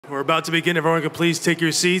We're about to begin. Everyone can please take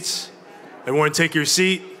your seats. Everyone take your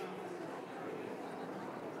seat.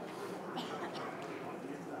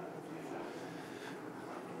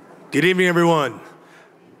 Good evening, everyone.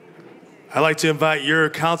 I'd like to invite your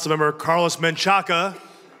council member, Carlos Menchaca,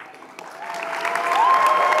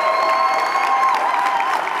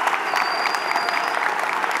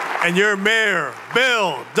 and your mayor,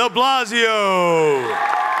 Bill de Blasio.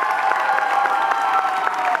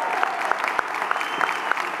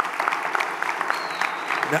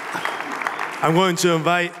 Now, I'm going to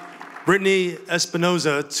invite Brittany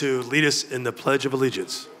Espinoza to lead us in the Pledge of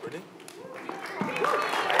Allegiance. Brittany?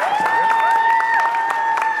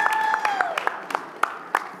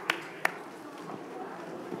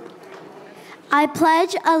 I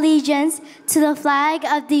pledge allegiance to the flag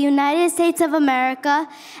of the United States of America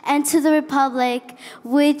and to the republic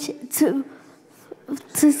which to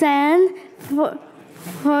stand for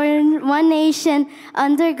one nation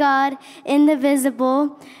under God,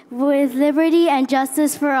 indivisible, with liberty and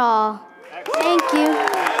justice for all. Thank you.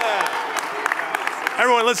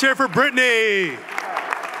 Everyone, let's hear it for Brittany.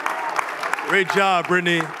 Great job,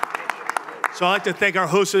 Brittany. So I'd like to thank our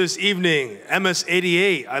hosts of this evening,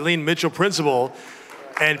 MS88, Eileen Mitchell, Principal,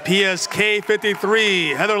 and PSK 53,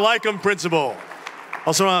 Heather Lycombe, Principal.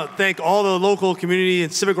 Also want to thank all the local community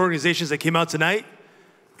and civic organizations that came out tonight.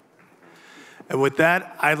 And with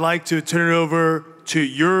that, I'd like to turn it over to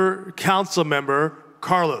your council member,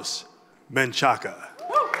 Carlos Menchaca.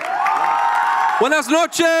 Buenas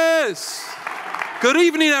noches. Good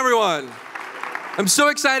evening, everyone. I'm so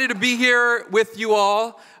excited to be here with you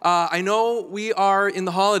all. I know we are in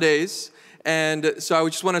the holidays, and so I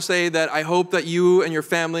just want to say that I hope that you and your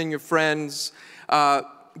family and your friends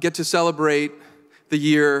get to celebrate the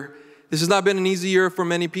year. This has not been an easy year for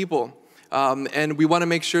many people, and we want to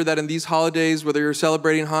make sure that in these holidays, whether you're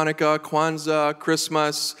celebrating Hanukkah, Kwanzaa,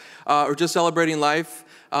 Christmas, or just celebrating life,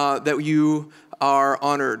 that you are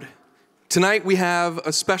honored. Tonight, we have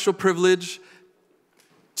a special privilege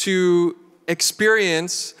to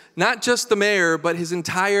experience not just the mayor, but his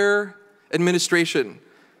entire administration.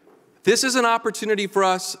 This is an opportunity for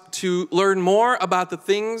us to learn more about the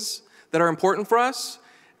things that are important for us.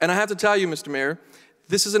 And I have to tell you, Mr. Mayor,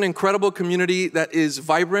 this is an incredible community that is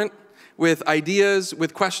vibrant with ideas,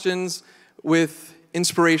 with questions, with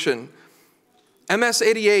inspiration.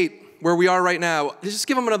 MS88, where we are right now, just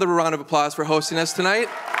give them another round of applause for hosting us tonight.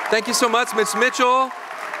 Thank you so much, Ms. Mitchell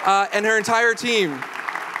and her entire team.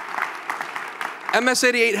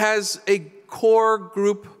 MS88 has a core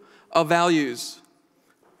group of values,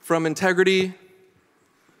 from integrity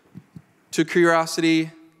to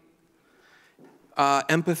curiosity,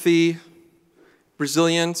 empathy,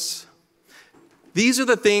 resilience. These are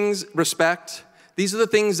the things, respect, these are the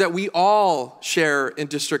things that we all share in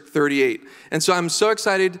District 38. And so I'm so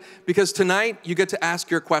excited because tonight you get to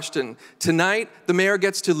ask your question. Tonight, the mayor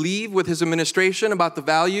gets to leave with his administration about the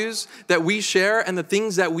values that we share and the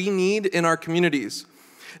things that we need in our communities.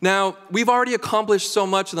 Now, we've already accomplished so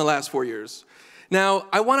much in the last 4 years. Now,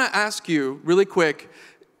 I want to ask you really quick,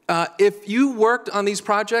 if you worked on these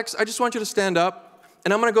projects, I just want you to stand up,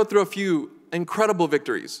 and I'm going to go through a few incredible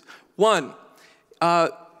victories. One,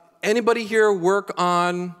 anybody here work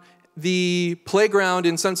on the playground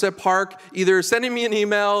in Sunset Park, either sending me an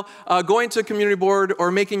email, going to a community board,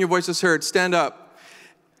 or making your voices heard? Stand up.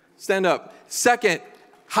 Stand up. Second,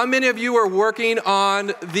 how many of you are working on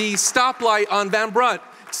the stoplight on Van Brunt?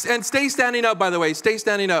 And stay standing up, by the way. Stay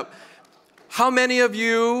standing up. How many of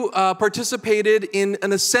you participated in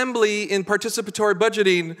an assembly in participatory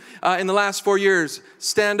budgeting in the last 4 years?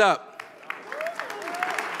 Stand up.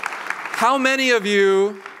 How many of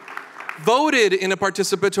you voted in a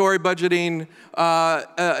participatory budgeting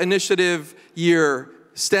initiative year?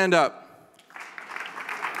 Stand up.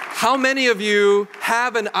 How many of you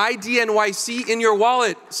have an IDNYC in your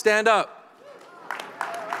wallet? Stand up.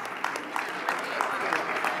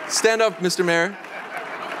 Stand up, Mr. Mayor.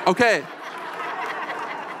 Okay.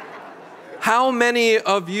 How many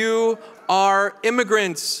of you are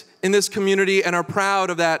immigrants in this community and are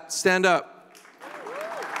proud of that? Stand up.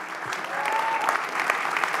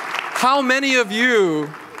 How many of you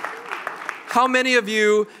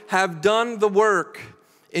have done the work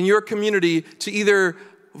in your community to either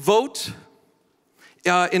vote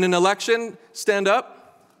in an election? Stand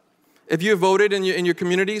up. If you voted in your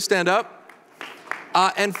community, stand up.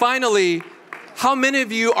 And finally, how many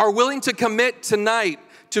of you are willing to commit tonight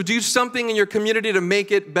to do something in your community to make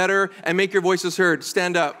it better and make your voices heard?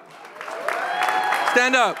 Stand up.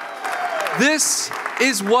 Stand up. This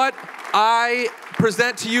is what I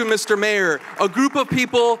present to you, Mr. Mayor, a group of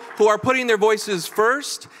people who are putting their voices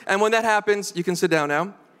first. And when that happens, you can sit down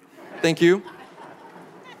now. Thank you.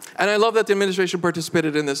 And I love that the administration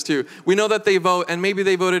participated in this too. We know that they vote, and maybe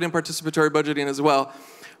they voted in participatory budgeting as well.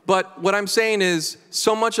 But what I'm saying is,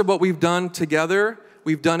 so much of what we've done together,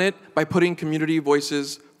 we've done it by putting community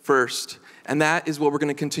voices first. And that is what we're going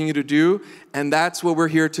to continue to do, and that's what we're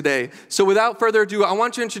here today. So without further ado, I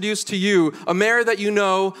want to introduce to you a mayor that you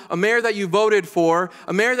know, a mayor that you voted for,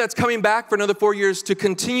 a mayor that's coming back for another 4 years to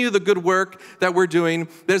continue the good work that we're doing.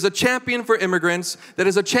 There's a champion for immigrants, that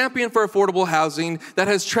is a champion for affordable housing, that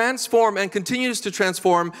has transformed and continues to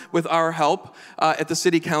transform with our help at the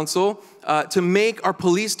City Council to make our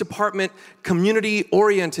police department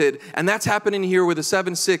community-oriented. And that's happening here with the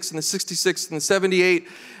 7-6 and the 66 and the 78,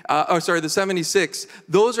 the 76.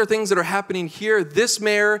 Those are things that are happening here. This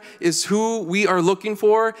mayor is who we are looking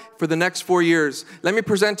for the next 4 years. Let me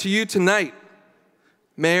present to you tonight,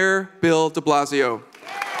 Mayor Bill de Blasio.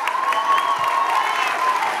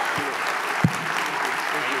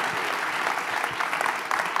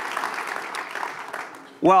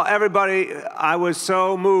 Well, everybody, I was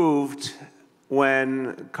so moved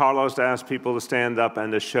when Carlos asked people to stand up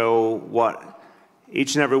and to show what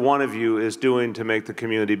each and every one of you is doing to make the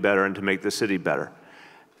community better and to make the city better.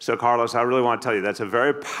 So, Carlos, I really want to tell you that's a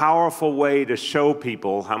very powerful way to show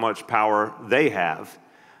people how much power they have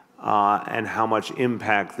and how much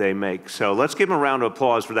impact they make. So let's give him a round of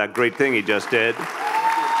applause for that great thing he just did.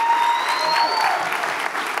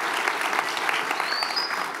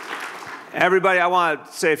 Everybody, I want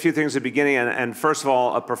to say a few things at the beginning, and first of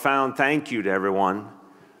all, a profound thank you to everyone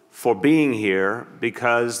for being here,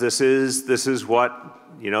 because this is what,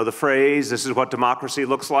 you know the phrase, this is what democracy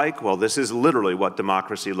looks like? Well, this is literally what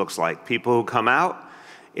democracy looks like. People who come out,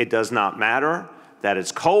 it does not matter that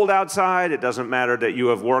it's cold outside, it doesn't matter that you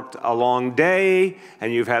have worked a long day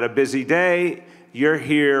and you've had a busy day, you're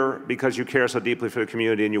here because you care so deeply for the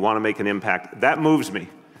community and you want to make an impact. That moves me,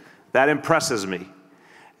 that impresses me.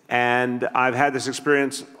 And I've had this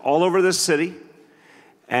experience all over this city.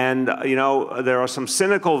 And, you know, there are some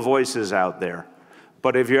cynical voices out there.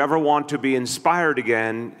 But if you ever want to be inspired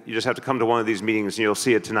again, you just have to come to one of these meetings and you'll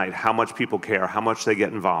see it tonight, how much people care, how much they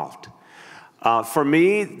get involved. For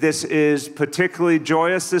me, this is particularly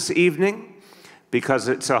joyous this evening because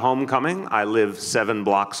it's a homecoming. I live 7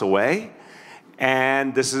 blocks away.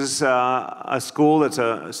 And this is a school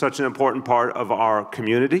that's such an important part of our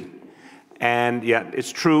community. And yet,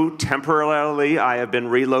 it's true, temporarily, I have been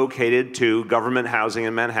relocated to government housing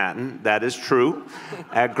in Manhattan. That is true,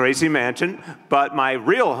 at Gracie Mansion. But my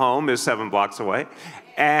real home is 7 blocks away.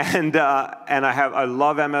 And I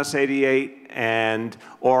love MS 88,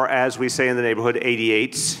 or as we say in the neighborhood,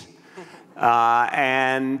 88s.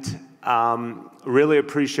 Really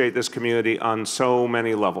appreciate this community on so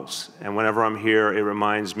many levels. And whenever I'm here, it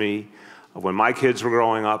reminds me of when my kids were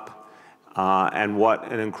growing up, and what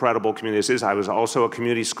an incredible community this is. I was also a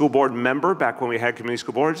community school board member back when we had community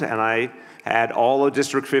school boards, and I had all of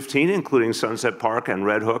District 15, including Sunset Park and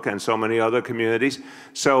Red Hook and so many other communities.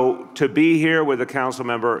 So to be here with a council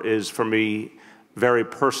member is, for me, very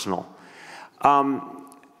personal.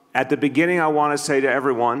 At the beginning, I want to say to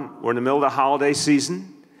everyone, we're in the middle of the holiday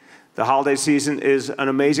season. The holiday season is an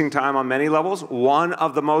amazing time on many levels. One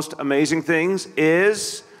of the most amazing things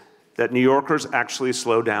is that New Yorkers actually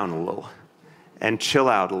slow down a little and chill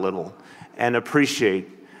out a little and appreciate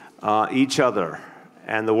each other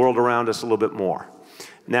and the world around us a little bit more.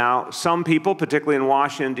 Now, some people, particularly in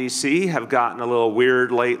Washington, D.C., have gotten a little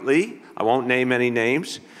weird lately. I won't name any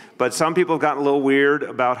names, but some people have gotten a little weird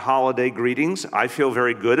about holiday greetings. I feel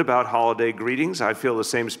very good about holiday greetings. I feel the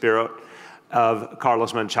same spirit of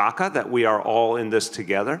Carlos Menchaca, that we are all in this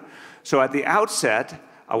together. So at the outset,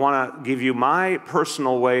 I want to give you my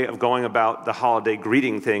personal way of going about the holiday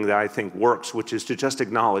greeting thing that I think works, which is to just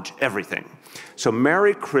acknowledge everything. So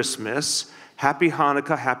Merry Christmas, Happy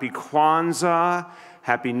Hanukkah, Happy Kwanzaa,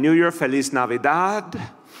 Happy New Year, Feliz Navidad,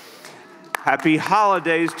 Happy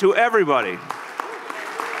Holidays to everybody.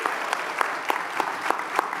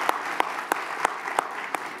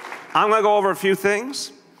 I'm going to go over a few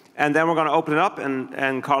things, and then we're going to open it up,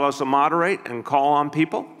 and Carlos will moderate and call on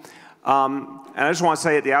people. And I just want to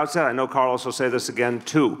say at the outset, I know Carlos will say this again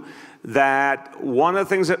too, that one of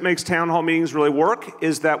the things that makes town hall meetings really work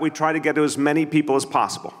is that we try to get to as many people as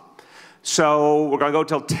possible. So we're going to go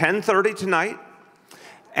till 10:30 tonight,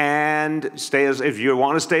 and if you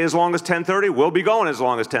want to stay as long as 10:30, we'll be going as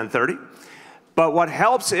long as 10:30. But what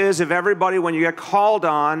helps is if everybody, when you get called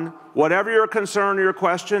on, whatever your concern or your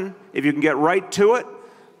question, if you can get right to it,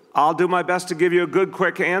 I'll do my best to give you a good,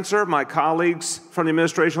 quick answer. My colleagues from the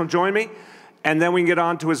administration will join me. And then we can get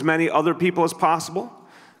on to as many other people as possible.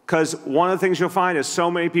 because one of the things you'll find is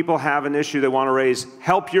so many people have an issue they want to raise.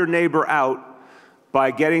 Help your neighbor out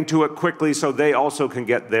by getting to it quickly so they also can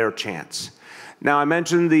get their chance. Now, I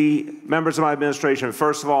mentioned the members of my administration.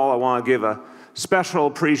 First of all, I want to give a special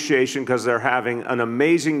appreciation because they're having an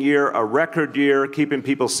amazing year, a record year, keeping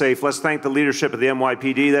people safe. Let's thank the leadership of the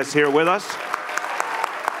NYPD that's here with us.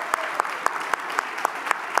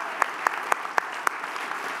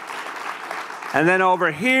 And then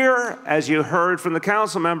over here, as you heard from the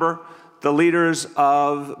council member, the leaders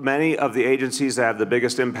of many of the agencies that have the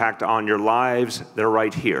biggest impact on your lives, they're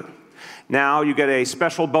right here. Now you get a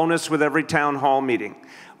special bonus with every town hall meeting.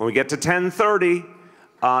 When we get to 10:30,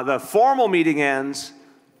 the formal meeting ends,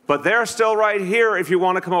 but they're still right here if you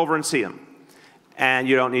want to come over and see them. And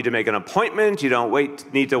you don't need to make an appointment, you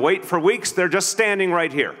don't need to wait for weeks, they're just standing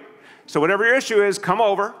right here. So whatever your issue is, come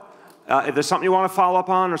over. If there's something you want to follow up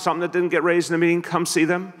on or something that didn't get raised in the meeting, come see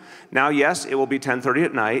them. Now, yes, it will be 10:30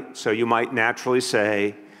 at night, so you might naturally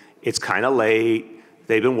say, it's kind of late,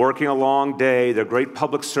 they've been working a long day, they're great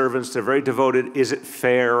public servants, they're very devoted, is it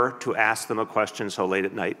fair to ask them a question so late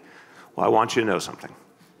at night? Well, I want you to know something.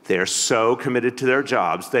 They're so committed to their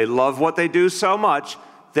jobs, they love what they do so much,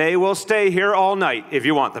 they will stay here all night if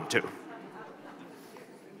you want them to.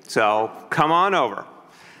 So, come on over.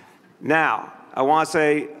 Now, I want to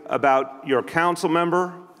say about your council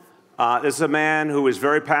member, this is a man who is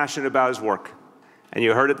very passionate about his work. And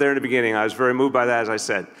you heard it there in the beginning. I was very moved by that, as I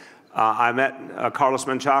said. I met Carlos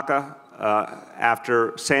Menchaca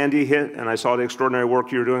after Sandy hit, and I saw the extraordinary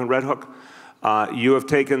work you were doing in Red Hook. You have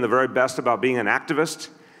taken the very best about being an activist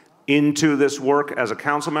into this work as a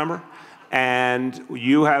council member, and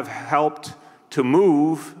you have helped to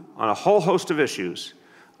move on a whole host of issues,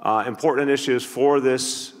 important issues for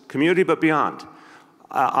this community, but beyond.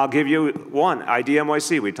 I'll give you one,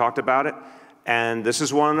 IDNYC, we talked about it, and this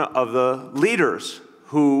is one of the leaders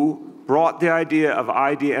who brought the idea of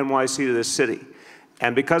IDNYC to this city.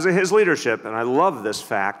 And because of his leadership, and I love this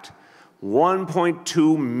fact,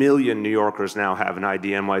 1.2 million New Yorkers now have an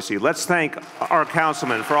IDNYC. Let's thank our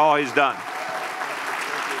councilman for all he's done.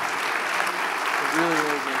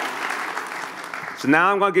 So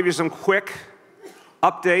now I'm going to give you some quick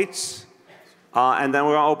updates, and then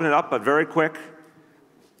we're going to open it up, but very quick.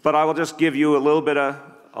 But I will just give you a little bit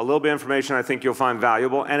of information I think you'll find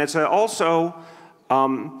valuable, and it's also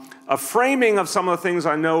a framing of some of the things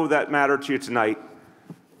I know that matter to you tonight.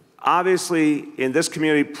 Obviously, in this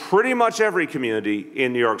community, pretty much every community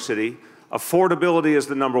in New York City, affordability is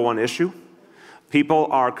the #1 issue. People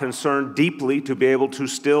are concerned deeply to be able to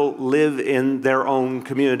still live in their own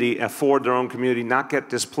community, afford their own community, not get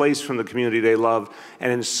displaced from the community they love,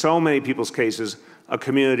 and in so many people's cases, a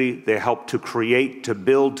community they help to create, to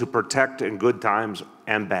build, to protect in good times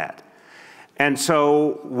and bad. And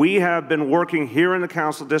so we have been working here in the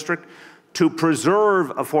council district to preserve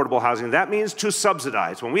affordable housing. That means to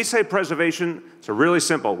subsidize. When we say preservation, it's really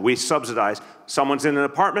simple. We subsidize. Someone's in an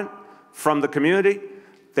apartment from the community.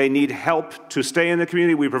 They need help to stay in the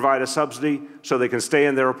community. We provide a subsidy so they can stay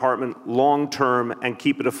in their apartment long-term and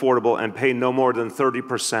keep it affordable and pay no more than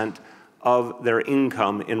 30% of their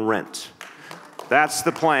income in rent. That's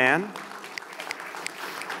the plan.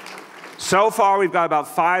 So far, we've got about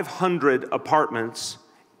 500 apartments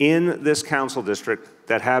in this council district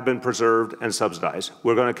that have been preserved and subsidized.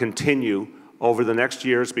 We're going to continue over the next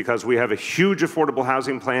years because we have a huge affordable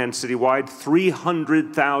housing plan citywide.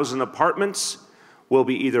 300,000 apartments will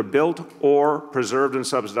be either built or preserved and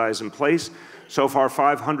subsidized in place. So far,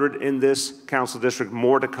 500 in this council district,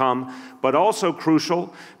 more to come. But also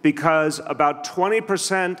crucial because about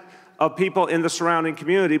 20% of people in the surrounding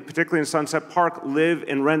community, particularly in Sunset Park, live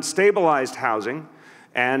in rent-stabilized housing.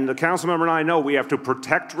 And the council member and I know we have to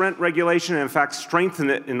protect rent regulation and, in fact, strengthen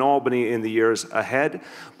it in Albany in the years ahead.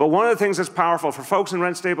 But one of the things that's powerful for folks in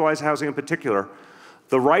rent-stabilized housing in particular,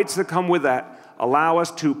 the rights that come with that allow us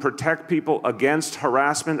to protect people against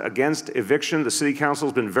harassment, against eviction. The city council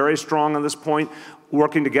has been very strong on this point,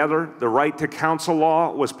 working together. The right to counsel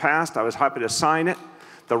law was passed. I was happy to sign it.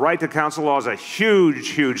 The right to counsel law is a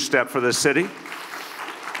huge, huge step for this city.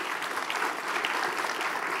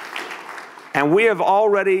 And we have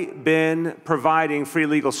already been providing free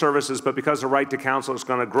legal services, but because the right to counsel is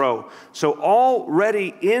going to grow. So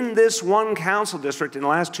already in this one council district in the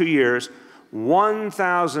last 2 years,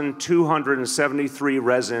 1,273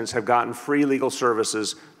 residents have gotten free legal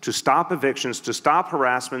services to stop evictions, to stop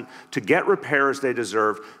harassment, to get repairs they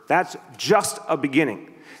deserve. That's just a beginning.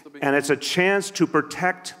 And it's a chance to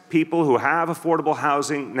protect people who have affordable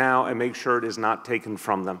housing now and make sure it is not taken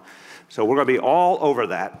from them. So we're going to be all over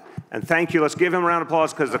that. And thank you. Let's give him a round of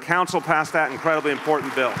applause because the council passed that incredibly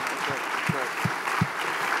important bill.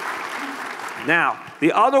 Now,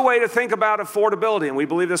 the other way to think about affordability, and we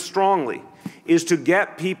believe this strongly, is to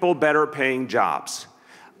get people better paying jobs.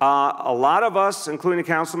 A lot of us, including a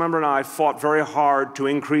council member and I, fought very hard to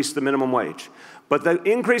increase the minimum wage. But the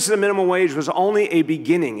increase in the minimum wage was only a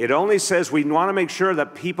beginning. It only says we want to make sure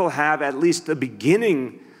that people have at least the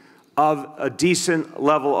beginning of a decent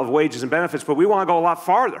level of wages and benefits, but we want to go a lot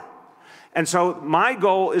farther. And so my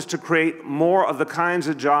goal is to create more of the kinds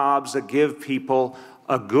of jobs that give people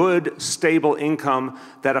a good, stable income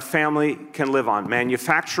that a family can live on.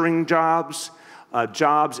 Manufacturing jobs,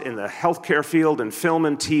 jobs in the healthcare field and film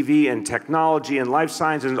and TV and technology and life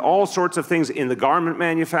sciences and all sorts of things in the garment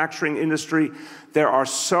manufacturing industry. There are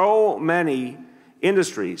so many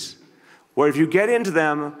industries where if you get into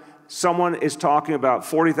them, someone is talking about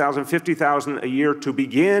 $40,000, $50,000 a year to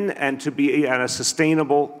begin and to be at a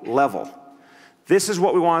sustainable level. This is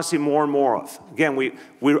what we want to see more and more of. Again, we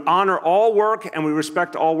honor all work and we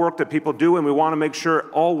respect all work that people do, and we want to make sure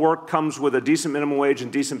all work comes with a decent minimum wage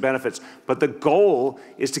and decent benefits. But the goal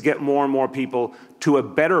is to get more and more people to a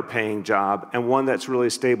better paying job and one that's really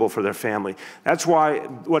stable for their family. That's why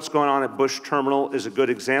what's going on at Bush Terminal is a good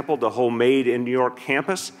example, the whole Made in New York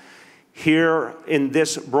campus. Here in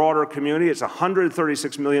this broader community, it's a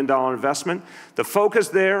 $136 million investment. The focus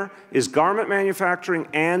there is garment manufacturing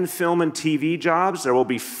and film and TV jobs. There will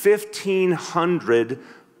be 1,500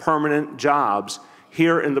 permanent jobs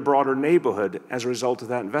here in the broader neighborhood as a result of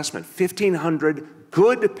that investment. 1,500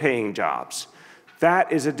 good paying jobs.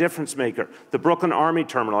 That is a difference maker. The Brooklyn Army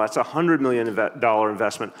Terminal, that's a $100 million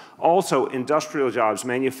investment. Also industrial jobs,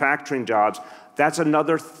 manufacturing jobs, that's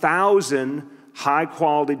another 1,000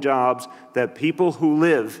 high-quality jobs that people who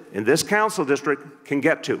live in this council district can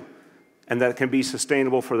get to and that can be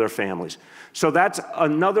sustainable for their families. So that's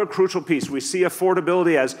another crucial piece. We see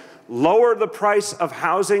affordability as lower the price of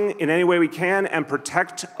housing in any way we can and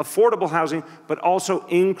protect affordable housing, but also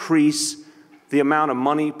increase the amount of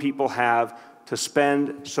money people have to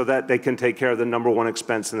spend so that they can take care of the #1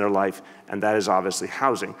 expense in their life, and that is obviously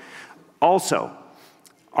housing. Also,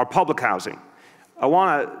 our public housing. I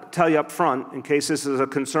want to tell you up front, in case this is a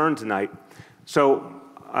concern tonight, so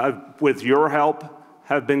with your help,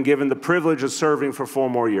 have been given the privilege of serving for 4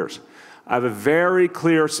 more years. I have a very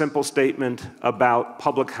clear, simple statement about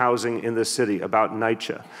public housing in this city, about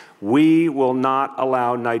NYCHA. We will not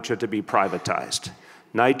allow NYCHA to be privatized.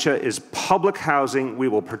 NYCHA is public housing. We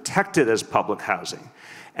will protect it as public housing.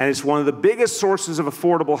 And it's one of the biggest sources of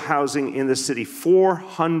affordable housing in the city,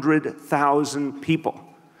 400,000 people.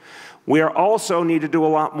 We also need to do a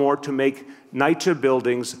lot more to make NYCHA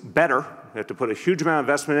buildings better. We have to put a huge amount of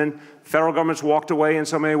investment in. Federal government's walked away in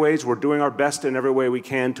so many ways. We're doing our best in every way we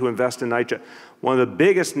can to invest in NYCHA. One of the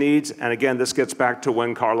biggest needs, and again, this gets back to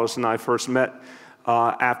when Carlos and I first met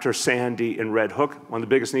after Sandy in Red Hook, one of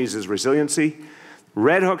the biggest needs is resiliency.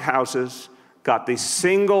 Red Hook houses got the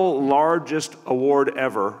single largest award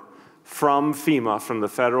ever from FEMA, from the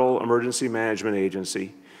Federal Emergency Management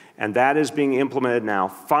Agency. And that is being implemented now,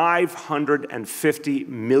 $550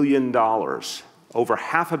 million, over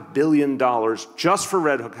 $500 million just for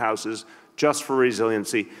Red Hook houses, just for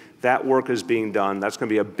resiliency. That work is being done. That's going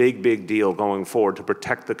to be a big, big deal going forward to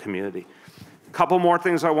protect the community. A couple more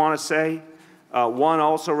things I want to say. One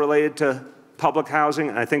also related to public housing,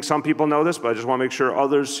 and I think some people know this, but I just want to make sure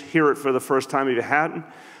others hear it for the first time if you hadn't.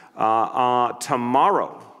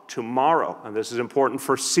 Tomorrow, and this is important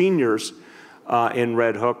for seniors, in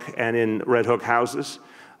Red Hook and in Red Hook houses.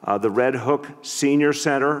 The Red Hook Senior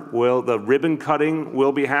Center, the ribbon cutting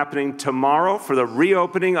will be happening tomorrow for the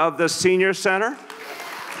reopening of the Senior Center.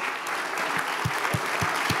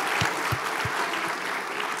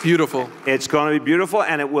 Beautiful. It's going to be beautiful,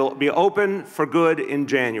 and it will be open for good in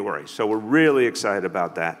January. So we're really excited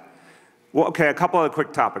about that. Well, okay, a couple of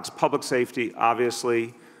quick topics. Public safety,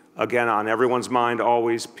 obviously. Again, on everyone's mind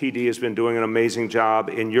always, PD has been doing an amazing job.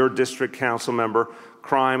 In your district, council member,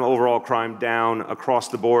 crime, overall crime down across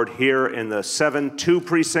the board. Here in the 7-2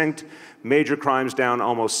 precinct, major crimes down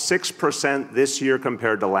almost 6% this year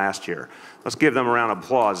compared to last year. Let's give them a round of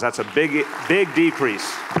applause. That's a big, big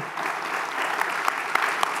decrease.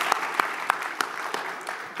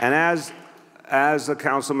 And as the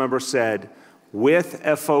council member said, with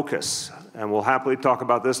a focus, and we'll happily talk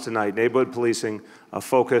about this tonight, neighborhood policing, a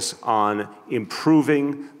focus on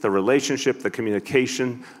improving the relationship, the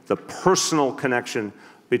communication, the personal connection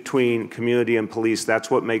between community and police. That's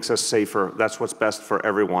what makes us safer. That's what's best for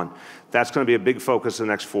everyone. That's going to be a big focus in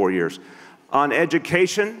the next 4 years. On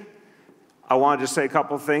education, I wanted to say a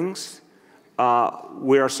couple things.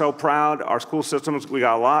 We are so proud. Our school systems, we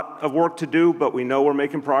got a lot of work to do, but we know we're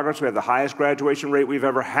making progress. We have the highest graduation rate we've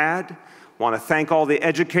ever had. Want to thank all the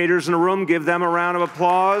educators in the room. Give them a round of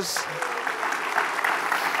applause.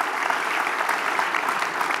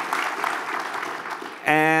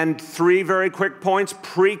 And 3 very quick points.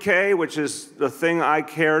 Pre-K, which is the thing I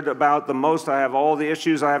cared about the most. I have all the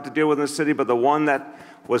issues I have to deal with in the city, but the one that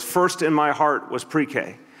was first in my heart was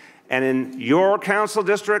pre-K. And in your council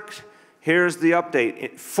district, here's the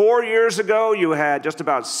update. 4 years ago, you had just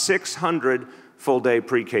about 600 full-day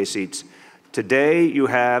pre-K seats. Today, you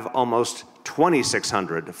have almost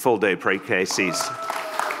 2,600 full-day pre-K seats.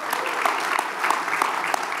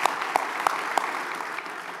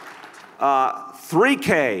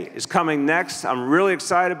 3K is coming next. I'm really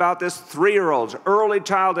excited about this. 3-year-olds, early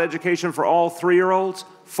child education for all 3-year-olds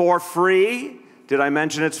for free. Did I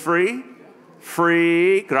mention it's free?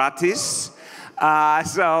 Free, gratis.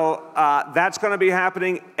 That's going to be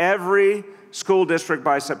happening every school district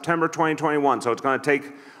by September 2021. So it's going to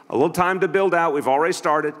take a little time to build out. We've already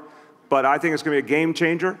started, but I think it's going to be a game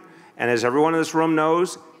changer. And as everyone in this room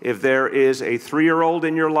knows, if there is a 3-year-old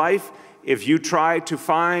in your life, if you try to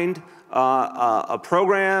find a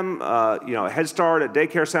program, a Head Start, a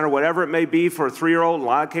daycare center, whatever it may be for a 3-year-old, in a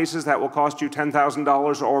lot of cases that will cost you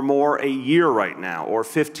 $10,000 or more a year right now, or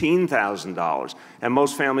 $15,000. And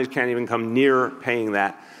most families can't even come near paying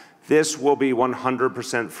that. This will be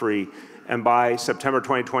 100% free. And by September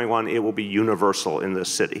 2021, it will be universal in this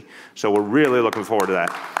city. So we're really looking forward to that.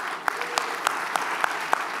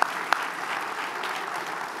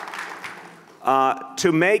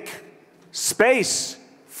 To make space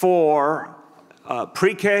for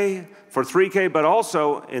pre-K, for 3K, but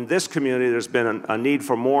also in this community, there's been a need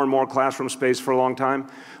for more and more classroom space for a long time.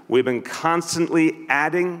 We've been constantly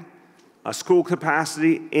adding school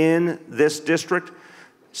capacity in this district.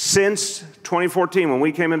 Since 2014, when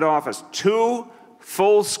we came into office, 2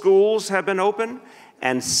 full schools have been open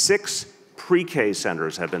and 6 pre-K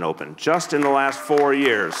centers have been open just in the last 4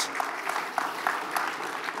 years.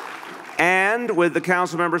 And with the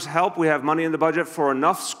council members' help, we have money in the budget for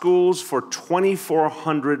enough schools for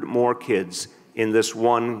 2,400 more kids in this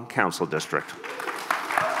one council district.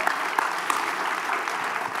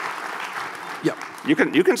 Yep. You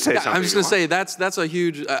can say something. I'm just going to say that's a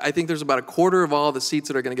huge. I think there's about a quarter of all the seats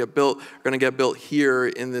that are going to get built are going to get built here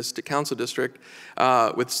in this council district,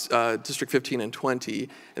 with District 15 and 20, and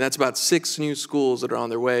that's about 6 new schools that are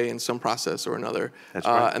on their way in some process or another. That's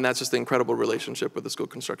right. And that's just the incredible relationship with the school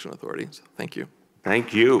construction authority. So thank you.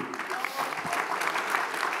 Thank you.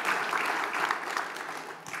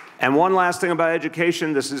 And one last thing about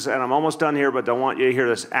education. This is, and I'm almost done here, but don't want you to hear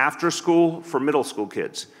this. After school for middle school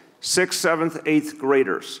kids. 6th, 7th, 8th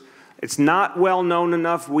graders. It's not well known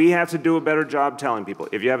enough. We have to do a better job telling people.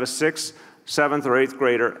 If you have a 6th, 7th, or 8th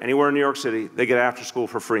grader anywhere in New York City, they get after school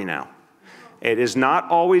for free now. It is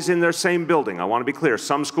not always in their same building. I want to be clear.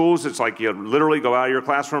 Some schools, it's like you literally go out of your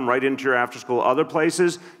classroom right into your after school. Other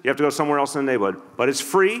places, you have to go somewhere else in the neighborhood. But it's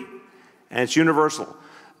free and it's universal.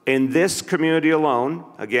 In this community alone,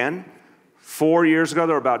 again, 4 years ago,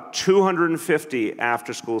 there were about 250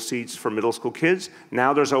 after-school seats for middle school kids.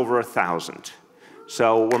 Now there's over 1,000.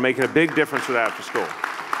 So we're making a big difference with after school.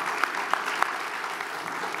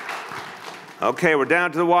 Okay, we're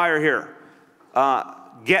down to the wire here.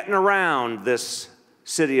 Getting around this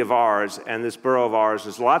city of ours and this borough of ours,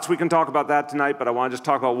 there's lots we can talk about that tonight, but I want to just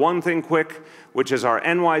talk about one thing quick, which is our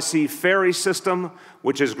NYC ferry system,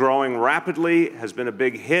 which is growing rapidly, has been a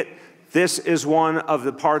big hit. This is one of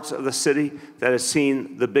the parts of the city that has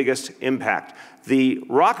seen the biggest impact. The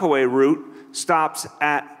Rockaway route stops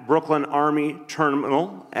at Brooklyn Army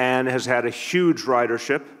Terminal and has had a huge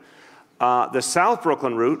ridership. The South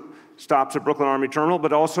Brooklyn route stops at Brooklyn Army Terminal,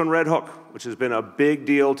 but also in Red Hook, which has been a big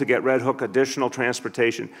deal to get Red Hook additional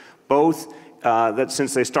transportation. Both that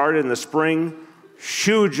since they started in the spring,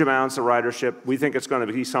 huge amounts of ridership. We think it's going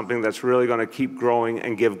to be something that's really going to keep growing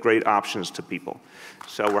and give great options to people.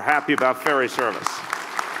 So we're happy about ferry service.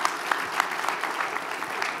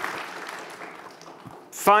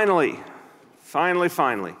 Finally,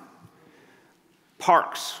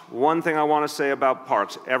 parks. One thing I want to say about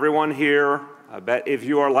parks. Everyone here, I bet if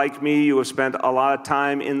you are like me, you have spent a lot of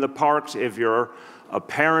time in the parks. If you're a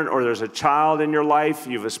parent or there's a child in your life,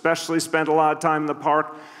 you've especially spent a lot of time in the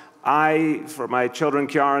park. For my children,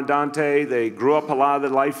 Kiara and Dante, they grew up a lot of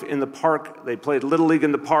their life in the park. They played Little League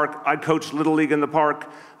in the park. I coached Little League in the park.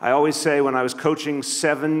 I always say when I was coaching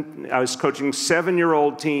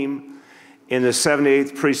seven-year-old team in the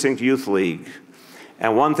 78th Precinct Youth League.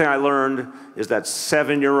 And one thing I learned is that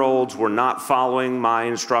 7-year-olds were not following my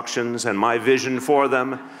instructions and my vision for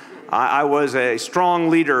them. I was a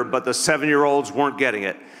strong leader, but the 7-year-olds weren't getting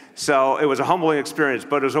it. So it was a humbling experience,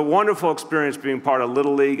 but it was a wonderful experience being part of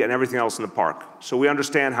Little League and everything else in the park. So we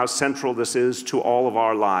understand how central this is to all of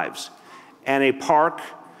our lives. And a park,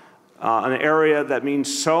 an area that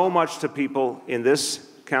means so much to people in this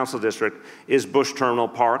council district is Bush Terminal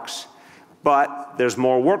Parks. But there's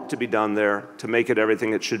more work to be done there to make it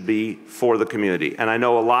everything it should be for the community. And I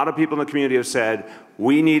know a lot of people in the community have said,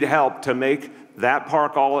 we need help to make that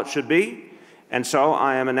park all it should be. And so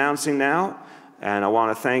I am announcing now, and I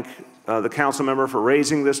want to thank the council member for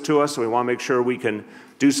raising this to us, and we want to make sure we can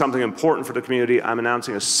do something important for the community. I'm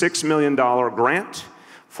announcing a $6 million grant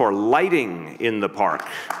for lighting in the park.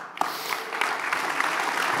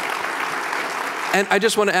 And I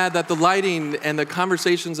just want to add that the lighting and the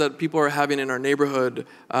conversations that people are having in our neighborhood,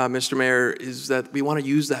 Mr. Mayor, is that we want to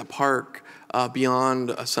use that park beyond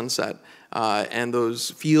a sunset. And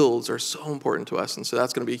those fields are so important to us. And so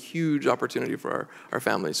that's going to be a huge opportunity for our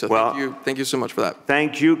families. So thank you so much for that.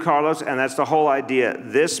 Thank you, Carlos. And that's the whole idea.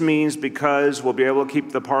 This means because we'll be able to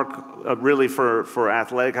keep the park really for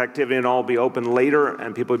athletic activity and all be open later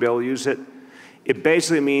and people will be able to use it. It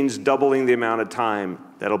basically means doubling the amount of time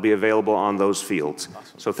that'll be available on those fields.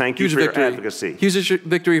 Awesome. So thank you for your advocacy. Huge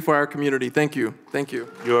victory for our community. Thank you. Thank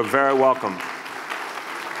you. You are very welcome.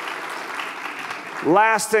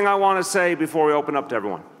 Last thing I want to say before we open up to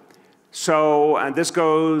everyone. So, and this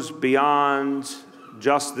goes beyond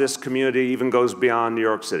just this community, even goes beyond New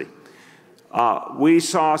York City. We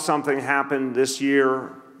saw something happen this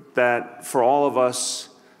year that for all of us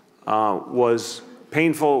was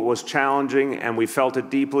painful, was challenging, and we felt it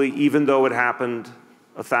deeply, even though it happened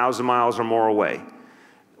 1,000 miles or more away,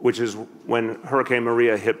 which is when Hurricane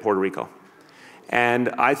Maria hit Puerto Rico. And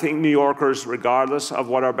I think New Yorkers, regardless of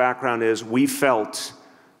what our background is, we felt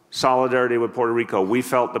solidarity with Puerto Rico. We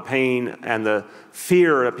felt the pain and the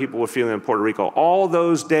fear that people were feeling in Puerto Rico. All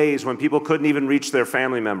those days when people couldn't even reach their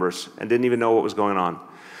family members and didn't even know what was going on.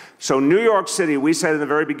 So New York City, we said in the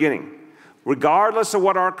very beginning, regardless of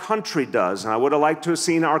what our country does, and I would have liked to have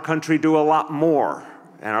seen our country do a lot more,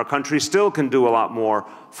 and our country still can do a lot more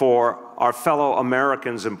for our fellow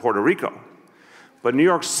Americans in Puerto Rico. But New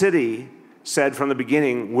York City said from the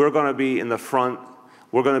beginning, we're going to be in the front,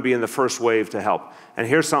 we're going to be in the first wave to help. And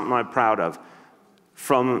here's something I'm proud of.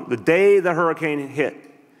 From the day the hurricane hit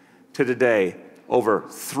to today, over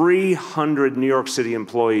 300 New York City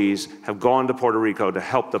employees have gone to Puerto Rico to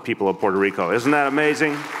help the people of Puerto Rico. Isn't that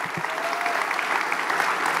amazing?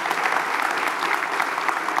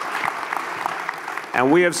 And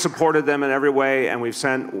we have supported them in every way, and we've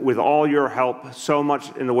sent, with all your help, so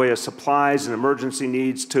much in the way of supplies and emergency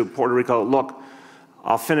needs to Puerto Rico. Look,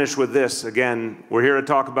 I'll finish with this. Again, we're here to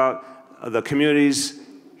talk about the communities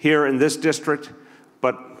here in this district,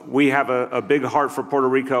 but we have a big heart for Puerto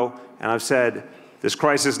Rico, and I've said this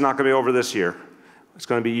crisis is not going to be over this year. It's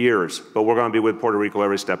going to be years, but we're going to be with Puerto Rico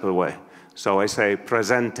every step of the way. So I say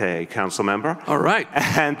presente, council member. All right.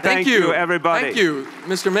 And thank you, everybody. Thank you,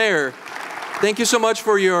 Mr. Mayor. Thank you so much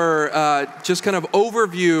for your just kind of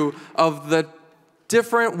overview of the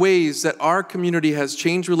different ways that our community has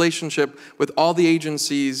changed relationship with all the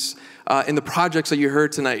agencies in the projects that you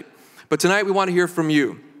heard tonight. But tonight we want to hear from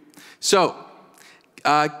you. So,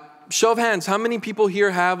 show of hands, how many people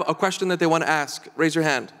here have a question that they want to ask? Raise your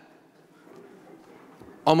hand.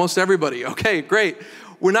 Almost everybody. Okay, great.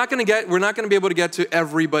 We're not going to be able to get to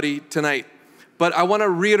everybody tonight, but I want to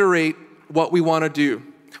reiterate what we want to do.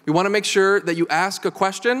 We want to make sure that you ask a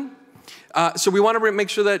question. So we want to make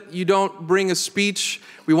sure that you don't bring a speech.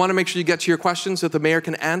 We want to make sure you get to your question so that the mayor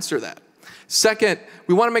can answer that. Second,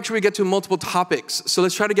 we want to make sure we get to multiple topics. So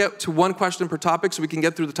let's try to get to one question per topic so we can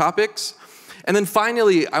get through the topics. And then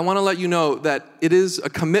finally, I want to let you know that it is a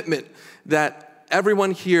commitment that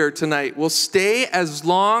everyone here tonight will stay as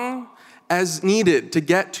long as needed to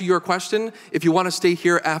get to your question if you want to stay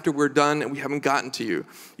here after we're done and we haven't gotten to you.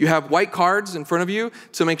 You have white cards in front of you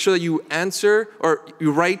to make sure that you answer or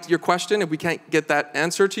you write your question if we can't get that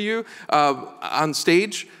answer to you on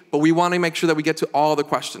stage, but we want to make sure that we get to all the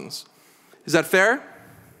questions. Is that fair?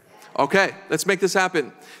 Okay, let's make this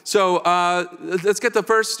happen. So let's get the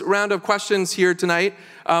first round of questions here tonight.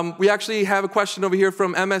 We actually have a question over here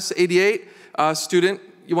from MS 88 student.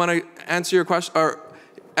 You want to answer your question or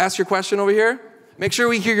ask your question over here? Make sure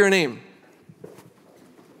we hear your name.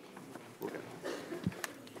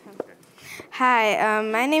 Hi,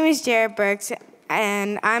 my name is Jared Burks,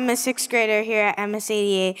 and I'm a 6th grader here at MS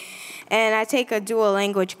 88, and I take a dual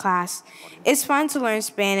language class. It's fun to learn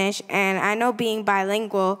Spanish, and I know being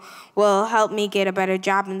bilingual will help me get a better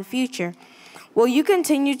job in the future. Will you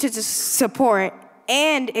continue to support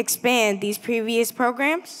and expand these previous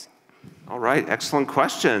programs? All right, excellent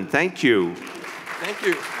question. Thank you. Thank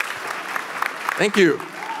you. Thank you.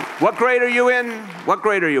 What grade are you in? What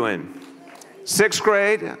grade are you in? 6th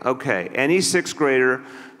grade? Okay. Any 6th grader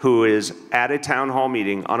who is at a town hall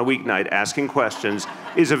meeting on a weeknight asking questions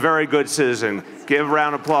is a very good citizen. Give a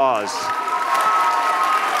round of applause.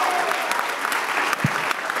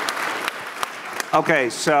 Okay,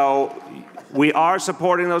 so we are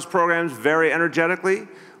supporting those programs very energetically.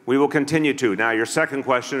 We will continue to. Now, your second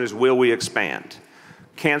question is, will we expand?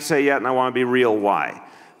 Can't say yet, and I want to be real why.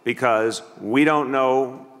 Because we don't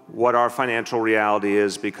know what our financial reality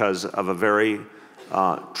is because of a very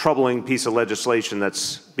troubling piece of legislation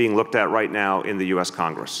that's being looked at right now in the U.S.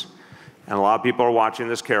 Congress. And a lot of people are watching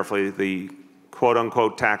this carefully, the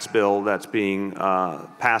quote-unquote tax bill that's being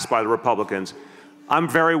passed by the Republicans. I'm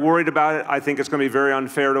very worried about it. I think it's going to be very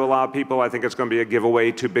unfair to a lot of people. I think it's going to be a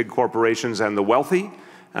giveaway to big corporations and the wealthy.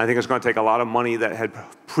 And I think it's going to take a lot of money that had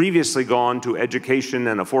previously gone to education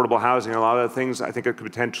and affordable housing, a lot of things. I think it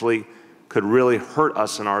could really hurt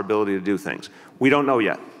us in our ability to do things. We don't know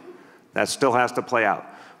yet. That still has to play out.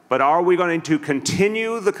 But are we going to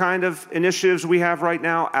continue the kind of initiatives we have right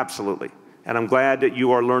now? Absolutely. And I'm glad that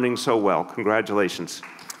you are learning so well. Congratulations.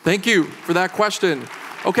 Thank you for that question.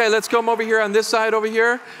 Okay, let's come over here on this side over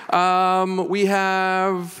here. We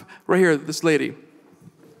have right here, this lady.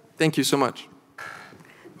 Thank you so much.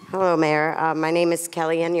 Hello, Mayor. My name is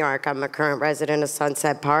Kelly Ann York. I'm a current resident of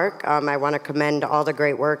Sunset Park. I want to commend all the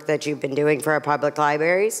great work that you've been doing for our public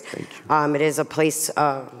libraries. It is a place,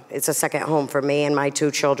 it's a second home for me and my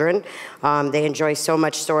 2 children. They enjoy so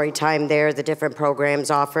much story time there, the different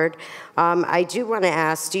programs offered. I do want to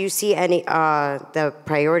ask, do you see any, the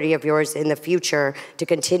priority of yours in the future to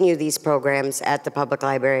continue these programs at the public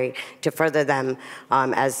library to further them,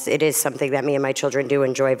 as it is something that me and my children do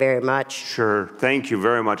enjoy very much? Sure, thank you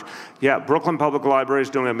very much. Yeah, Brooklyn Public Library is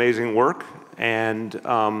doing amazing work, and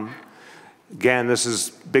again, this is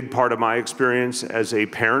a big part of my experience as a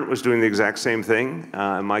parent, was doing the exact same thing.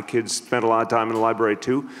 My kids spent a lot of time in the library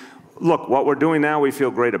too. Look, what we're doing now we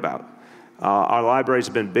feel great about. Our libraries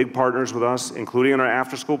have been big partners with us, including in our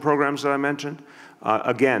after-school programs that I mentioned.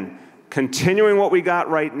 Again, continuing what we got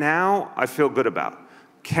right now, I feel good about.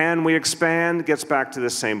 Can we expand? Gets back to the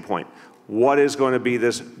same point. What is going to be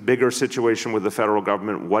this bigger situation with the federal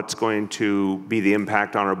government? What's going to be the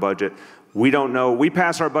impact on our budget? We don't know. We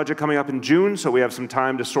pass our budget coming up in June, so we have some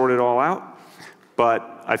time to sort it all out.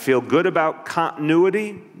 But I feel good about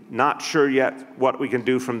continuity. Not sure yet what we can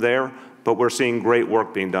do from there, but we're seeing great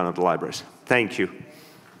work being done at the libraries. Thank you.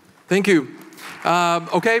 Thank you.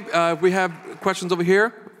 Okay, we have questions over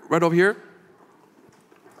here, right over here.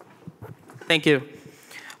 Thank you.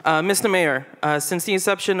 Mr. Mayor, since the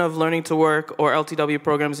inception of Learning to Work, or LTW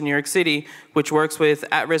programs in New York City, which works with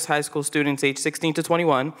at-risk high school students aged 16 to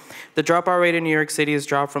 21, the dropout rate in New York City has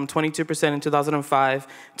dropped from 22% in 2005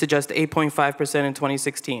 to just 8.5% in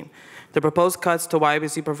 2016. The proposed cuts to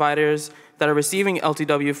YBC providers that are receiving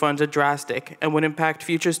LTW funds are drastic and would impact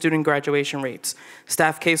future student graduation rates.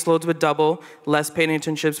 Staff caseloads would double, less paid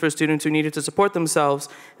internships for students who needed to support themselves,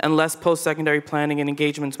 and less post-secondary planning and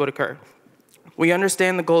engagements would occur. We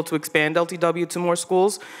understand the goal to expand LTW to more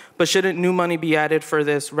schools, but shouldn't new money be added for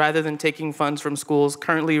this rather than taking funds from schools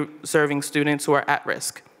currently serving students who are at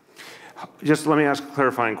risk? Just let me ask a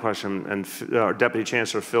clarifying question, and our Deputy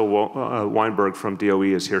Chancellor Phil Weinberg from DOE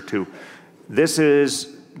is here too. This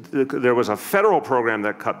is, there was a federal program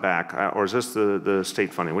that cut back, or is this the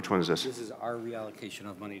state funding? Which one is this? This is our reallocation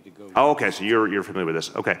of money to go. Oh, okay, so you're familiar with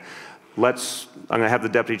this. Okay. I'm going to have the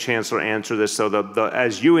Deputy Chancellor answer this. So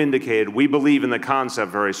as you indicated, we believe in the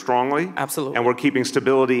concept very strongly. Absolutely. And we're keeping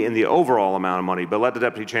stability in the overall amount of money. But let the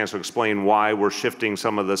Deputy Chancellor explain why we're shifting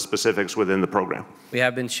some of the specifics within the program. We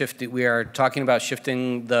have been shifting, we are talking about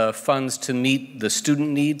shifting the funds to meet the student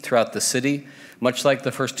need throughout the city. Much like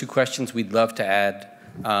the first 2 questions, we'd love to add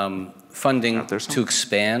funding to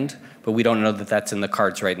expand, but we don't know that that's in the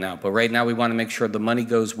cards right now. But right now we want to make sure the money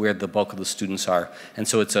goes where the bulk of the students are. And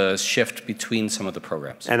so it's a shift between some of the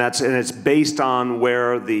programs. And it's based on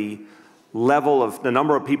where the level of, the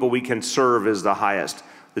number of people we can serve is the highest.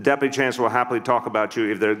 The Deputy Chancellor will happily talk about you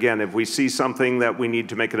if we see something that we need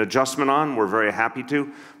to make an adjustment on, we're very happy to.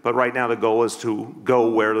 But right now the goal is to go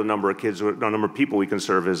where the number of kids, the number of people we can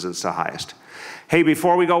serve is the highest. Hey,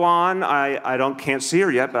 before we go on, I can't see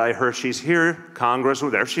her yet, but I heard she's here.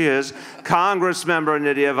 There she is. Congressmember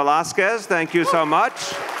Nydia Velasquez, thank you so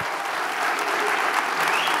much.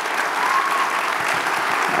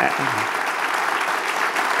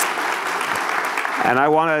 And I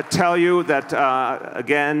want to tell you that,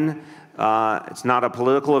 again, it's not a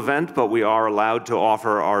political event, but we are allowed to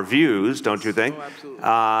offer our views, don't you think? Oh, absolutely.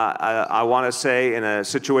 I want to say in a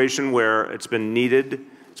situation where it's been needed,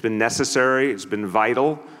 It's been necessary, it's been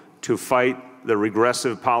vital to fight the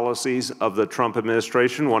regressive policies of the Trump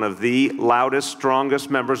administration. One of the loudest, strongest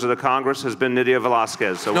members of the Congress has been Nydia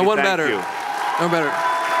Velázquez. So no one thank better. you. No better.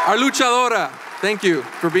 Our luchadora. Thank you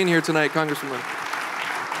for being here tonight, Congresswoman.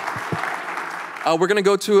 We're going to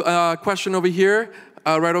go to a question over here,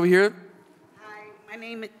 right over here. Hi, my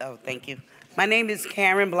name is, thank you. My name is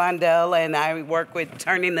Karen Blondell, and I work with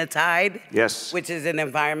Turning the Tide, Yes. which is an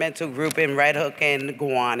environmental group in Red Hook and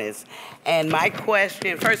Gowanus. And my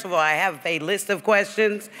question, first of all, I have a list of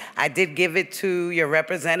questions. I did give it to your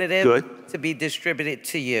representative Good. to be distributed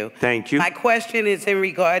to you. Thank you. My question is in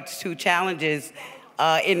regards to challenges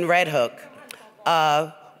in Red Hook.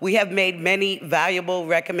 We have made many valuable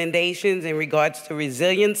recommendations in regards to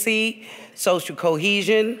resiliency, social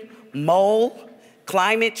cohesion, mold,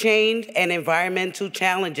 climate change, and environmental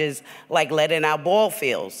challenges like lead in our ball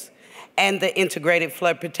fields, and the integrated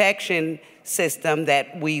flood protection system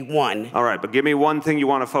that we won. All right, but give me one thing you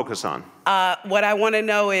want to focus on. What I want to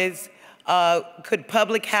know is, could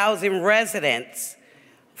public housing residents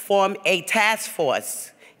form a task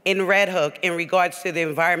force in Red Hook in regards to the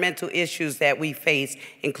environmental issues that we face,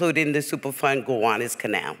 including the Superfund Gowanus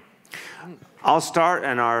Canal? I'll start,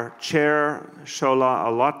 and our chair, Shola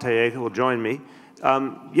Alate, will join me.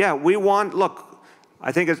 Yeah, we want, look,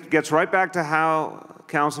 I think it gets right back to how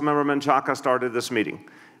Councilmember Menchaca started this meeting.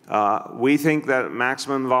 We think that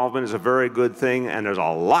maximum involvement is a very good thing, and there's a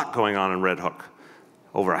lot going on in Red Hook.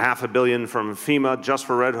 Over $500 million from FEMA just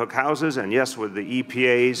for Red Hook houses, and yes, with the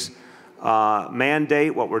EPA's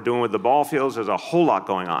mandate, what we're doing with the ball fields, there's a whole lot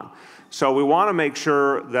going on. So we want to make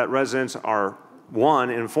sure that residents are,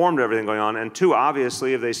 one, informed of everything going on, and two,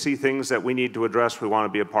 obviously, if they see things that we need to address, we want to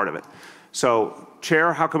be a part of it. So,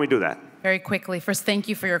 Chair, how can we do that? Very quickly, first, thank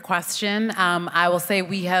you for your question. I will say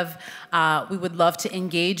we would love to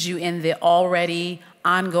engage you in the already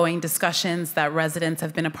ongoing discussions that residents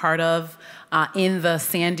have been a part of in the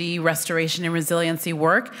Sandy restoration and resiliency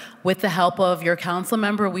work. With the help of your council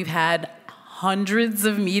member, we've had hundreds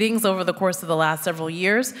of meetings over the course of the last several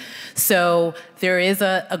years. So there is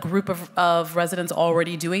a group of residents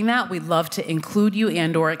already doing that. We'd love to include you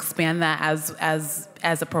and or expand that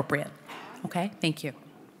as appropriate. Okay, thank you.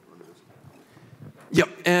 Yep,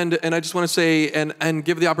 and I just want to say and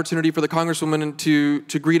give the opportunity for the Congresswoman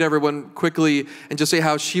to greet everyone quickly and just say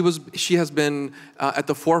how she has been at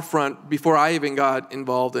the forefront before I even got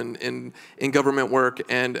involved in government work,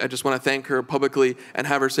 and I just want to thank her publicly and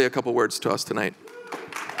have her say a couple words to us tonight.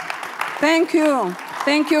 Thank you,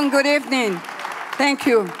 and good evening. Thank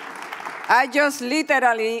you. I just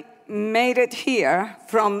literally made it here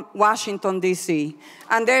from Washington, D.C.,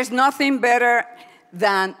 and there's nothing better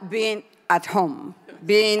than being at home,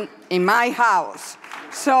 being in my house.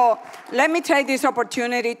 So let me take this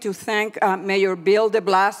opportunity to thank Mayor Bill de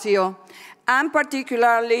Blasio, and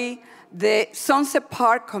particularly the Sunset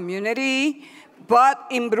Park community, but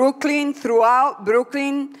in Brooklyn, throughout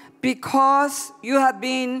Brooklyn, because you have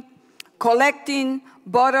been collecting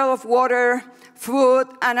bottles of water, food,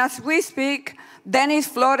 and as we speak, Dennis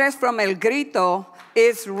Flores from El Grito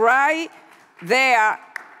is right there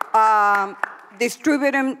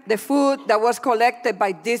distributing the food that was collected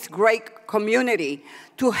by this great community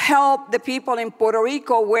to help the people in Puerto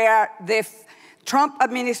Rico where the Trump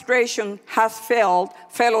administration has failed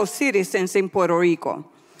fellow citizens in Puerto Rico.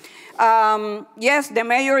 Yes, the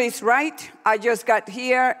mayor is right. I just got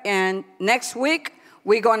here, and next week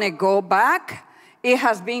we're going to go back. It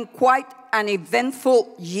has been quite an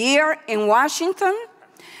eventful year in Washington.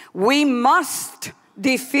 We must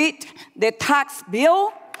defeat the tax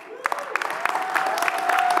bill.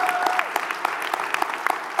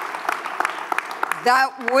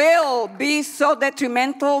 That will be so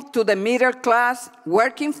detrimental to the middle class,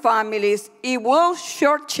 working families. It will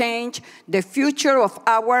shortchange the future of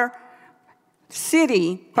our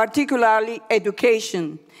city, particularly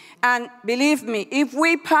education. And believe me, if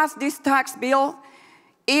we pass this tax bill,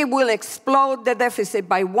 it will explode the deficit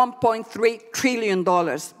by $1.3 trillion,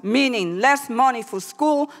 meaning less money for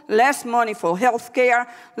school, less money for health care,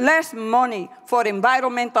 less money for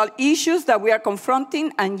environmental issues that we are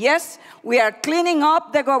confronting, and yes, we are cleaning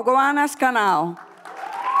up the Gowanus Canal.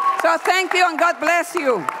 So thank you, and God bless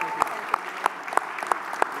you.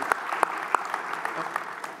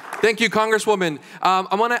 Thank you, Congresswoman.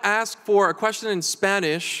 I want to ask for a question in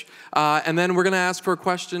Spanish, and then we're going to ask for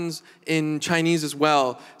questions in Chinese as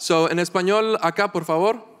well. So, en español, acá, por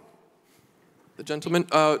favor. The gentleman,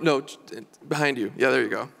 no, behind you. Yeah, there you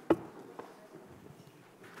go.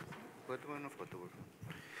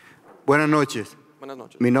 Buenas noches. Buenas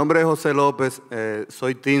noches. Mi nombre es José López,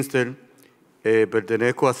 soy Teamster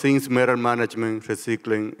Pertenezco a Things Metal Management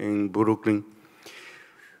Recycling en Brooklyn.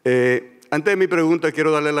 Antes de mi pregunta,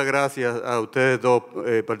 quiero darle las gracias a ustedes dos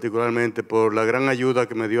particularmente por la gran ayuda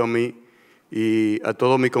que me dio a mí y a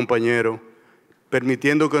todos mis compañeros,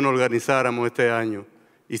 permitiendo que nos organizáramos este año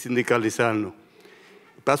y sindicalizarnos.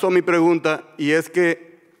 Paso a mi pregunta, y es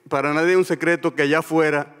que para nadie es un secreto que allá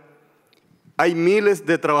afuera hay miles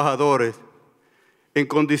de trabajadores en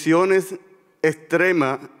condiciones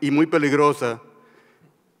extremas y muy peligrosas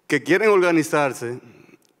que quieren organizarse.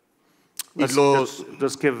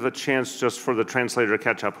 Let's give a chance just for the translator to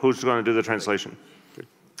catch up. Who's going to do the translation?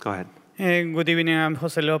 Go ahead. Good evening, I'm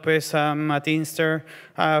Jose Lopez. I'm a Teamster.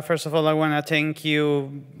 First of all, I want to thank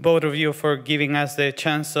you, both of you, for giving us the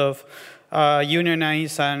chance of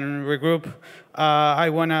unionize and regroup. I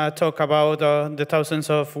want to talk about the thousands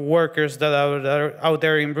of workers that are out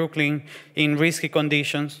there in Brooklyn in risky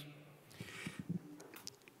conditions.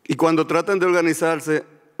 Y cuando tratan de organizarse,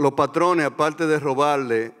 los patrones, aparte de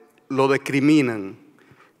robarle, lo discriminan.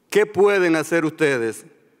 ¿Qué pueden hacer ustedes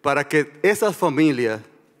para que esas familias,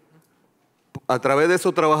 a través de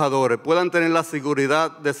esos trabajadores, puedan tener la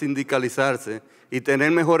seguridad de sindicalizarse y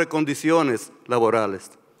tener mejores condiciones laborales?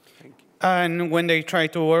 And when they try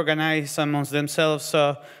to organize amongst themselves,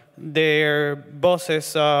 their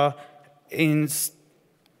bosses, in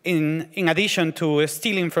addition to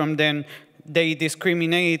stealing from them, they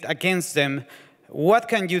discriminate against them. What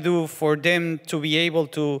can you do for them to be able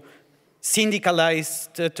to syndicalize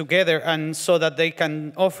together and so that they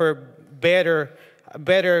can offer better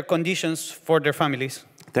conditions for their families?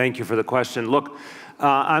 Thank you for the question. Look,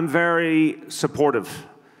 I'm very supportive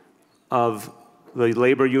of the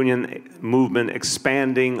labor union movement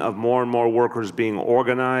expanding, of more and more workers being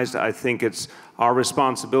organized. I think it's our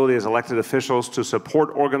responsibility as elected officials to support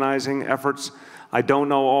organizing efforts. I don't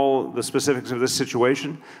know all the specifics of this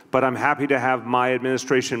situation, but I'm happy to have my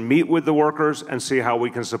administration meet with the workers and see how we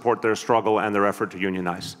can support their struggle and their effort to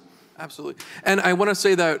unionize. Absolutely. And I want to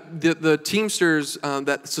say that the Teamsters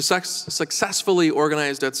that successfully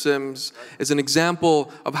organized at Sims is an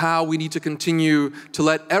example of how we need to continue to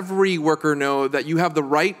let every worker know that you have the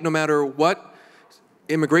right, no matter what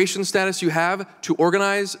immigration status you have, to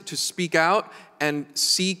organize, to speak out, and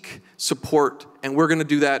seek support. And we're going to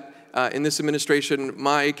do that in this administration,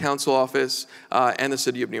 my council office, and the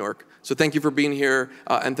City of New York. So thank you for being here,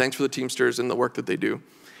 and thanks for the Teamsters and the work that they do.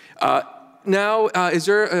 Now, is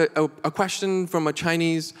there a question from a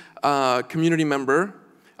Chinese community member?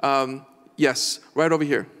 Yes, right over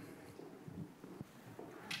here.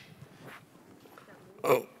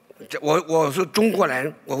 我是中国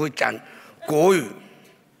人，我会讲国语。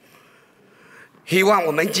希望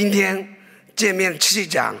我们今天见面吃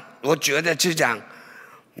讲，我觉得吃讲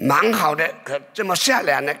蛮好的，可这么善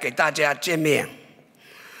良的给大家见面。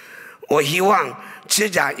我希望吃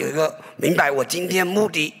讲有一个明白，我今天目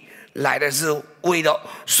的。 来的是为了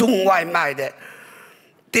送外卖的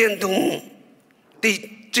电动自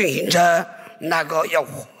行车，那个要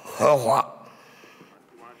合法。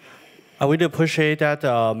I really appreciate that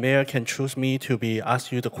Mayor can choose me to be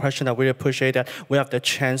ask you the question. I really appreciate that we have the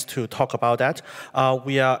chance to talk about that.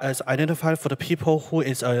 We are as identified for the people who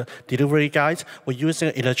is a delivery guide. We're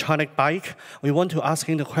using an electronic bike. We want to ask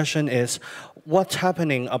him the question is, what's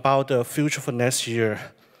happening about the future for next year?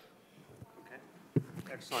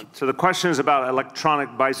 So the question is about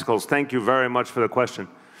electronic bicycles. Thank you very much for the question.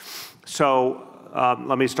 So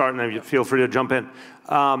let me start, and then feel free to jump in.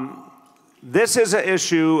 This is an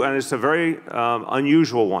issue, and it's a very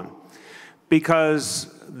unusual one, because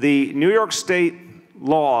the New York State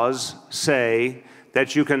laws say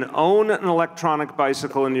that you can own an electronic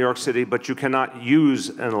bicycle in New York City, but you cannot use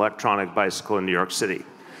an electronic bicycle in New York City.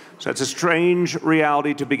 So it's a strange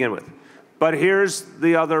reality to begin with. But here's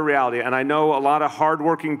the other reality, and I know a lot of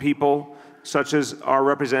hardworking people, such as are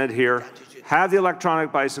represented here, have the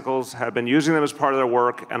electronic bicycles, have been using them as part of their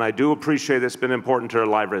work, and I do appreciate it's been important to their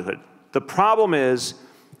livelihood. The problem is,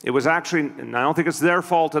 it was actually, and I don't think it's their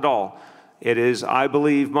fault at all, it is, I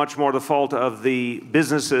believe, much more the fault of the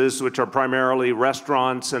businesses, which are primarily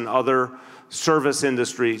restaurants and other service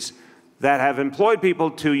industries, that have employed people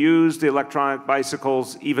to use the electronic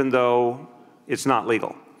bicycles even though it's not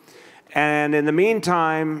legal. And in the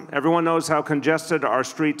meantime, everyone knows how congested our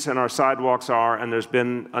streets and our sidewalks are, and there's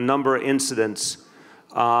been a number of incidents,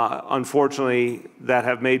 unfortunately, that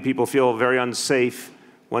have made people feel very unsafe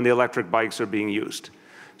when the electric bikes are being used.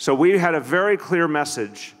 So we had a very clear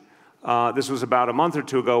message. This was about a month or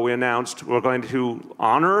two ago. We announced we're going to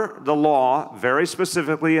honor the law very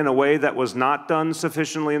specifically in a way that was not done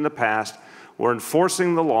sufficiently in the past. We're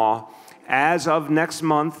enforcing the law. As of next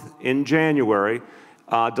month, in January,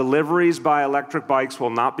 Deliveries by electric bikes will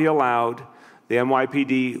not be allowed. The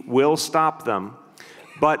NYPD will stop them.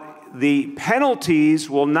 But the penalties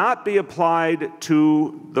will not be applied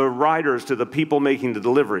to the riders, to the people making the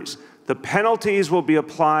deliveries. The penalties will be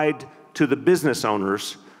applied to the business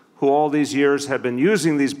owners who all these years have been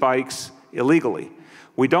using these bikes illegally.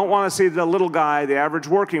 We don't want to see the little guy, the average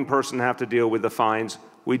working person, have to deal with the fines.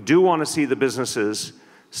 We do want to see the businesses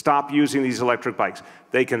stop using these electric bikes.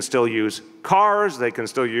 They can still use cars, they can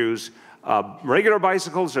still use regular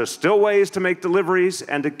bicycles. There's still ways to make deliveries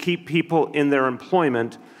and to keep people in their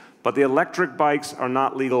employment, but the electric bikes are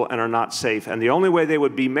not legal and are not safe. And the only way they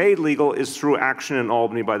would be made legal is through action in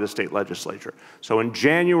Albany by the state legislature. So in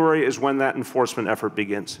January is when that enforcement effort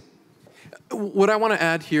begins. What I want to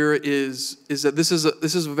add here is that this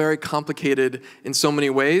is very complicated in so many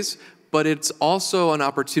ways, but it's also an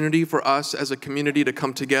opportunity for us as a community to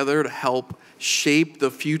come together to help shape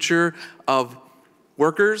the future of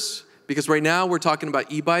workers, because right now we're talking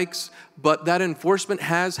about e-bikes, but that enforcement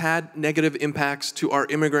has had negative impacts to our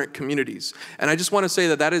immigrant communities. And I just want to say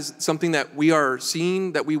that that is something that we are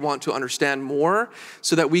seeing, that we want to understand more,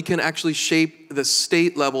 so that we can actually shape the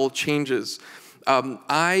state level changes.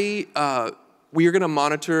 We are going to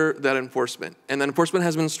monitor that enforcement. And that enforcement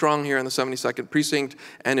has been strong here in the 72nd Precinct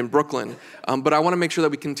and in Brooklyn. But I want to make sure that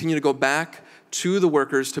we continue to go back to the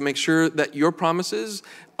workers to make sure that your promises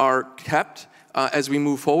are kept as we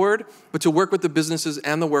move forward, but to work with the businesses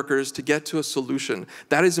and the workers to get to a solution.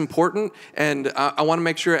 That is important, and I want to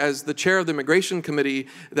make sure, as the chair of the Immigration Committee,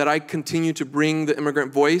 that I continue to bring the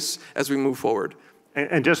immigrant voice as we move forward.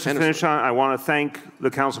 And just to finish on, I want to thank the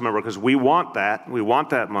council member, because we want that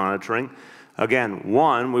monitoring. Again,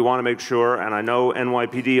 one, we want to make sure, and I know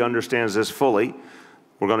NYPD understands this fully,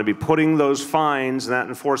 we're going to be putting those fines and that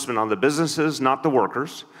enforcement on the businesses, not the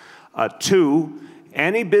workers. Two,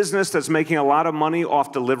 any business that's making a lot of money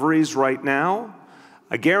off deliveries right now,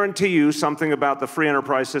 I guarantee you something about the free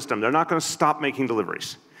enterprise system. They're not going to stop making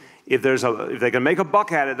deliveries. If they can make a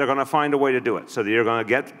buck at it, they're going to find a way to do it. So they're going to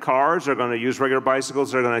get cars, they're going to use regular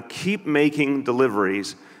bicycles, they're going to keep making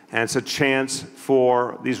deliveries, and it's a chance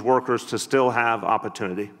for these workers to still have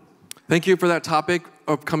opportunity. Thank you for that topic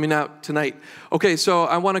of coming out tonight. Okay, so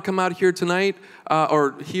I want to come out here tonight,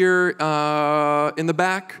 or here in the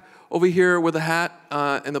back, over here with a hat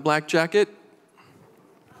and the black jacket.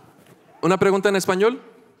 ¿Una pregunta en español?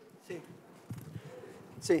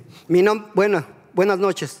 Sí. Buenas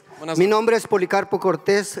noches. Mi nombre es Policarpo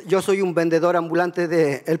Cortés. Yo soy un vendedor ambulante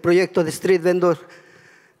del proyecto de Street Vendor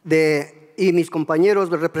y mis compañeros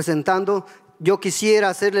representando. Yo quisiera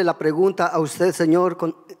hacerle la pregunta a usted, señor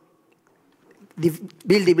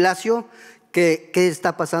Bill Blasio, ¿qué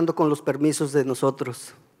está pasando con los permisos de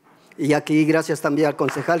nosotros? Y aquí gracias también al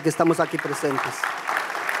concejal que estamos aquí presentes.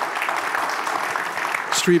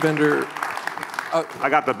 Street vendor. I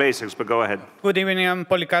got the basics, but go ahead. Good evening, I'm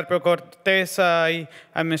Policarpo Cortés.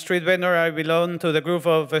 I'm a street vendor. I belong to the group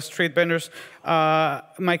of street vendors.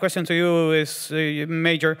 My question to you is,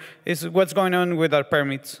 Major, is what's going on with our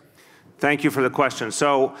permits? Thank you for the question.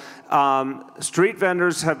 So street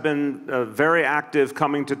vendors have been very active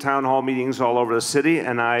coming to town hall meetings all over the city,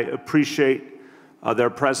 and I appreciate their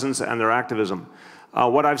presence and their activism.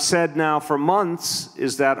 What I've said now for months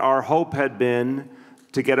is that our hope had been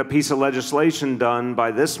to get a piece of legislation done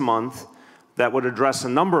by this month that would address a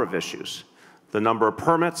number of issues. The number of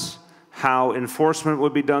permits, how enforcement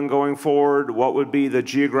would be done going forward, what would be the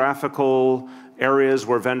geographical areas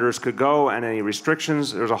where vendors could go, and any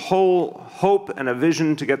restrictions. There's a whole hope and a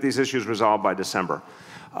vision to get these issues resolved by December.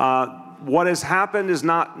 What has happened has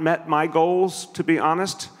not met my goals, to be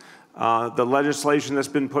honest. The legislation that's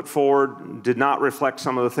been put forward did not reflect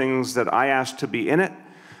some of the things that I asked to be in it.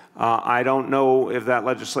 I don't know if that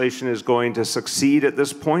legislation is going to succeed at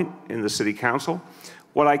this point in the City Council.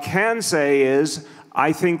 What I can say is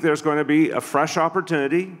I think there's going to be a fresh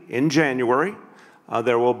opportunity in January.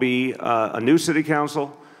 There will be a new City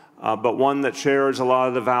Council, but one that shares a lot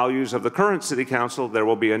of the values of the current City Council. There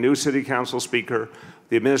will be a new City Council speaker.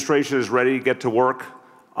 The administration is ready to get to work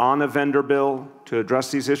on a vendor bill to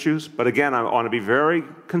address these issues. But again, I want to be very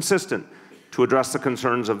consistent to address the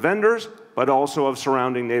concerns of vendors, but also of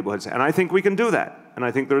surrounding neighborhoods. And I think we can do that. And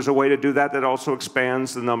I think there's a way to do that that also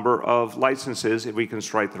expands the number of licenses if we can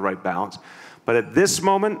strike the right balance. But at this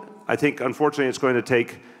moment, I think, unfortunately, it's going to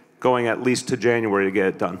take going at least to January to get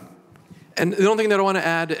it done. And the only thing that I want to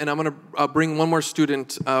add, and I'm going to bring one more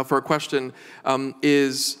student for a question,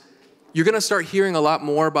 is you're going to start hearing a lot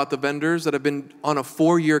more about the vendors that have been on a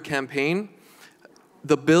 4-year campaign.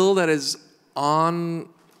 The bill that is on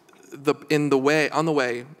the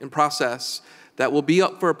way, in process, that will be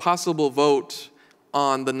up for a possible vote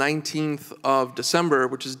on the 19th of December,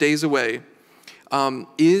 which is days away,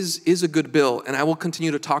 is a good bill, and I will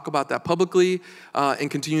continue to talk about that publicly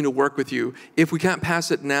and continue to work with you. If we can't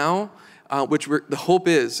pass it now, which the hope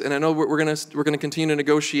is, and I know we're gonna continue to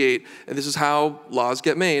negotiate, and this is how laws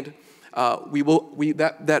get made.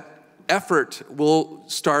 That effort will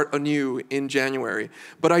start anew in January.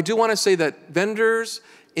 But I do want to say that vendors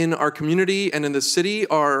in our community and in the city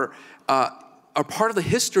are part of the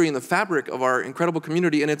history and the fabric of our incredible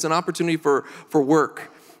community, and it's an opportunity for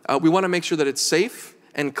work. We want to make sure that it's safe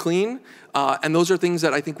and clean, and those are things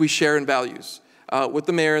that I think we share in values with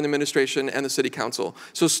the mayor and the administration and the city council.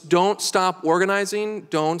 So don't stop organizing,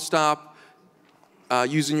 don't stop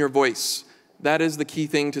using your voice. That is the key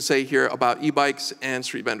thing to say here about e-bikes and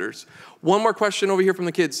street vendors. One more question over here from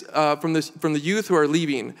the kids, from the youth who are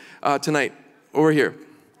leaving tonight. Over here.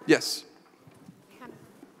 Yes.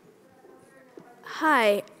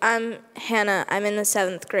 Hi, I'm Hannah. I'm in the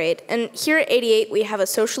 7th grade. And here at 88, we have a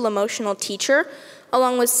social emotional teacher,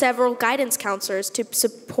 along with several guidance counselors to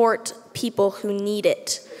support people who need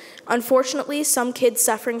it. Unfortunately, some kids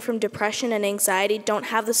suffering from depression and anxiety don't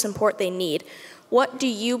have the support they need. What do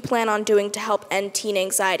you plan on doing to help end teen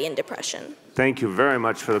anxiety and depression? Thank you very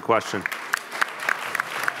much for the question.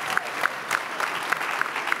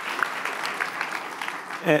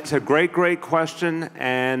 It's a great, great question,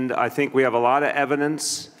 and I think we have a lot of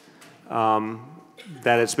evidence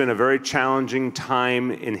that it's been a very challenging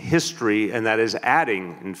time in history, and that is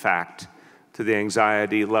adding, in fact, to the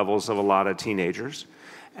anxiety levels of a lot of teenagers,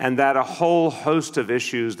 and that a whole host of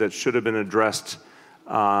issues that should have been addressed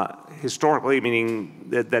historically, meaning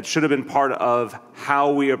that should have been part of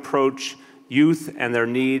how we approach youth and their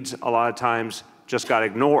needs, a lot of times just got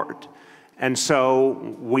ignored. And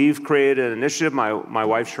so we've created an initiative, my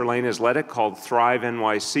wife Charlene has led it, called Thrive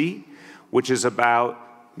NYC, which is about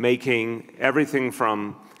making everything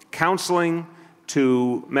from counseling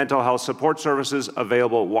to mental health support services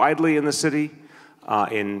available widely in the city,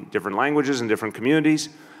 in different languages and different communities.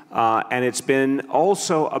 And it's been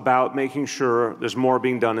also about making sure there's more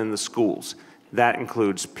being done in the schools. That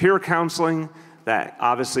includes peer counseling, that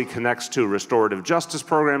obviously connects to restorative justice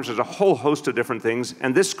programs. There's a whole host of different things,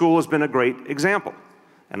 and this school has been a great example.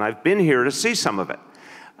 And I've been here to see some of it,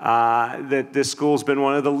 that this school's been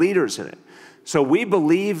one of the leaders in it. So we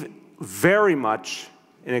believe very much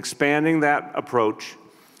in expanding that approach,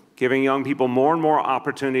 giving young people more and more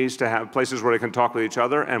opportunities to have places where they can talk with each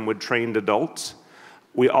other and with trained adults.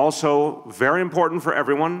 We also, very important for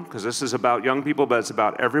everyone, because this is about young people, but it's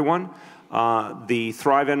about everyone, the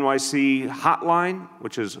Thrive NYC hotline,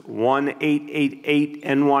 which is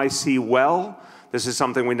 1-888-NYC-WELL. This is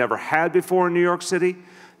something we never had before in New York City.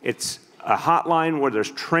 It's a hotline where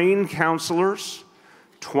there's trained counselors,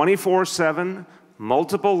 24/7,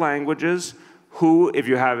 multiple languages, who, if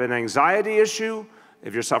you have an anxiety issue,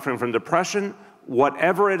 if you're suffering from depression,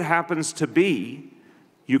 whatever it happens to be,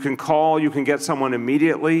 you can call, you can get someone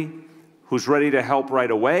immediately who's ready to help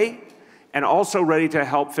right away, and also ready to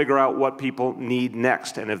help figure out what people need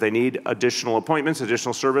next. And if they need additional appointments,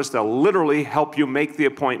 additional service, they'll literally help you make the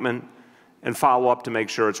appointment and follow up to make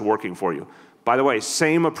sure it's working for you. By the way,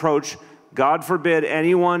 same approach. God forbid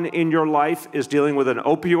anyone in your life is dealing with an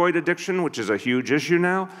opioid addiction, which is a huge issue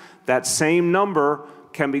now. That same number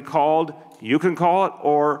can be called, you can call it,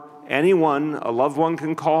 or anyone, a loved one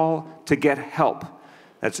can call to get help.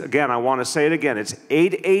 That's, again, I want to say it again, it's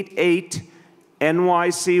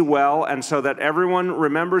 888-NYC-WELL, and so that everyone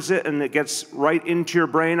remembers it and it gets right into your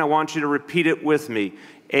brain, I want you to repeat it with me.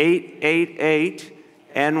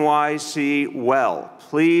 888-NYC-WELL.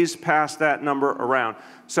 Please pass that number around.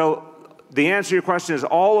 So the answer to your question is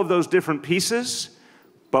all of those different pieces,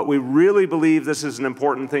 but we really believe this is an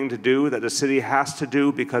important thing to do, that the city has to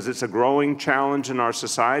do, because it's a growing challenge in our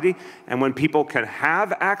society. And when people can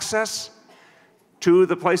have access to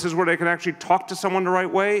the places where they can actually talk to someone the right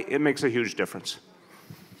way, it makes a huge difference.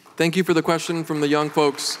 Thank you for the question from the young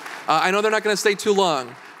folks. I know they're not going to stay too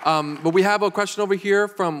long, but we have a question over here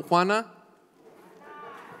from Juana.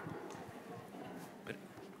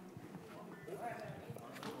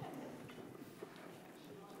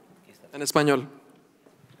 En español.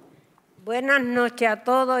 Buenas noches a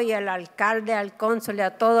todos y al alcalde, al cónsul y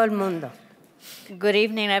a todo el mundo. Good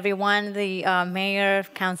evening, everyone, the mayor,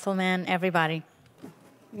 councilman, everybody.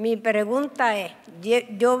 Mi pregunta es,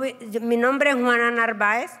 mi nombre es Juana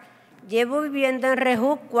Narváez, llevo viviendo en Red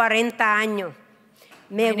Hook 40 años.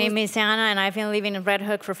 My name is Anna, and I've been living in Red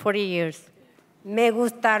Hook for 40 years. Me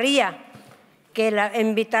gustaría que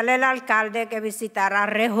invitarle al alcalde que visitara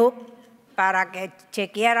Red Hook para que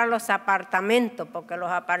chequeara los apartamentos, porque los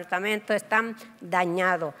apartamentos están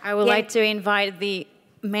dañados. I would like to invite the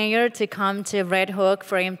mayor to come to Red Hook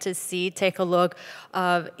for him to take a look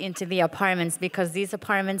into the apartments, because these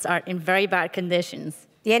apartments are in very bad conditions.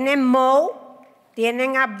 Tienen mold,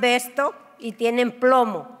 tienen asbesto y tienen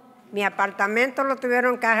plomo. Mi apartamento lo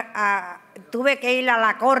tuve que ir a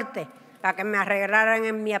la corte para que me arreglaran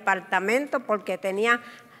en mi apartamento porque tenía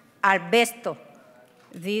asbesto.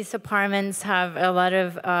 These apartments have a lot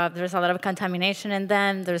of, there's a lot of contamination in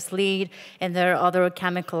them, there's lead, and there are other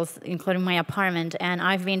chemicals, including my apartment, and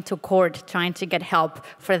I've been to court trying to get help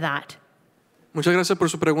for that. Muchas gracias por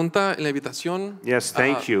su pregunta y la invitación. Yes,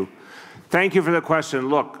 thank you. Thank you for the question.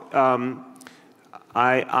 Look,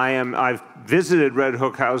 I've visited Red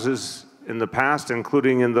Hook houses in the past,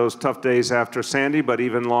 including in those tough days after Sandy, but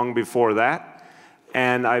even long before that.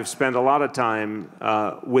 And I've spent a lot of time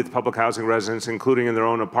with public housing residents, including in their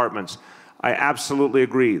own apartments. I absolutely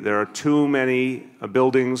agree. There are too many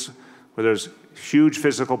buildings where there's huge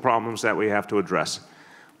physical problems that we have to address.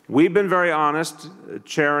 We've been very honest,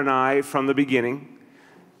 Chair and I, from the beginning,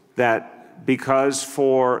 that because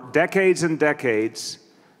for decades and decades,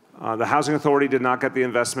 the Housing Authority did not get the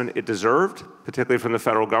investment it deserved, particularly from the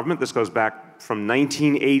federal government. This goes back from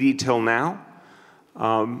 1980 till now.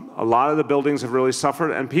 A lot of the buildings have really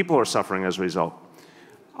suffered, and people are suffering as a result.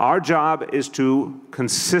 Our job is to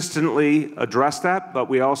consistently address that, but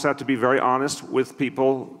we also have to be very honest with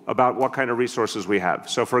people about what kind of resources we have.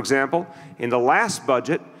 So, for example, in the last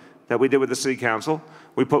budget that we did with the City Council,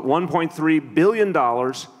 we put $1.3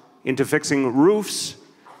 billion into fixing roofs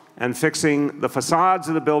and fixing the facades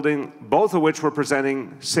of the building, both of which were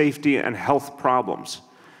presenting safety and health problems.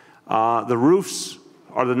 The roofs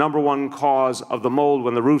are the #1 cause of the mold.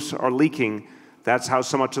 When the roofs are leaking, that's how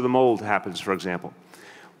so much of the mold happens, for example.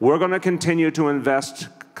 We're going to continue to invest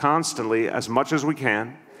constantly as much as we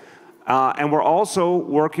can, and we're also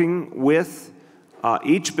working with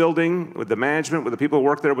each building, with the management, with the people who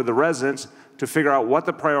work there, with the residents, to figure out what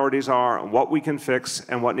the priorities are, and what we can fix,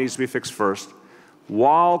 and what needs to be fixed first,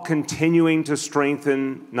 while continuing to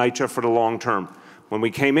strengthen NYCHA for the long term. When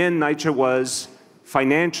we came in, NYCHA was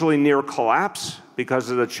financially near collapse because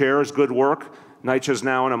of the chair's good work. NYCHA is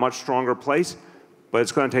now in a much stronger place, but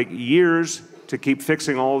it's going to take years to keep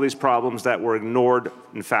fixing all these problems that were ignored,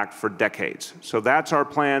 in fact, for decades. So that's our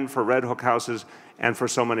plan for Red Hook houses and for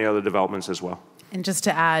so many other developments as well. And just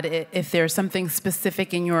to add, if there's something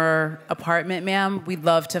specific in your apartment, ma'am, we'd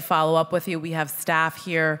love to follow up with you. We have staff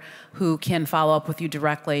here who can follow up with you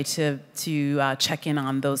directly to check in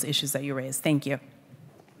on those issues that you raised. Thank you.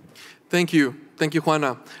 Thank you. Thank you,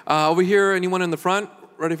 Juana. Over here, anyone in the front?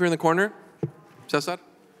 Right over here in the corner? Cesar?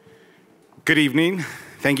 Good evening.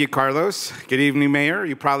 Thank you, Carlos. Good evening, Mayor.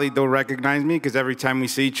 You probably don't recognize me because every time we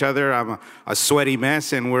see each other, I'm a sweaty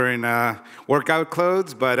mess and we're in workout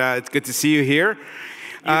clothes, but it's good to see you here.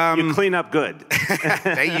 You clean up good.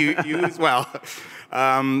 Thank you. You as well.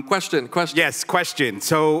 Question. Yes, question.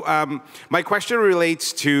 So my question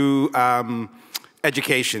relates to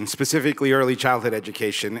education, specifically early childhood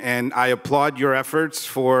education. And I applaud your efforts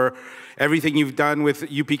for everything you've done with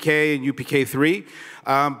UPK and UPK3.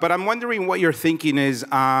 But I'm wondering what your thinking is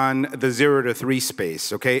on the 0 to 3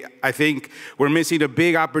 space, okay? I think we're missing a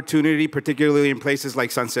big opportunity, particularly in places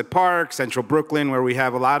like Sunset Park, Central Brooklyn, where we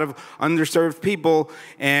have a lot of underserved people.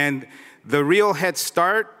 And the real head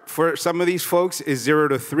start for some of these folks is 0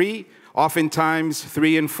 to 3. Oftentimes,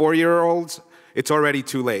 3 and 4-year-olds, it's already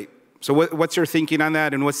too late. So what's your thinking on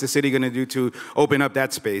that, and what's the city going to do to open up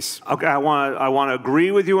that space? Okay, I want to agree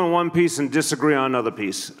with you on one piece and disagree on another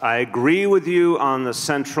piece. I agree with you on the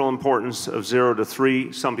central importance of 0 to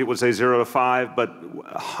 3. Some people would say 0 to 5, but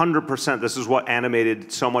 100%, this is what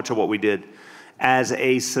animated so much of what we did. As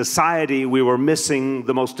a society, we were missing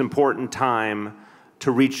the most important time to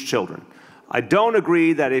reach children. I don't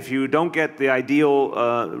agree that if you don't get the ideal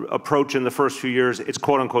approach in the first few years, it's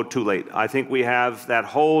quote-unquote too late. I think we have that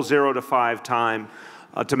whole 0 to 5 time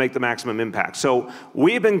to make the maximum impact. So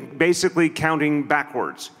we've been basically counting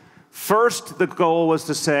backwards. First, the goal was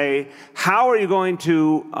to say, how are you going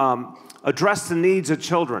to address the needs of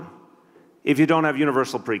children if you don't have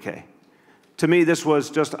universal pre-K? To me, this was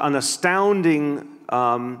just an astounding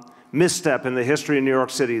misstep in the history of New York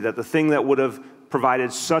City, that the thing that would have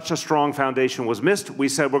provided such a strong foundation was missed. We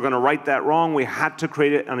said we're going to right that wrong. We had to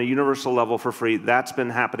create it on a universal level for free. That's been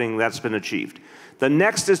happening. That's been achieved. The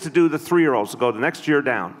next is to do the 3-year-olds, to go the next year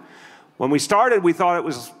down. When we started, we thought it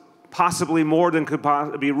was possibly more than could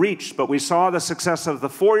be reached, but we saw the success of the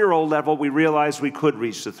 4-year-old level. We realized we could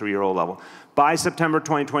reach the 3-year-old level. By September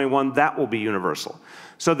 2021, that will be universal.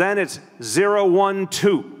 So then it's 0, 1,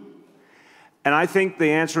 2. And I think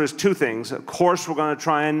the answer is two things. Of course, we're going to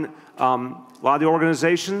try and, a lot of the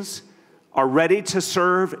organizations are ready to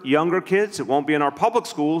serve younger kids. It won't be in our public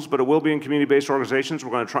schools, but it will be in community-based organizations.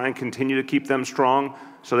 We're going to try and continue to keep them strong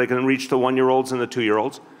so they can reach the 1-year-olds and the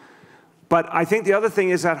 2-year-olds. But I think the other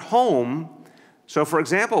thing is at home. So for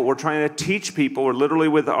example, we're trying to teach people, we're literally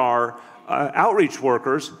with our outreach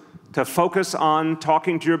workers, to focus on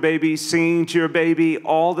talking to your baby, singing to your baby,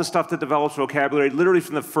 all the stuff that develops vocabulary literally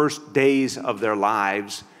from the first days of their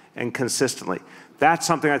lives and consistently. That's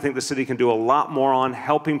something I think the city can do a lot more on,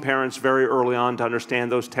 helping parents very early on to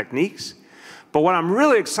understand those techniques. But what I'm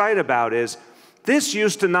really excited about is this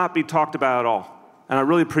used to not be talked about at all, and I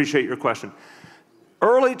really appreciate your question.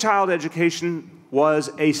 Early child education was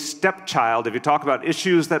a stepchild. If you talk about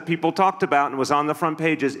issues that people talked about and was on the front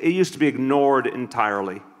pages, it used to be ignored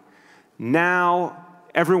entirely. Now,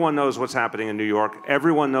 everyone knows what's happening in New York.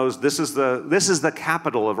 Everyone knows this is the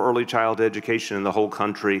capital of early child education in the whole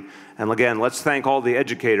country. And again, let's thank all the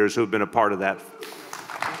educators who have been a part of that.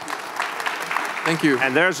 Thank you.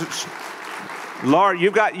 And there's, Laura,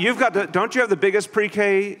 don't you have the biggest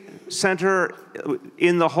pre-K center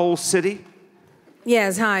in the whole city?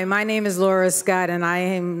 Yes, hi, my name is Laura Scott, and I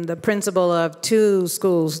am the principal of 2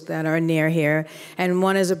 schools that are near here, and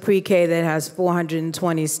one is a pre-K that has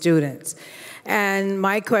 420 students. And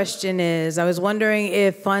my question is, I was wondering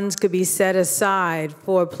if funds could be set aside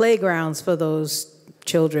for playgrounds for those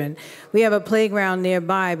children. We have a playground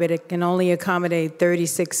nearby, but it can only accommodate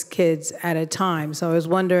 36 kids at a time. So I was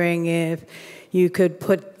wondering if you could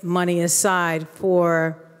put money aside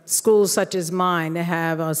for schools such as mine to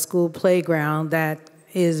have a school playground that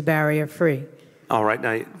is barrier-free. All right,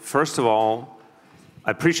 now, first of all,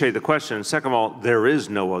 I appreciate the question. Second of all, there is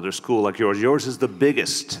no other school like yours. Yours is the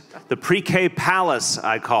biggest, the pre-K palace,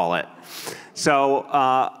 I call it. So,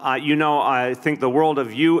 you know, I think the world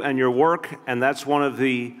of you and your work, and that's one of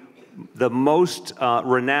the most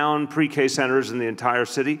renowned pre-K centers in the entire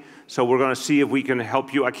city. So we're going to see if we can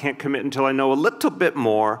help you. I can't commit until I know a little bit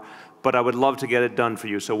more, but I would love to get it done for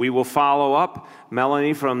you. So we will follow up.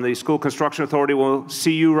 Melanie from the School Construction Authority will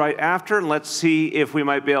see you right after, and let's see if we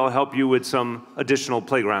might be able to help you with some additional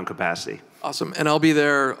playground capacity. Awesome, and I'll be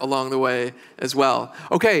there along the way as well.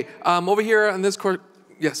 Okay, over here on this court,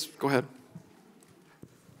 yes, go ahead.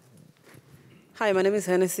 Hi, my name is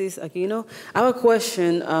Genesis Aquino. I have a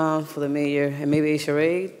question for the mayor and maybe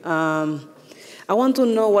Sheree. I want to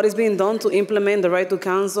know what is being done to implement the right to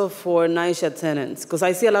counsel for NYCHA tenants, because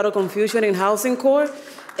I see a lot of confusion in housing court,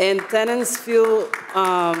 and tenants feel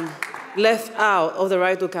left out of the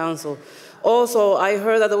right to counsel. Also, I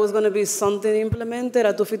heard that there was going to be something implemented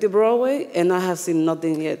at 250 Broadway, and I have seen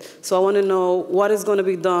nothing yet. So I want to know what is going to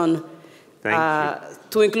be done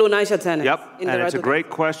to include NYCHA tenants. Yep, and it's a great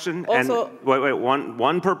question. Also, and wait,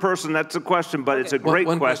 one per person, that's a question, but it's a great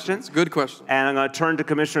question. It's a good question. And I'm going to turn to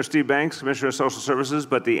Commissioner Steve Banks, Commissioner of Social Services,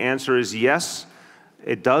 but the answer is yes.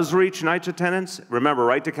 It does reach NYCHA tenants. Remember,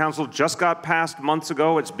 right to counsel just got passed months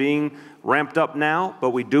ago. It's being ramped up now, but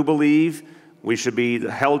we do believe we should be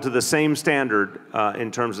held to the same standard in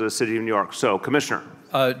terms of the City of New York. So, Commissioner.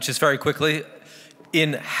 Just very quickly,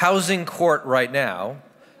 in housing court right now,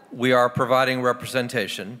 we are providing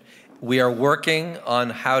representation. We are working on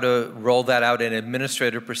how to roll that out in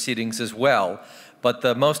administrative proceedings as well. But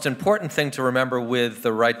the most important thing to remember with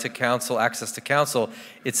the right to counsel, access to counsel,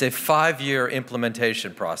 it's a 5-year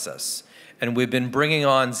implementation process. And we've been bringing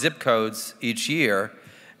on zip codes each year,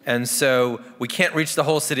 and so we can't reach the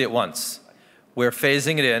whole city at once. We're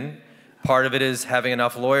phasing it in. Part of it is having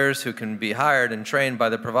enough lawyers who can be hired and trained by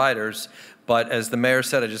the providers. But as the mayor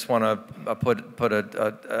said, I just want to put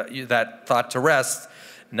that thought to rest.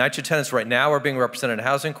 NYCHA tenants right now are being represented in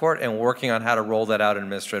housing court and working on how to roll that out in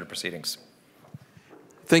administrative proceedings.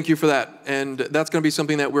 Thank you for that. And that's going to be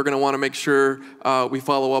something that we're going to want to make sure we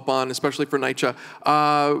follow up on, especially for NYCHA.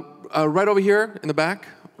 Right over here in the back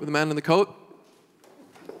with the man in the coat.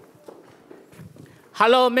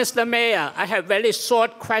 Hello, Mr. Mayor. I have a very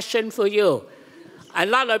short question for you. A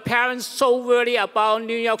lot of parents so worried about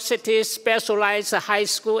New York City's specialized high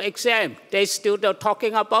school exam. They still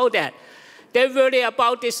talking about that. They worry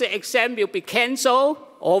about this exam will be canceled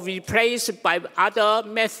or replaced by other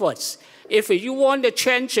methods. If you want to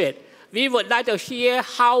change it, we would like to hear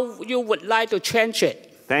how you would like to change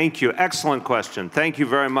it. Thank you. Excellent question. Thank you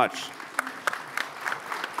very much.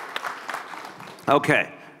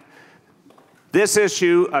 Okay. This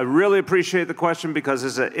issue, I really appreciate the question because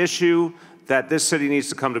it's an issue that this city needs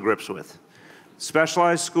to come to grips with.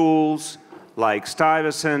 Specialized schools like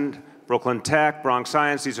Stuyvesant, Brooklyn Tech, Bronx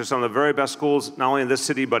Science, these are some of the very best schools, not only in this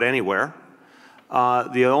city, but anywhere.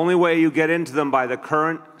 The only way you get into them by the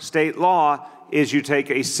current state law is you take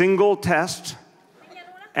a single test,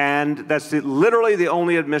 and that's literally the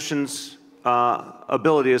only admissions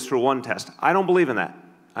ability is through one test. I don't believe in that.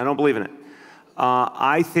 I don't believe in it.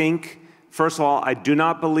 I think, first of all, I do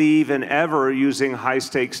not believe in ever using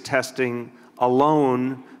high-stakes testing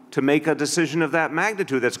alone to make a decision of that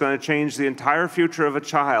magnitude that's going to change the entire future of a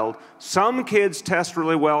child. Some kids test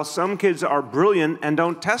really well. Some kids are brilliant and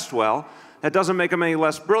don't test well. That doesn't make them any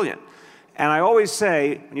less brilliant. And I always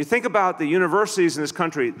say, when you think about the universities in this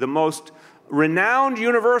country, the most renowned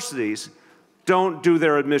universities don't do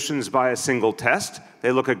their admissions by a single test.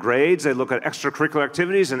 They look at grades, they look at extracurricular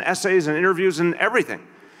activities and essays and interviews and everything.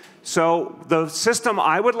 So the system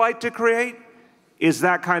I would like to create is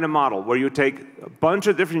that kind of model, where you take a bunch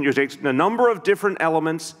of different, you take a number of different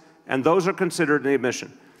elements, and those are considered in the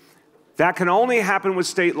admission. That can only happen with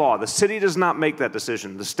state law. The city does not make that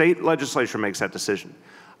decision. The state legislature makes that decision.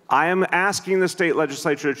 I am asking the state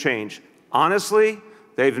legislature to change. Honestly,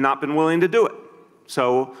 they've not been willing to do it.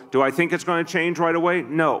 So do I think it's going to change right away?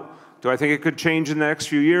 No. Do I think it could change in the next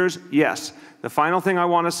few years? Yes. The final thing I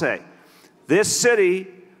want to say, this city,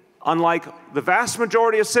 unlike the vast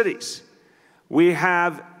majority of cities, we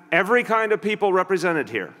have every kind of people represented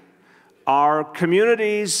here. Our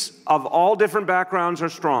communities of all different backgrounds are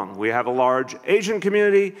strong. We have a large Asian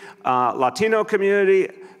community, Latino community,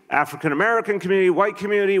 African American community, white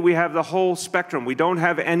community. We have the whole spectrum. We don't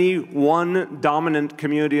have any one dominant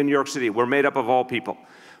community in New York City. We're made up of all people.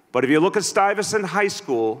 But if you look at Stuyvesant High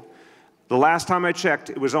School, the last time I checked,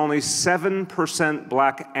 it was only 7%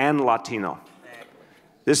 black and Latino.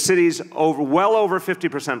 This city's well over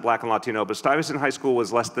 50% black and Latino, but Stuyvesant High School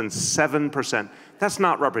was less than 7%. That's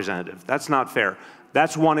not representative. That's not fair.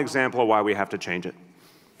 That's one example of why we have to change it.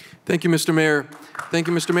 Thank you, Mr. Mayor. Thank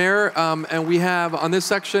you, Mr. Mayor. And we have on this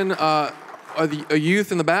section a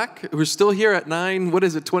youth in the back who's still here at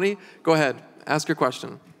 20? Go ahead, ask your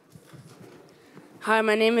question. Hi,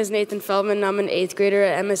 my name is Nathan Feldman. I'm an 8th grader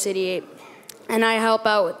at MS88, and I help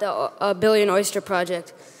out with the Billion Oyster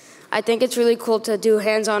Project. I think it's really cool to do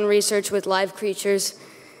hands-on research with live creatures.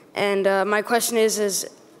 And my question is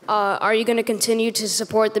are you going to continue to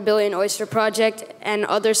support the Billion Oyster Project and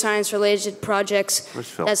other science-related projects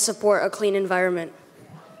that support a clean environment?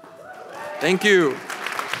 Thank you.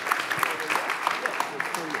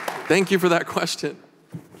 Thank you for that question.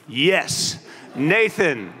 Yes.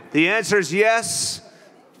 Nathan, the answer is yes.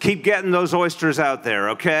 Keep getting those oysters out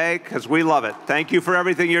there, okay? Because we love it. Thank you for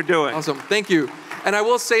everything you're doing. Awesome. Thank you. And I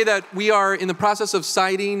will say that we are in the process of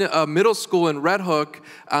siting a middle school in Red Hook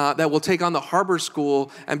that will take on the Harbor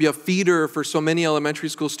School and be a feeder for so many elementary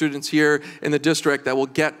school students here in the district that will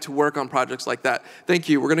get to work on projects like that. Thank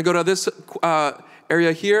you. We're going to go to this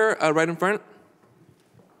area here, right in front.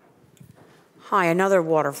 Hi, another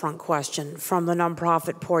waterfront question from the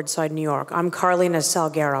nonprofit Portside New York. I'm Carlina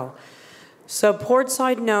Salguero. So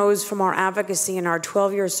Portside knows from our advocacy and our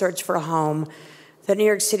 12-year search for a home that New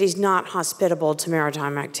York City is not hospitable to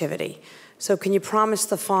maritime activity. So can you promise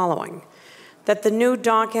the following? That the new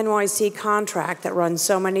Dock NYC contract that runs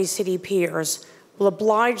so many city piers will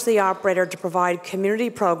oblige the operator to provide community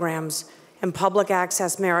programs and public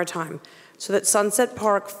access maritime so that Sunset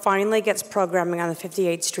Park finally gets programming on the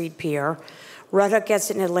 58th Street Pier, Red Hook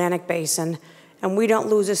gets it in Atlantic Basin, and we don't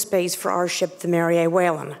lose a space for our ship, the Mary A.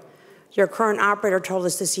 Whalen. Your current operator told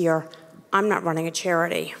us this year, I'm not running a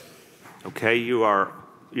charity. Okay, you're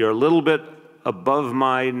a little bit above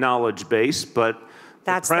my knowledge base, but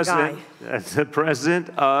that's the president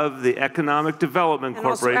of the Economic Development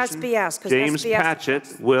Corporation, also SBS, James SBS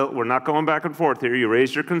Patchett. We're not going back and forth here. You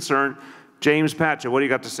raised your concern. James Patchett, what do you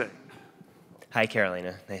got to say? Hi,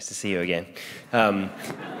 Carolina. Nice to see you again.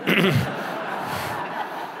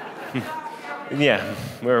 Yeah,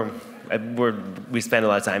 we spend a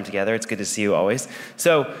lot of time together. It's good to see you always.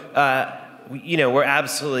 So, we're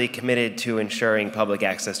absolutely committed to ensuring public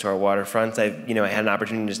access to our waterfronts. I had an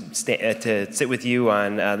opportunity to sit with you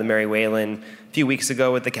on the Mary Whalen a few weeks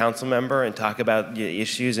ago with the council member and talk about the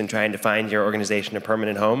issues and trying to find your organization a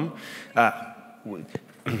permanent home.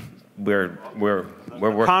 We're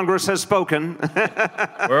Congress has spoken.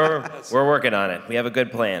 we're working on it. We have a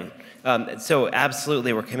good plan. So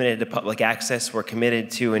absolutely, we're committed to public access. We're committed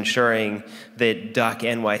to ensuring that Dock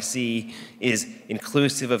NYC is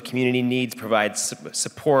inclusive of community needs, provides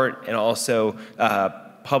support, and also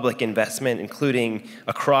public investment, including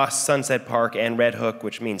across Sunset Park and Red Hook,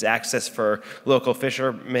 which means access for local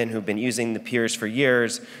fishermen who've been using the piers for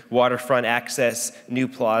years, waterfront access, new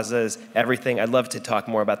plazas, everything. I'd love to talk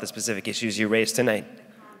more about the specific issues you raised tonight.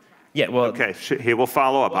 Yeah, well, okay, he will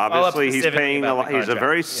follow up. Obviously, he's paying. He's a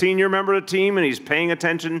very senior member of the team, and he's paying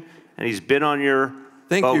attention, and he's been on your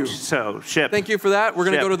boat. So, Ship. Thank you for that. We're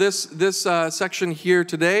going to go to this section here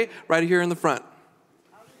today, right here in the front.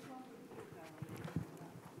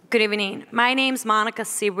 Good evening. My name's Monica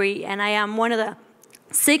Sibri, and I am one of the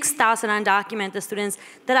 6,000 undocumented students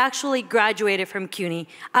that actually graduated from CUNY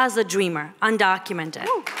as a dreamer, undocumented.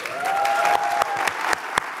 Woo.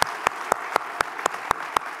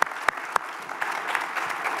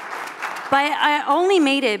 But I only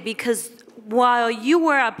made it because while you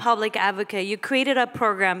were a public advocate, you created a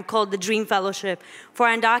program called the Dream Fellowship for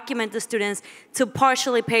undocumented students to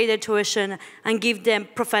partially pay their tuition and give them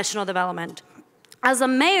professional development. As a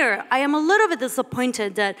mayor, I am a little bit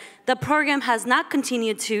disappointed that the program has not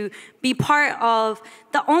continued to be part of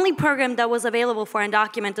the only program that was available for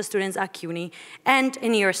undocumented students at CUNY and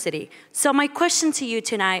in New York City. So my question to you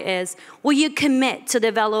tonight is, will you commit to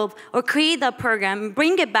develop or create that program,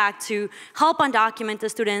 bring it back to help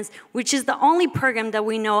undocumented students, which is the only program that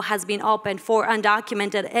we know has been open for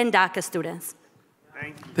undocumented and DACA students?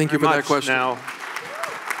 Thank you for that question. Now,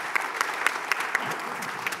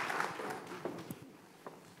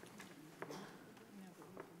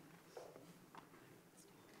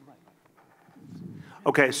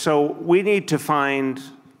 okay, so we need to find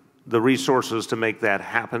the resources to make that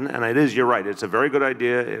happen, and you're right, it's a very good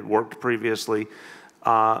idea, it worked previously.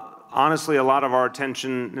 Honestly, a lot of our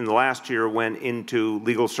attention in the last year went into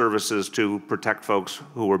legal services to protect folks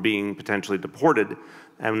who were being potentially deported,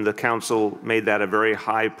 and the council made that a very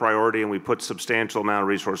high priority, and we put substantial amount of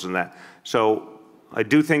resources in that. So I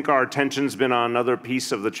do think our attention's been on another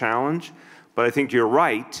piece of the challenge, but I think you're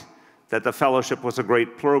right that the fellowship was a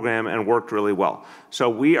great program and worked really well. So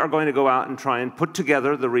we are going to go out and try and put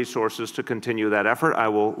together the resources to continue that effort.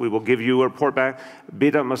 We will give you a report back.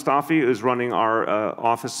 Bida Mustafi is running our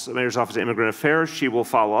Mayor's Office of Immigrant Affairs. She will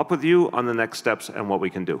follow up with you on the next steps and what we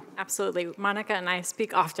can do. Absolutely. Monica and I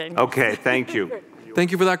speak often. Okay, thank you.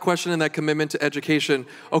 Thank you for that question and that commitment to education.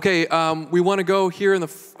 Okay, we want to go here in the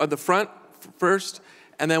front first,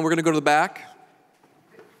 and then we're going to go to the back.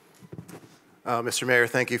 Mr. Mayor,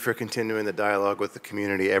 thank you for continuing the dialogue with the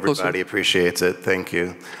community. Everybody appreciates it. Thank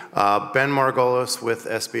you. Ben Margolis with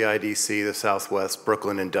SBIDC, the Southwest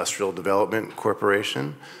Brooklyn Industrial Development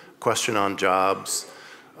Corporation. Question on jobs.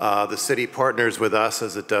 The city partners with us,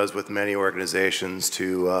 as it does with many organizations,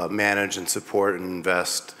 to manage and support and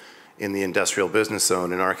invest in the industrial business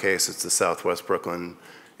zone. In our case, it's the Southwest Brooklyn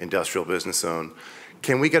Industrial Business Zone.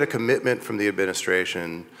 Can we get a commitment from the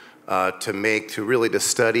administration to really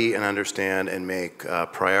study and understand and make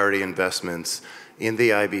priority investments in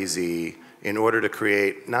the IBZ in order to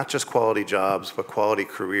create not just quality jobs, but quality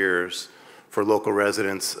careers for local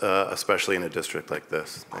residents, especially in a district like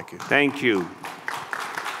this? Thank you. Thank you.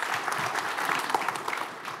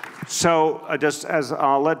 So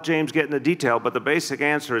I'll let James get into detail, but the basic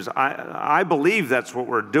answer is I believe that's what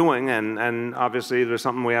we're doing, and obviously there's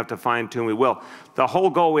something we have to fine tune, we will. The whole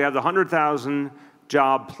goal, we have the 100,000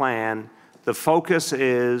 job plan. The focus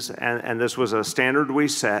is, and this was a standard we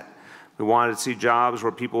set, we wanted to see jobs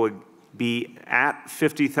where people would be at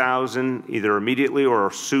 50,000 either immediately or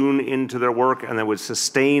soon into their work, and they would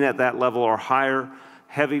sustain at that level or higher.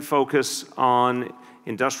 Heavy focus on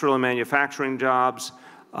industrial and manufacturing jobs.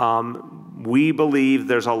 We believe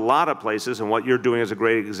there's a lot of places, and what you're doing is a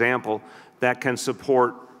great example, that can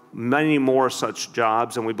support many more such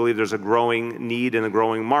jobs, and we believe there's a growing need in a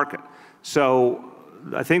growing market. So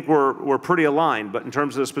I think we're pretty aligned, but in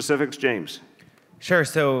terms of the specifics, James. Sure,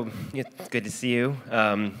 so it's good to see you.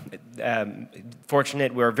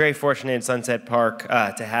 We're very fortunate in Sunset Park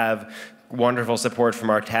to have wonderful support from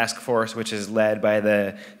our task force, which is led by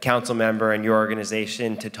the council member and your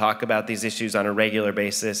organization, to talk about these issues on a regular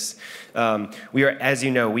basis. As you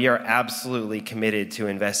know, we are absolutely committed to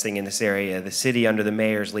investing in this area. The city, under the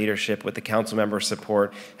mayor's leadership with the council member's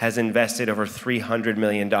support, has invested over $300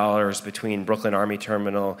 million between Brooklyn Army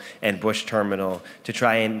Terminal and Bush Terminal to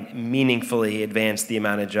try and meaningfully advance the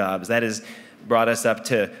amount of jobs. That has brought us up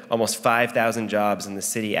to almost 5,000 jobs in the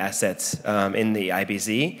city assets in the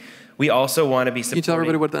IBZ. We also want to be supporting... Can you tell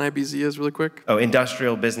everybody what the IBZ is really quick? Oh,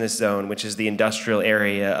 Industrial Business Zone, which is the industrial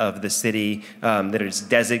area of the city that is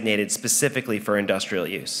designated specifically for industrial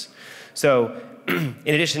use. So in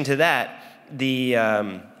addition to that,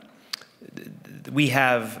 we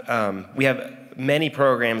have many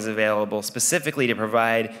programs available specifically to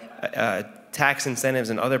provide tax incentives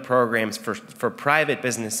and other programs for private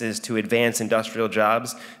businesses to advance industrial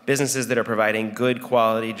jobs, businesses that are providing good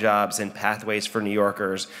quality jobs and pathways for New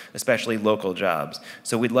Yorkers, especially local jobs.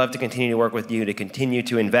 So we'd love to continue to work with you to continue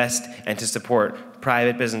to invest and to support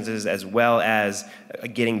private businesses as well as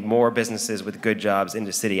getting more businesses with good jobs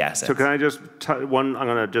into city assets. So can I just, I'm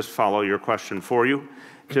going to just follow your question for you.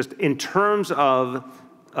 Just in terms of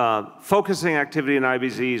focusing activity in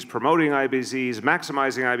IBZs, promoting IBZs,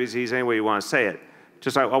 maximizing IBZs, any way you want to say it.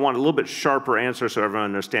 Just I want a little bit sharper answer so everyone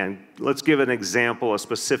understands. Let's give an example, a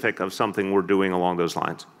specific of something we're doing along those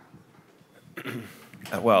lines.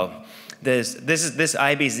 Well, this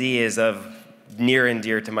IBZ is of near and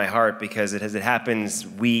dear to my heart because as it happens,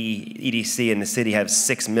 we, EDC in the city, have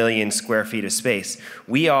 6 million square feet of space.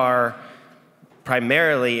 We are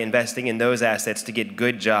primarily investing in those assets to get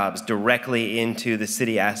good jobs directly into the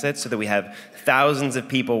city assets so that we have thousands of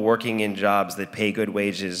people working in jobs that pay good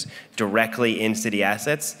wages directly in city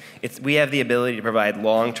assets. We have the ability to provide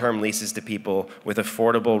long-term leases to people with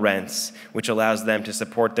affordable rents, which allows them to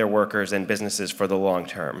support their workers and businesses for the long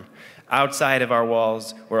term. Outside of our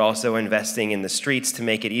walls, we're also investing in the streets to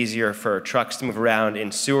make it easier for trucks to move around,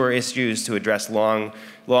 in sewer issues to address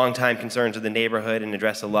long-time concerns of the neighborhood and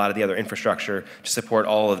address a lot of the other infrastructure to support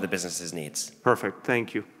all of the businesses' needs. Perfect.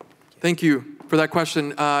 Thank you. Thank you for that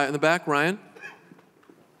question. In the back, Ryan.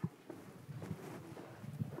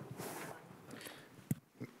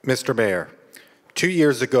 Mr. Mayor, 2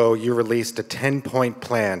 years ago, you released a 10-point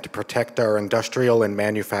plan to protect our industrial and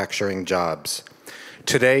manufacturing jobs.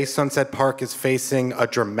 Today, Sunset Park is facing a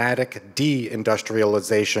dramatic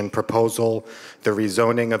de-industrialization proposal, the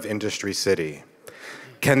rezoning of Industry City.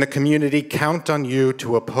 Can the community count on you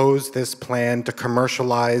to oppose this plan to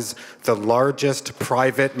commercialize the largest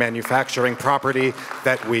private manufacturing property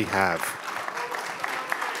that we have?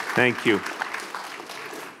 Thank you.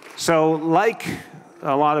 So, like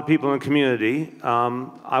a lot of people in the community,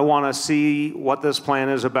 I want to see what this plan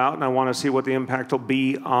is about, and I want to see what the impact will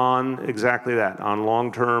be on exactly that, on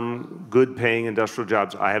long-term, good-paying industrial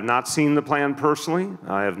jobs. I have not seen the plan personally.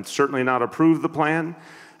 I have certainly not approved the plan.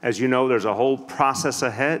 As you know, there's a whole process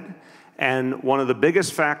ahead, and one of the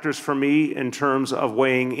biggest factors for me in terms of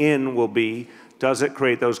weighing in will be, does it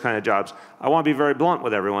create those kind of jobs? I want to be very blunt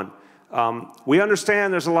with everyone. We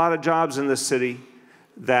understand there's a lot of jobs in this city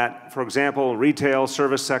that, for example, retail,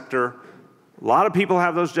 service sector, a lot of people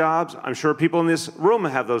have those jobs. I'm sure people in this room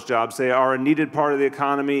have those jobs. They are a needed part of the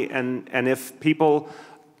economy, and if people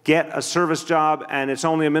get a service job and it's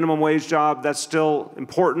only a minimum wage job, that's still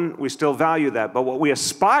important. We still value that. But what we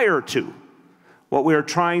aspire to, what we are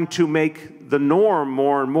trying to make the norm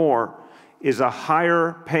more and more, is a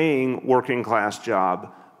higher paying working class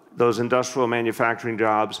job, those industrial manufacturing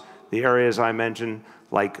jobs, the areas I mentioned,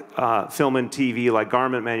 like film and TV, like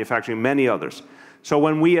garment manufacturing, many others. So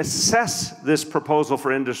when we assess this proposal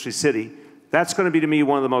for Industry City, that's going to be, to me,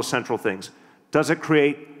 one of the most central things. Does it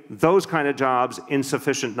create those kind of jobs in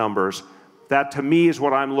sufficient numbers? That, to me, is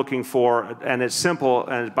what I'm looking for, and it's simple,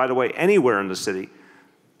 and by the way, anywhere in the city.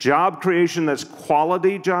 Job creation that's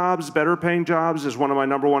quality jobs, better paying jobs, is one of my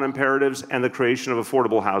 #1 imperatives, and the creation of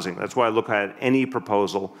affordable housing. That's why I look at any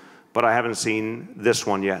proposal, but I haven't seen this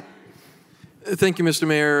one yet. Thank you, Mr.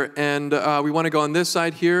 Mayor. And we want to go on this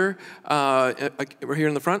side here. We're here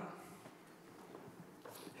in the front.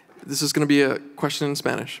 This is going to be a question in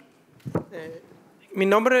Spanish. Mi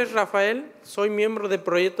nombre es Rafael. Soy miembro del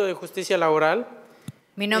Proyecto de Justicia Laboral.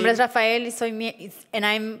 Mi nombre es Rafael and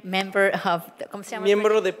I'm member of ¿cómo se llama?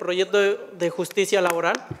 Miembro del Proyecto de Justicia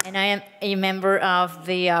Laboral. And I am a member of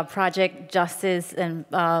the Project Justice and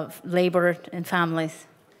Labor and Families.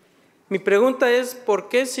 Mi pregunta es ¿por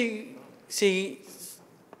qué si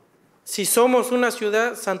somos una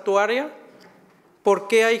ciudad santuaria, ¿por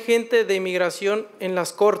qué hay gente de inmigración en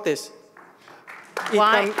las cortes?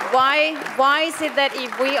 Why is it that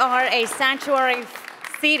if we are a sanctuary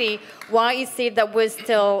city, why is it that we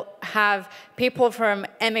still have people from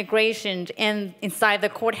immigration inside the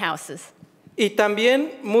courthouses? Y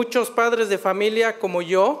también muchos padres de familia como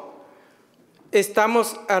yo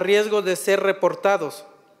estamos a riesgo de ser reportados.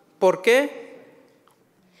 ¿Por qué?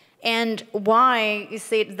 And why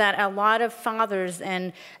is it that a lot of fathers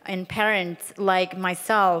and parents like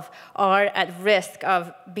myself are at risk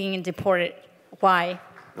of being deported? Why?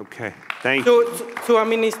 Okay, thank you. Su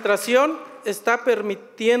administración está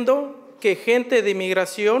permitiendo que gente de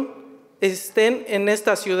inmigración estén en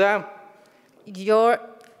esta ciudad. Your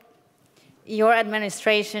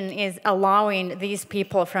administration is allowing these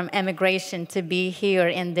people from immigration to be here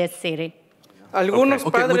in this city. Algunos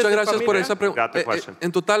padres muchas gracias de por familia. esa pregunta.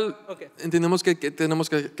 En total, entendemos que tenemos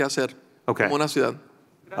que hacer como una ciudad.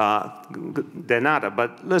 De nada.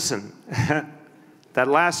 But listen, that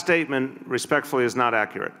last statement, respectfully, is not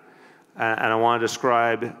accurate. And I want to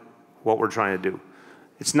describe what we're trying to do.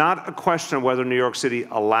 It's not a question of whether New York City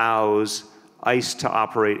allows ICE to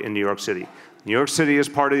operate in New York City. New York City is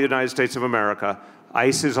part of the United States of America.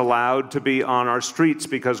 ICE is allowed to be on our streets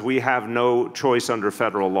because we have no choice under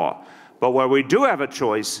federal law. But where we do have a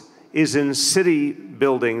choice is in city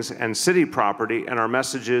buildings and city property, and our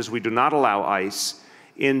message is we do not allow ICE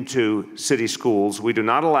into city schools. We do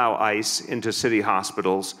not allow ICE into city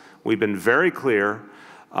hospitals. We've been very clear.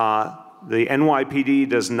 The NYPD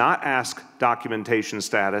does not ask documentation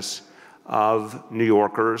status of New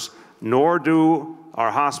Yorkers, nor do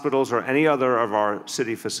our hospitals or any other of our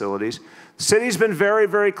city facilities. The city's been very,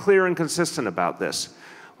 very clear and consistent about this.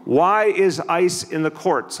 Why is ICE in the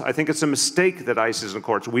courts? I think it's a mistake that ICE is in the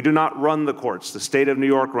courts. We do not run the courts. The state of New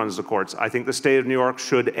York runs the courts. I think the state of New York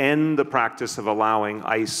should end the practice of allowing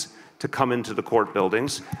ICE to come into the court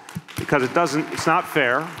buildings because it's not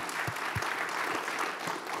fair.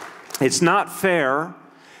 It's not fair,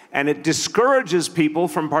 and it discourages people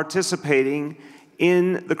from participating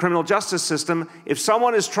in the criminal justice system. If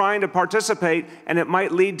someone is trying to participate and it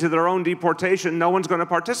might lead to their own deportation, no one's going to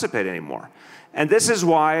participate anymore. And this is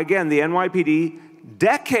why, again, the NYPD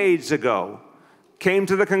decades ago came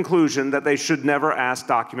to the conclusion that they should never ask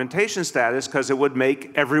documentation status because it would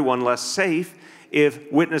make everyone less safe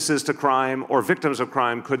if witnesses to crime or victims of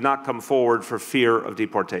crime could not come forward for fear of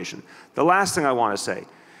deportation. The last thing I want to say,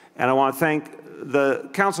 and I want to thank the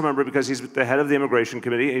council member because he's the head of the Immigration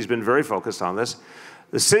Committee and he's been very focused on this.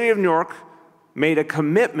 The city of New York made a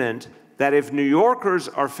commitment that if New Yorkers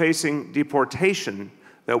are facing deportation,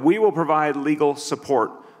 that we will provide legal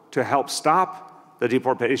support to help stop the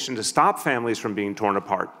deportation, to stop families from being torn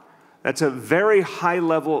apart. That's a very high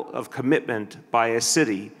level of commitment by a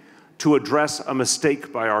city to address a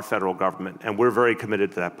mistake by our federal government, and we're very committed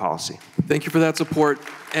to that policy. Thank you for that support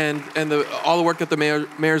and all the work at the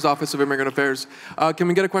Mayor's Office of Immigrant Affairs. Can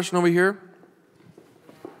we get a question over here?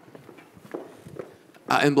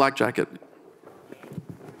 In black jacket.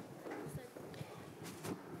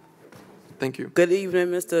 Thank you. Good evening,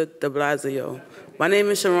 Mr. de Blasio. My name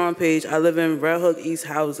is Sharon Page. I live in Red Hook East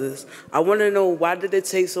Houses. I want to know, why did it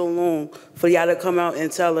take so long for y'all to come out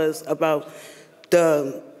and tell us about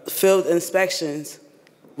the field inspections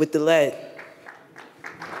with the lead?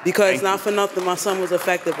 Because not for nothing, my son was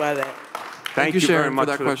affected by that. Thank you very much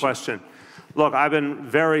for the question. Look, I've been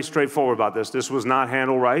very straightforward about this. This was not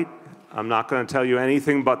handled right. I'm not going to tell you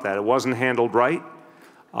anything but that. It wasn't handled right.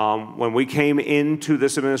 When we came into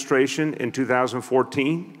this administration in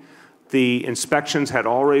 2014, the inspections had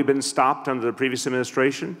already been stopped under the previous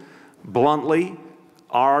administration. Bluntly,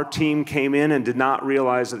 our team came in and did not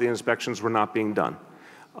realize that the inspections were not being done.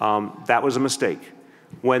 That was a mistake.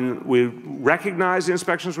 When we recognized the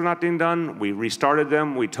inspections were not being done, we restarted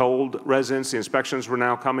them. We told residents the inspections were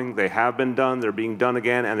now coming. They have been done. They're being done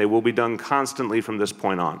again, and they will be done constantly from this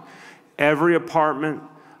point on. Every apartment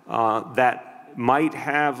that might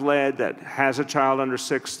have lead, that has a child under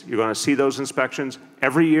 6, you're going to see those inspections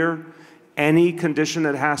every year. Any condition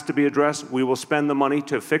that has to be addressed, we will spend the money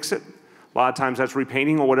to fix it. A lot of times that's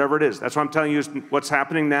repainting or whatever it is. That's what I'm telling you is what's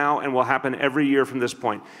happening now and will happen every year from this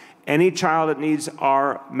point. Any child that needs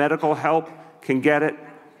our medical help can get it.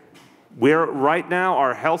 Right now,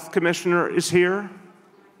 our health commissioner is here.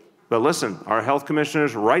 But listen, our health commissioner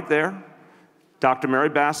is right there, Dr. Mary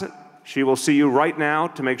Bassett. She will see you right now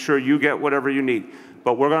to make sure you get whatever you need.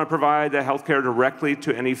 But we're going to provide the health care directly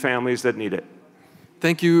to any families that need it.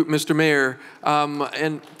 Thank you, Mr. Mayor,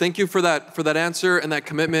 and thank you for that answer and that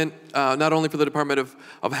commitment, not only for the Department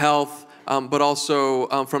of Health, but also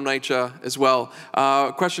from NYCHA as well.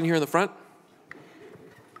 Question here in the front.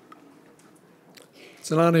 It's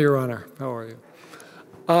an honor, Your Honor. How are you?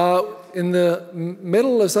 In the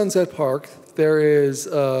middle of Sunset Park, there is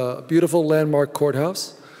a beautiful landmark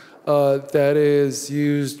courthouse that is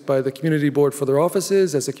used by the community board for their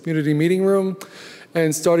offices as a community meeting room.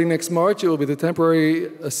 And starting next March, it will be the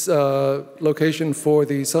temporary location for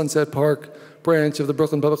the Sunset Park branch of the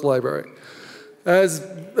Brooklyn Public Library. As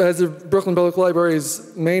the Brooklyn Public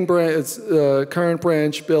Library's main branch, current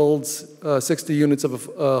branch builds 60 units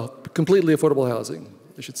of completely affordable housing,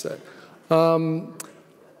 I should say.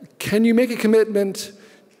 Can you make a commitment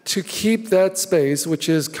to keep that space, which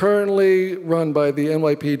is currently run by the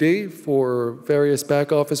NYPD for various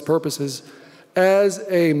back office purposes, as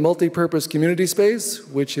a multi-purpose community space,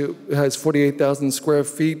 which has 48,000 square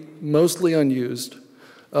feet, mostly unused,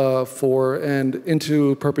 and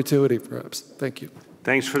into perpetuity, perhaps? Thank you.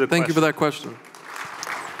 Thanks for the question. Thank you for that question.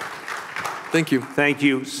 Thank you. Thank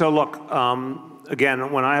you. So look,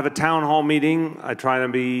 Again, when I have a town hall meeting, I try to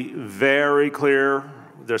be very clear.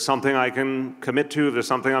 If there's something I can commit to, if there's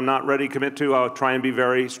something I'm not ready to commit to, I'll try and be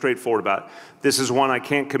very straightforward about it. This is one I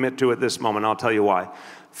can't commit to at this moment. I'll tell you why.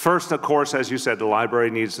 First, of course, as you said, the library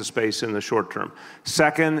needs the space in the short term.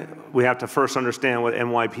 Second, we have to first understand what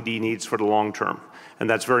NYPD needs for the long term. And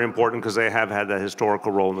that's very important because they have had that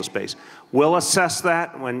historical role in the space. We'll assess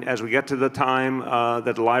that as we get to the time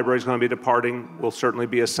that the library is going to be departing. We'll certainly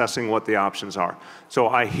be assessing what the options are. So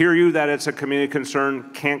I hear you that it's a community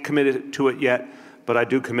concern, can't commit to it yet, but I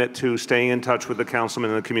do commit to staying in touch with the councilmen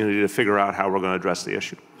and the community to figure out how we're going to address the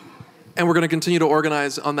issue. And we're going to continue to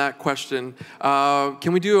organize on that question.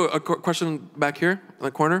 Can we do a question back here in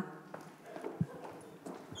the corner?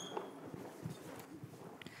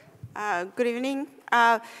 Good evening,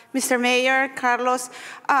 Mr. Mayor, Carlos.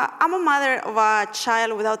 I'm a mother of a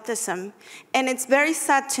child with autism, and it's very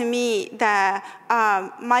sad to me that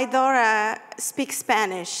my daughter speaks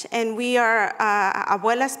Spanish, and we are,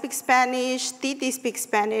 Abuela speaks Spanish, Titi speaks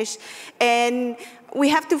Spanish, and we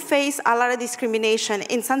have to face a lot of discrimination.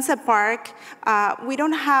 In Sunset Park, we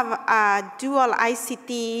don't have a dual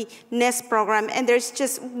ICT NEST program, and there's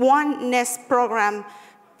just one NEST program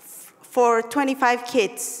for 25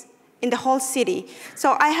 kids in the whole city.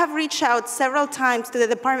 So I have reached out several times to the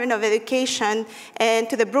Department of Education and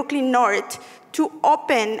to the Brooklyn North to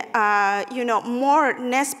open more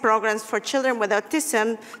NEST programs for children with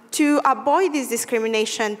autism to avoid this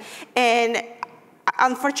discrimination. And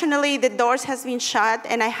unfortunately, the doors has been shut,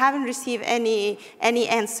 and I haven't received any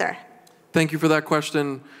answer. Thank you for that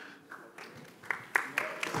question.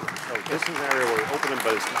 So this is an area where we're opening,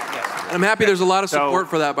 but it's not. And I'm happy there's a lot of support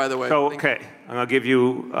for that, by the way. So, okay, I'm going to give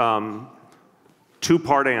you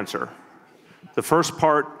two-part answer. The first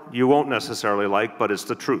part you won't necessarily like, but it's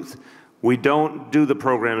the truth. We don't do the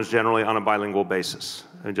programs generally on a bilingual basis.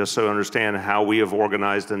 And just so you understand how we have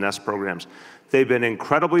organized the NEST programs. They've been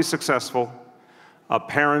incredibly successful.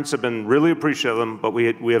 Parents have been really appreciative of them, but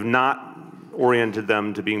we have not oriented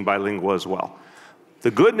them to being bilingual as well.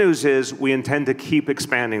 The good news is we intend to keep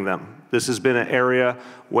expanding them. This has been an area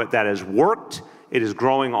that has worked. It is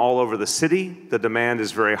growing all over the city. The demand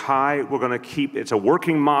is very high. We're going to keep, it's a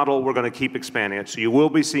working model. We're going to keep expanding it. So you will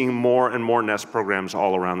be seeing more and more NEST programs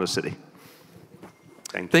all around the city.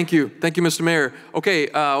 Thank you. Thank you, Mr. Mayor. Okay,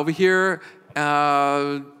 over here,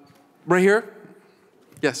 right here.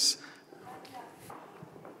 Yes.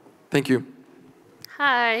 Thank you.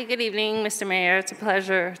 Hi, good evening, Mr. Mayor. It's a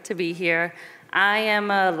pleasure to be here. I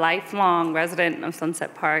am a lifelong resident of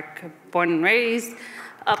Sunset Park, born and raised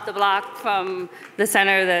up the block from the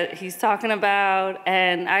center that he's talking about,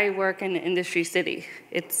 and I work in the industry city.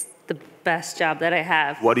 It's the best job that I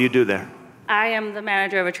have. What do you do there? I am the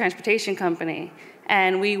manager of a transportation company,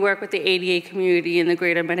 and we work with the ADA community and the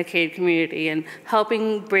greater Medicaid community and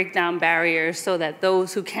helping break down barriers so that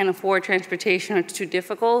those who can't afford transportation or it's too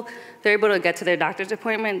difficult, they're able to get to their doctor's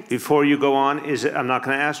appointment. Before you go on, I'm not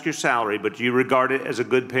going to ask your salary, but do you regard it as a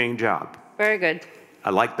good paying job? Very good.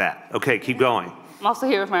 I like that. Okay, keep going. I'm also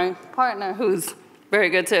here with my partner who's very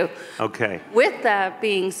good too. Okay. With that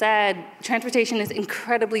being said, transportation is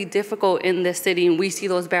incredibly difficult in this city, and we see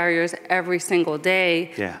those barriers every single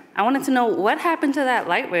day. Yeah. I wanted to know what happened to that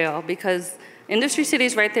light rail, because Industry City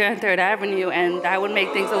is right there on 3rd Avenue, and that would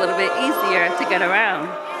make things a little bit easier to get around.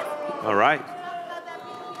 All right.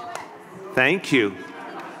 Thank you.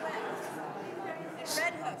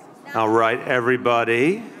 All right,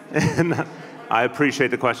 everybody. I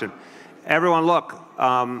appreciate the question. Everyone, look.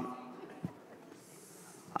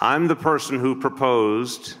 I'm the person who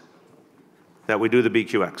proposed that we do the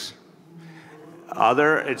BQX.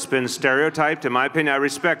 It's been stereotyped. In my opinion, I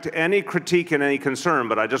respect any critique and any concern,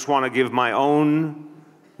 but I just want to give my own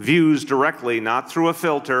views directly, not through a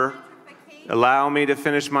filter. Allow me to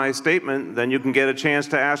finish my statement, then you can get a chance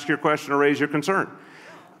to ask your question or raise your concern.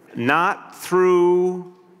 Not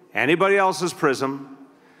through anybody else's prism,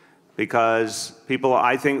 because people,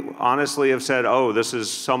 I think, honestly have said, oh, this is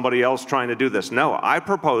somebody else trying to do this. No, I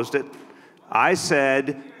proposed it. I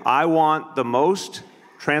said, I want the most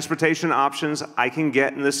transportation options I can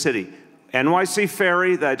get in the city. NYC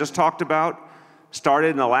Ferry that I just talked about started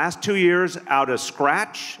in the last 2 years out of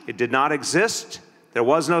scratch. It did not exist. There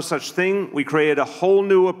was no such thing. We created a whole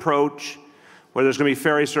new approach where there's going to be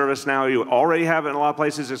ferry service now. You already have it in a lot of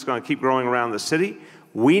places. It's going to keep growing around the city.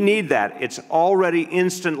 We need that. It's already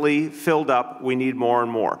instantly filled up. We need more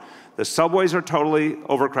and more. The subways are totally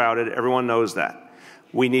overcrowded. Everyone knows that.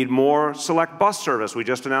 We need more select bus service. We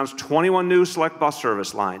just announced 21 new select bus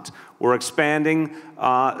service lines. We're expanding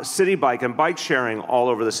city bike and bike sharing all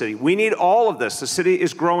over the city. We need all of this. The city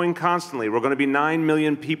is growing constantly. We're going to be 9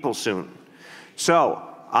 million people soon. So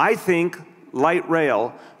I think light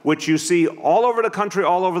rail, which you see all over the country,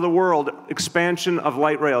 all over the world, expansion of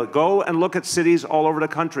light rail. Go and look at cities all over the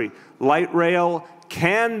country. Light rail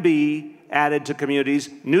can be added to communities.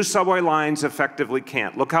 New subway lines effectively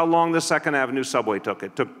can't. Look how long the 2nd Avenue subway took.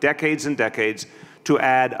 It took decades and decades to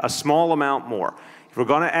add a small amount more. If we're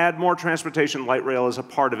going to add more transportation, light rail is a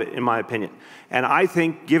part of it, in my opinion. And I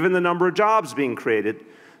think, given the number of jobs being created,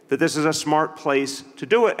 that this is a smart place to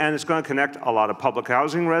do it, and it's going to connect a lot of public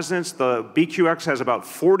housing residents. The BQX has about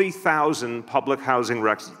 40,000 public housing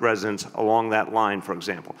residents along that line, for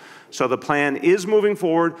example. So the plan is moving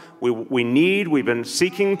forward. We've been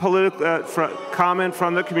seeking comment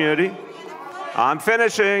from the community. I'm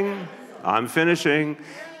finishing.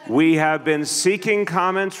 We have been seeking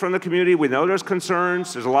comments from the community. We know there's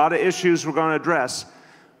concerns. There's a lot of issues we're going to address.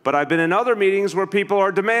 But I've been in other meetings where people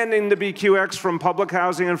are demanding the BQX from public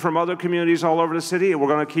housing and from other communities all over the city, and we're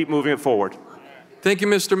going to keep moving it forward. Thank you,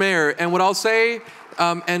 Mr. Mayor. And what I'll say,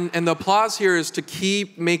 and the applause here is to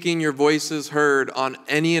keep making your voices heard on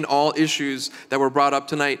any and all issues that were brought up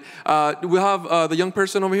tonight. We'll have the young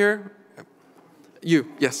person over here.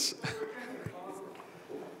 You, yes.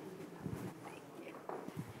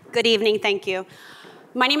 Good evening, thank you.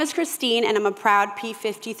 My name is Christine, and I'm a proud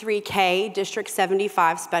P53K District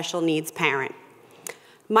 75 special needs parent.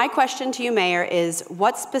 My question to you, Mayor, is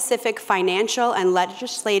what specific financial and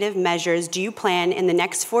legislative measures do you plan in the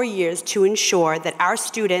next 4 years to ensure that our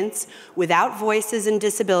students without voices and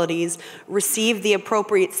disabilities receive the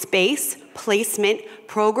appropriate space, placement,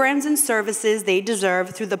 programs, and services they deserve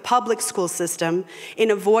through the public school system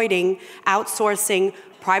in avoiding outsourcing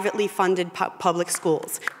privately funded public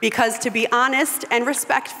schools? Because to be honest and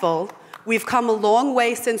respectful, we've come a long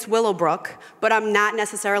way since Willowbrook, but I'm not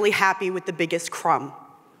necessarily happy with the biggest crumb.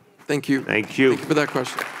 Thank you. Thank you. Thank you for that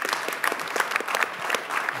question.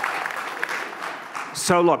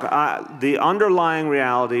 So look, the underlying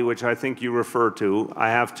reality, which I think you refer to, I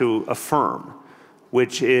have to affirm,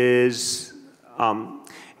 which is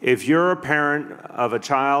if you're a parent of a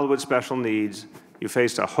child with special needs, you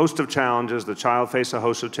faced a host of challenges, the child faced a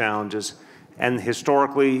host of challenges, and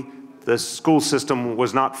historically, the school system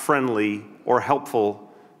was not friendly or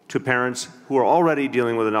helpful to parents who are already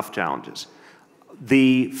dealing with enough challenges.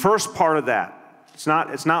 The first part of that, it's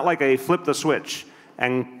not like a flip the switch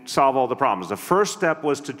and solve all the problems. The first step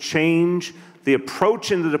was to change the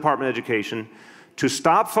approach in the Department of Education to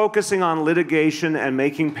stop focusing on litigation and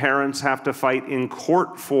making parents have to fight in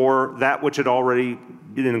court for that which had already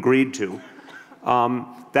been agreed to.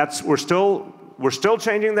 We're still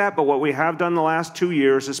changing that, but what we have done the last 2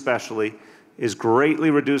 years especially is greatly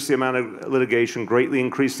reduce the amount of litigation, greatly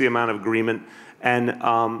increase the amount of agreement, and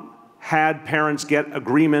had parents get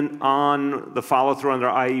agreement on the follow-through on their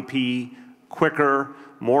IEP quicker,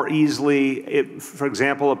 more easily. For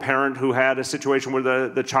example, a parent who had a situation where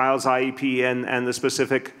the child's IEP and the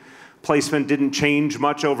specific placement didn't change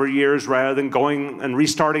much over years, rather than going and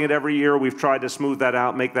restarting it every year, we've tried to smooth that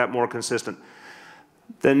out, make that more consistent.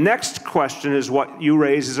 The next question is what you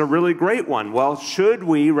raise is a really great one. Well, should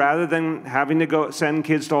we, rather than having to go send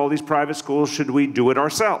kids to all these private schools, should we do it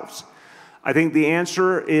ourselves? I think the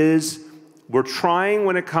answer is we're trying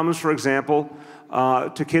when it comes, for example,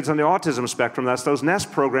 to kids on the autism spectrum, that's those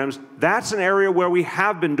NEST programs. That's an area where we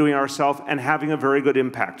have been doing ourselves and having a very good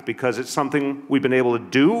impact because it's something we've been able to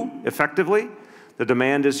do effectively. The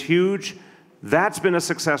demand is huge. That's been a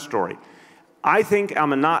success story. I think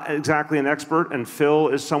I'm not exactly an expert, and Phil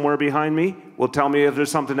is somewhere behind me, will tell me if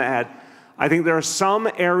there's something to add. I think there are some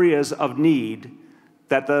areas of need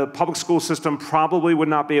that the public school system probably would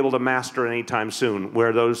not be able to master anytime soon,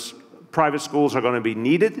 where those private schools are going to be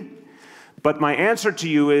needed. But my answer to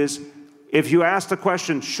you is, if you ask the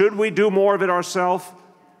question, should we do more of it ourselves?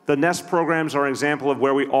 The NEST programs are an example of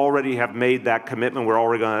where we already have made that commitment.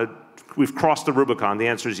 We've crossed the Rubicon. The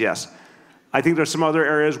answer is yes. I think there's some other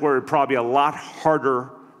areas where it'd probably be a lot harder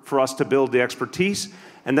for us to build the expertise.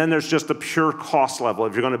 And then there's just the pure cost level.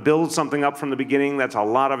 If you're going to build something up from the beginning, that's a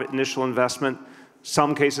lot of initial investment.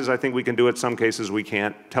 Some cases I think we can do it, some cases we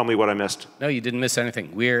can't. Tell me what I missed. No, you didn't miss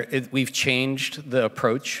anything. We've changed the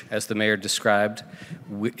approach, as the mayor described.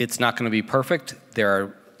 It's not going to be perfect. There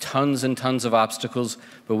are tons and tons of obstacles,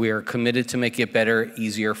 but we are committed to making it better,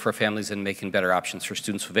 easier for families, and making better options for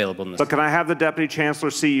students available in this. But can I have the Deputy Chancellor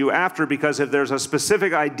see you after? Because if there's a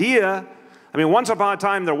specific idea, I mean, once upon a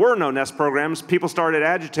time there were no NEST programs. People started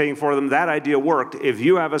agitating for them. That idea worked. If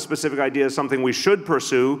you have a specific idea of something we should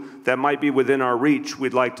pursue that might be within our reach,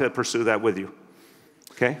 we'd like to pursue that with you.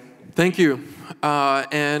 Okay? Thank you.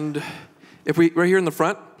 And if right here in the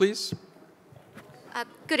front, please.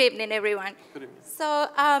 Good evening, everyone. Good evening. So,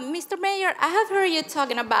 Mr. Mayor, I have heard you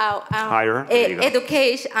talking about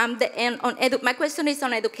education. My question is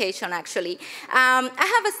on education, actually. I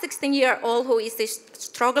have a 16-year-old who is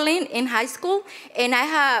struggling in high school, and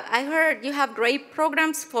I heard you have great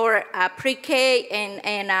programs for pre-K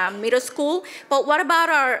and middle school. But what about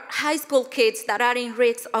our high school kids that are in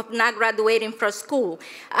risk of not graduating from school?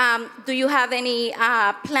 Do you have any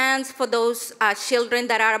plans for those children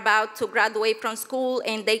that are about to graduate from school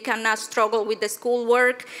and they cannot struggle with the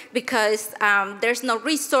schoolwork because there's no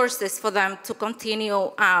resources for them to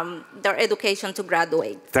continue their education to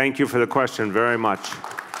graduate? Thank you for the question very much.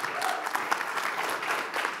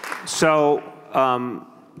 So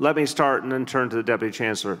let me start and then turn to the Deputy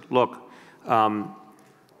Chancellor. Look,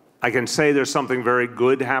 I can say there's something very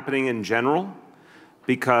good happening in general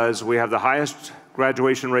because we have the highest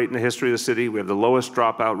graduation rate in the history of the city. We have the lowest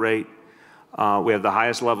dropout rate. We have the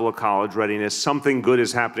highest level of college readiness. Something good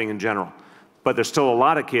is happening in general. But there's still a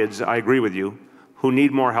lot of kids, I agree with you, who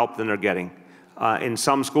need more help than they're getting. In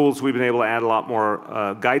some schools, we've been able to add a lot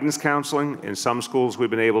more guidance counseling. In some schools, we've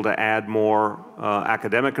been able to add more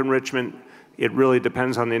academic enrichment. It really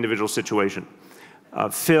depends on the individual situation.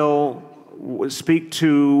 Phil, speak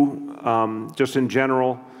to, just in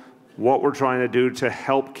general, what we're trying to do to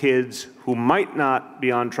help kids who might not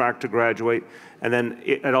be on track to graduate. And then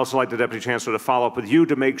I'd also like the Deputy Chancellor to follow up with you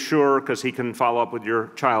to make sure, because he can follow up with your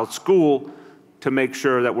child's school, to make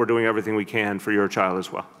sure that we're doing everything we can for your child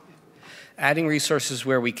as well. Adding resources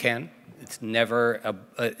where we can. It's never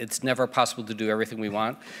possible to do everything we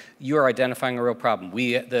want. You are identifying a real problem.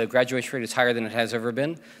 The graduation rate is higher than it has ever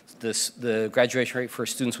been. The graduation rate for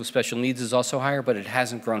students with special needs is also higher, but it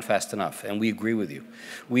hasn't grown fast enough, and we agree with you.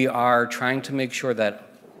 We are trying to make sure that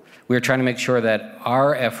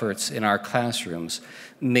our efforts in our classrooms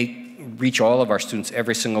reach all of our students,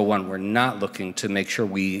 every single one. We're not looking to make sure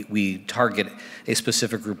we target a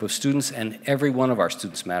specific group of students, and every one of our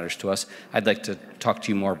students matters to us. I'd like to talk to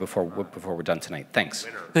you more before we're done tonight. Thanks.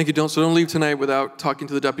 Thank you. So don't leave tonight without talking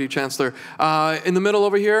to the Deputy Chancellor. In the middle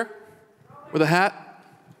over here, with a hat.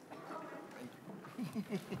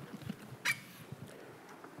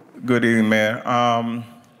 Good evening, Mayor.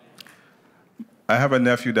 I have a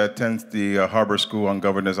nephew that attends the Harbor School on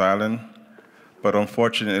Governor's Island, but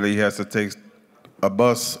unfortunately he has to take a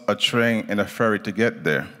bus, a train, and a ferry to get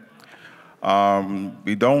there.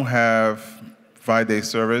 We don't have 5-day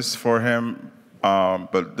service for him,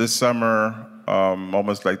 but this summer,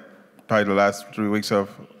 almost like probably the last 3 weeks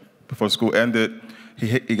before school ended,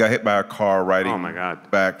 he got hit by a car riding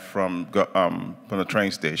back from the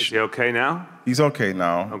train station. Is he okay now? He's okay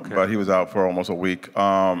now, but he was out for almost a week.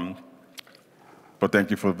 But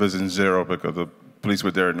thank you for visiting Zero because the police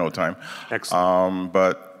were there in no time. Excellent.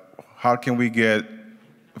 But how can we get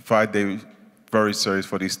 5-day ferry service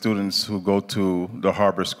for these students who go to the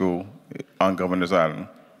Harbor School on Governor's Island?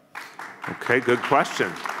 Okay, good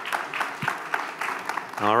question.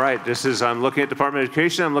 All right, I'm looking at Department of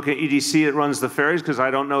Education, I'm looking at EDC that runs the ferries because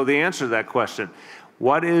I don't know the answer to that question.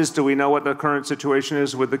 Do we know what the current situation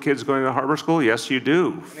is with the kids going to the Harbor School? Yes, you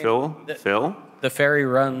do. Phil? The ferry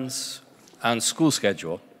runs on school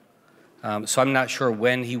schedule. So I'm not sure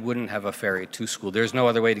when he wouldn't have a ferry to school. There's no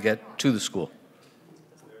other way to get to the school.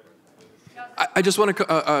 I just want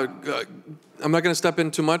to, I'm not going to step in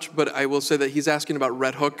too much, but I will say that he's asking about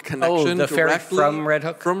Red Hook connection. Oh, the ferry from Red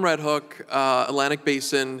Hook? From Red Hook, Atlantic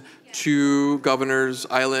Basin to Governor's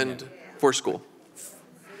Island for school.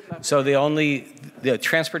 So the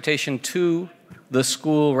transportation to the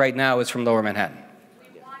school right now is from Lower Manhattan.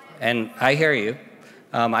 And I hear you.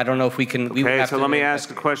 I don't know if we can. Okay, so let me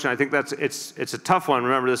ask a question. I think it's a tough one.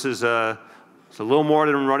 Remember, this is it's a little more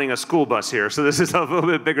than running a school bus here, so this is a little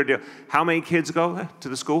bit bigger deal. How many kids go to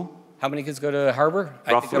the school? How many kids go to Harbor?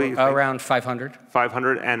 Roughly? I think around 500.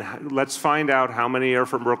 500, and let's find out how many are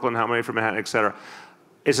from Brooklyn, how many from Manhattan, et cetera.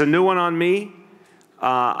 It's a new one on me.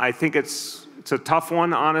 I think it's a tough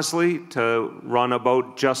one, honestly, to run a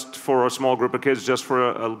boat just for a small group of kids, just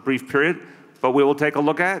for a brief period, but we will take a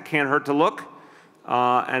look at it. Can't hurt to look.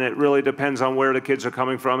 And it really depends on where the kids are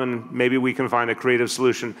coming from, and maybe we can find a creative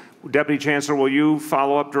solution. Deputy Chancellor, will you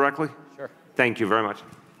follow up directly? Sure. Thank you very much.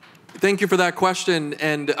 Thank you for that question.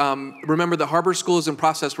 And remember, the Harbor School is in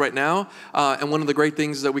process right now. And one of the great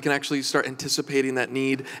things is that we can actually start anticipating that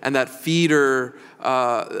need and that feeder,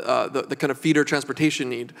 the kind of feeder transportation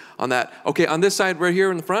need on that. Okay, on this side, right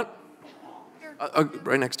here in the front,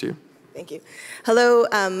 right next to you. Thank you. Hello,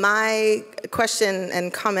 my question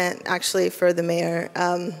and comment actually for the mayor.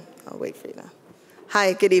 I'll wait for you now.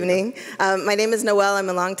 Hi, good evening. My name is Noelle. I'm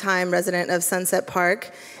a longtime resident of Sunset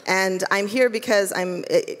Park, and I'm here because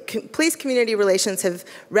police community relations have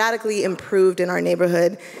radically improved in our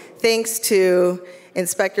neighborhood thanks to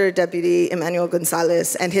Inspector Deputy Emmanuel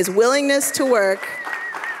Gonzalez and his willingness to work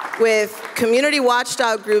with community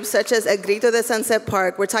watchdog groups such as El Grito de Sunset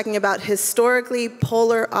Park. We're talking about historically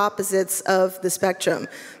polar opposites of the spectrum.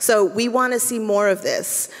 So we want to see more of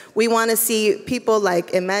this. We want to see people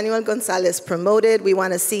like Emmanuel Gonzalez promoted. We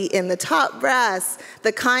want to see in the top brass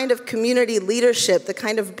the kind of community leadership, the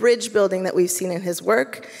kind of bridge building that we've seen in his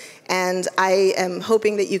work. And I am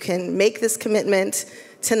hoping that you can make this commitment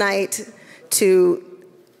tonight to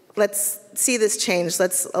let's see this change.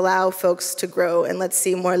 Let's allow folks to grow, and let's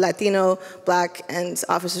see more Latino, Black, and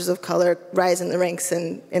officers of color rise in the ranks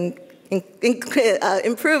and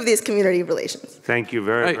improve these community relations. Thank you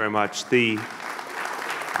very, very much. Well,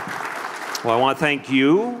 I want to thank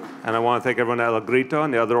you, and I want to thank everyone at El Grito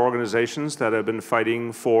and the other organizations that have been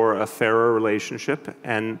fighting for a fairer relationship,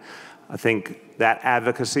 and I think that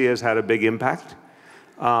advocacy has had a big impact.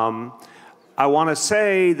 I want to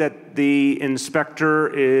say that the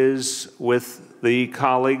inspector is, with the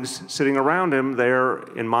colleagues sitting around him, they're,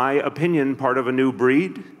 in my opinion, part of a new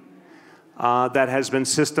breed that has been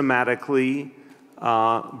systematically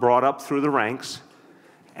brought up through the ranks.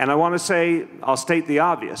 And I want to say, I'll state the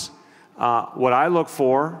obvious. What I look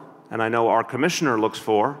for, and I know our commissioner looks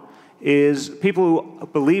for, is people who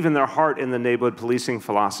believe in their heart in the neighborhood policing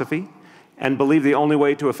philosophy and believe the only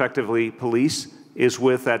way to effectively police is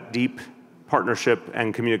with that deep partnership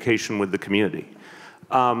and communication with the community.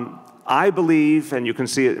 I believe, and you can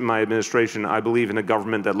see it in my administration, I believe in a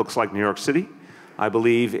government that looks like New York City. I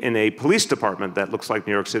believe in a police department that looks like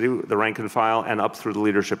New York City, the rank and file, and up through the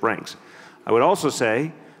leadership ranks. I would also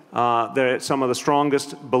say that some of the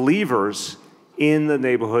strongest believers in the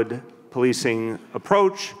neighborhood policing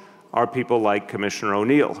approach are people like Commissioner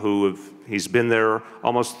O'Neill, he's been there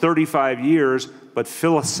almost 35 years, but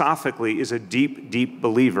philosophically is a deep, deep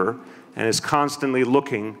believer and is constantly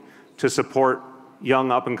looking to support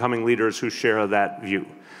young up-and-coming leaders who share that view.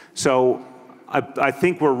 So I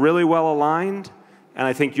think we're really well aligned, and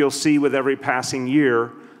I think you'll see with every passing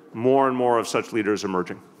year more and more of such leaders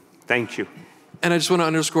emerging. Thank you. And I just want to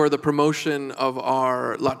underscore the promotion of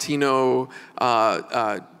our Latino,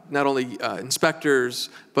 not only inspectors,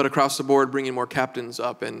 but across the board, bringing more captains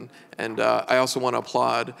up. And I also want to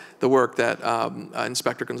applaud the work that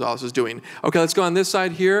Inspector Gonzalez is doing. Okay, let's go on this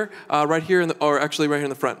side here, right here, or actually right here in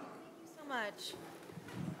the front.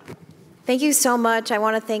 Thank you so much. I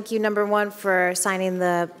want to thank you, number one, for signing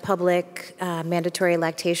the public mandatory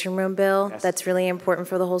lactation room bill. Yes. That's really important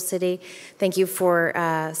for the whole city. Thank you for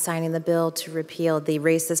signing the bill to repeal the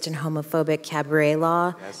racist and homophobic cabaret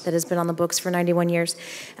law that has been on the books for 91 years.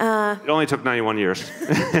 It only took 91 years.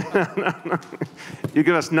 You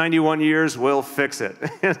give us 91 years, we'll fix it.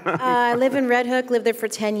 I live in Red Hook, lived there for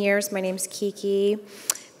 10 years. My name's Kiki.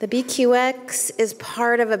 The BQX is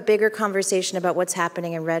part of a bigger conversation about what's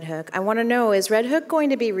happening in Red Hook. I want to know, is Red Hook going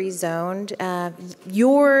to be rezoned?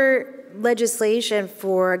 Your legislation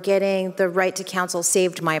for getting the right to counsel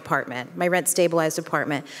saved my apartment, my rent-stabilized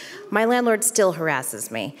apartment. My landlord still harasses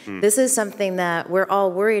me. This is something that we're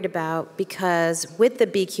all worried about because with the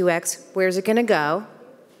BQX, where's it going to go?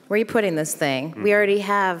 Where are you putting this thing? We already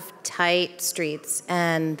have tight streets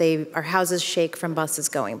and our houses shake from buses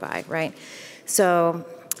going by, right? So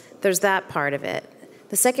there's that part of it.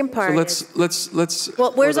 The second part let's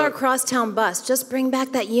well, where's our crosstown bus? Just bring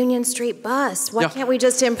back that Union Street bus. Why can't we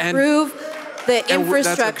just improve the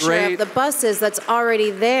infrastructure of the buses that's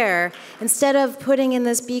already there instead of putting in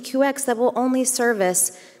this BQX that will only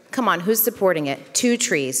service, come on, who's supporting it? Two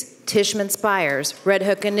Trees, Tishman Spires, Red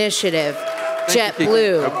Hook Initiative,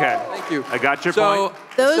 JetBlue. Okay. Thank you. I got your point.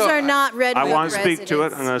 Those are not Red Hook I want to residents. speak to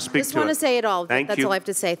it. I'm going to speak to it. Just want to say it all. Thank That's you. all I have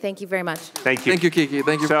to say. Thank you very much. Thank you. Thank you, Kiki.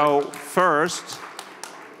 Thank you. So first,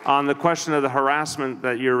 on the question of the harassment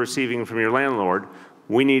that you're receiving from your landlord,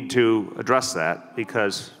 we need to address that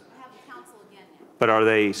because, but are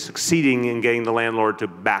they succeeding in getting the landlord to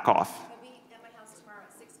back off? I'll be at my house tomorrow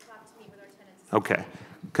at 6 o'clock to meet with our tenants. Okay,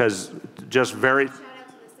 because just very...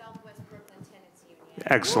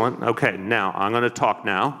 Excellent. Okay, now I'm going to talk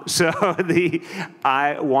now. So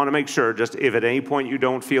I want to make sure, just if at any point you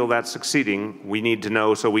don't feel that's succeeding, we need to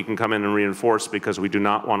know so we can come in and reinforce because we do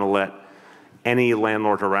not want to let any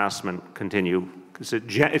landlord harassment continue. Because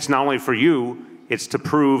it's not only for you, it's to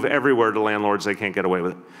prove everywhere to landlords they can't get away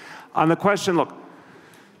with it. On the question, look,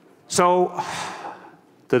 so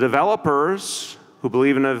the developers who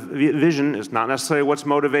believe in a vision is not necessarily what's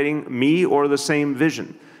motivating me or the same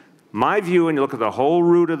vision. My view, and you look at the whole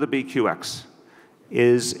route of the BQX,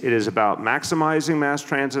 it is about maximizing mass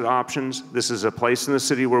transit options. This is a place in the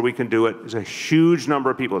city where we can do it. There's a huge number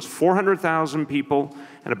of people. It's 400,000 people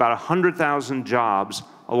and about 100,000 jobs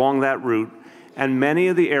along that route, and many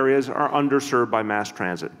of the areas are underserved by mass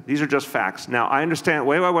transit. These are just facts. Now, I understand,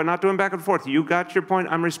 wait, we're not doing back and forth. You got your point,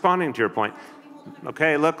 I'm responding to your point.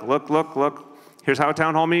 Okay, look. Here's how a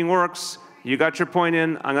town hall meeting works. You got your point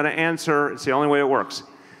in, I'm gonna answer, it's the only way it works.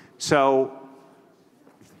 So,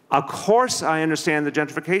 of course I understand the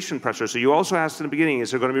gentrification pressure. So you also asked in the beginning,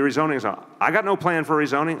 is there gonna be rezoning? So I got no plan for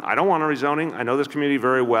rezoning. I don't want a rezoning. I know this community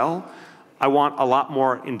very well. I want a lot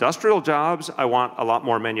more industrial jobs. I want a lot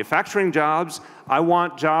more manufacturing jobs. I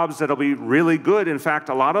want jobs that'll be really good. In fact,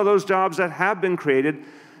 a lot of those jobs that have been created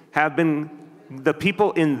have been, the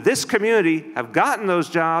people in this community have gotten those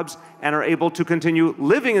jobs and are able to continue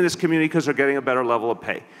living in this community because they're getting a better level of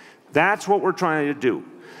pay. That's what we're trying to do.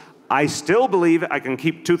 I still believe, I can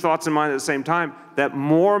keep two thoughts in mind at the same time, that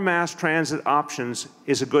more mass transit options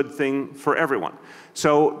is a good thing for everyone.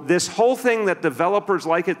 So this whole thing that developers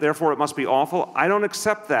like it, therefore it must be awful, I don't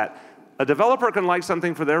accept that. A developer can like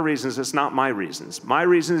something for their reasons, it's not my reasons. My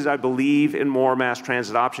reason is I believe in more mass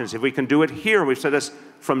transit options. If we can do it here, we've said this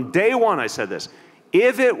from day one, I said this,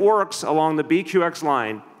 if it works along the BQX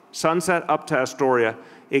line, Sunset up to Astoria,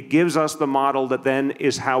 it gives us the model that then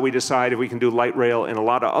is how we decide if we can do light rail in a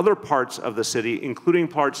lot of other parts of the city, including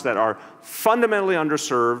parts that are fundamentally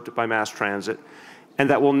underserved by mass transit and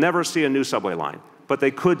that will never see a new subway line, but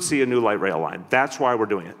they could see a new light rail line. That's why we're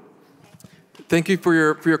doing it. Thank you for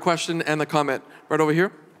your question and the comment. Right over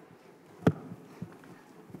here.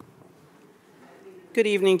 Good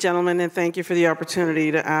evening, gentlemen, and thank you for the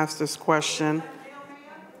opportunity to ask this question.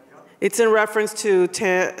 It's in reference to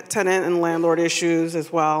tenant and landlord issues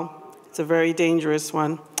as well. It's a very dangerous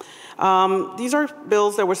one. These are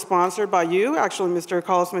bills that were sponsored by you, actually, Mr.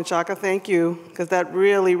 Carlos Menchaca. Thank you, because that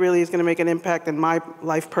really, really is going to make an impact in my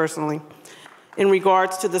life personally. In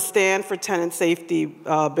regards to the Stand for Tenant Safety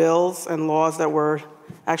bills and laws that were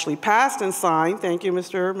actually passed and signed, thank you,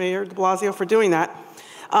 Mr. Mayor de Blasio, for doing that.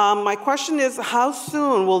 My question is, how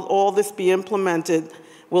soon will all this be implemented?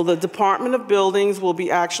 Will the Department of Buildings will be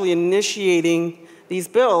actually initiating these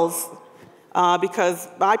bills? Because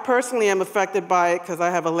I personally am affected by it because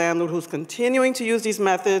I have a landlord who's continuing to use these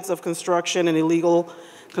methods of construction and illegal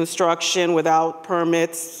construction without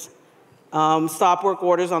permits, stop work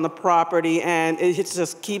orders on the property, and it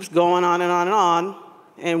just keeps going on and on and on.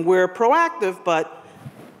 And we're proactive, but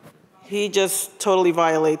he just totally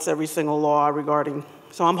violates every single law regarding.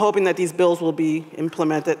 So I'm hoping that these bills will be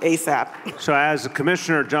implemented ASAP. So as the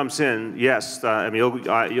commissioner jumps in, yes, I mean,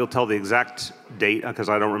 you'll tell the exact date, because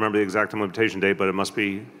I don't remember the exact implementation date, but it must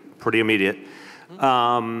be pretty immediate.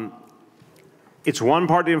 It's one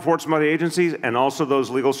part of the enforcement by the agencies, and also those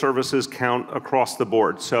legal services count across the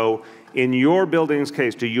board. So in your building's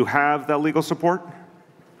case, do you have that legal support?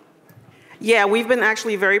 Yeah, we've been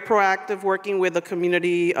actually very proactive working with a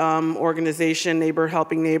community organization, Neighbor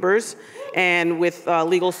Helping Neighbors, and with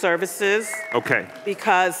legal services. Okay.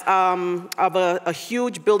 Because of a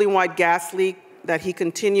huge building-wide gas leak that he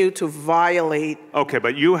continued to violate. Okay,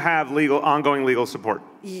 but you have ongoing legal support?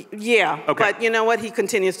 Yeah, okay. But you know what? He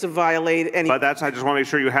continues to violate any. But I just want to make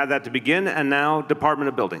sure you had that to begin, and now Department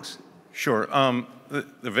of Buildings. Sure.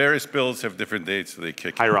 The various bills have different dates that they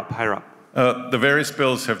kick in. Higher up. The various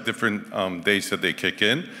bills have different dates that they kick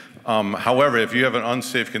in. However, if you have an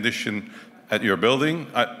unsafe condition at your building,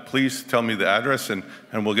 please tell me the address and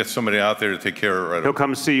we'll get somebody out there to take care of it right away. He'll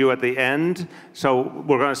come see you at the end. So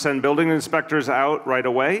we're going to send building inspectors out right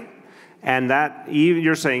away. And that,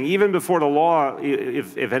 you're saying, even before the law,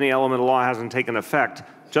 if any element of the law hasn't taken effect,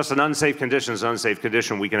 just an unsafe condition is an unsafe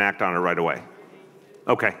condition, we can act on it right away.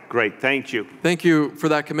 Okay, great, thank you. Thank you for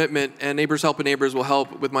that commitment, and Neighbors Helping Neighbors will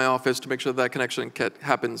help with my office to make sure that connection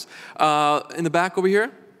happens. In the back over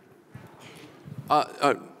here,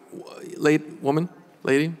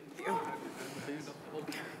 lady.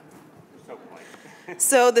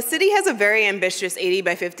 So the city has a very ambitious 80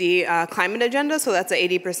 by 50 climate agenda, so that's an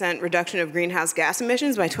 80% reduction of greenhouse gas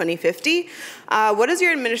emissions by 2050. What is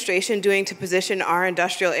your administration doing to position our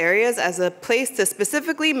industrial areas as a place to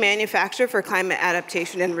specifically manufacture for climate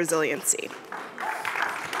adaptation and resiliency?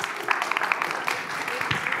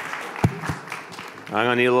 I'm going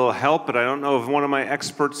to need a little help, but I don't know if one of my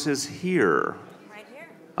experts is here. Right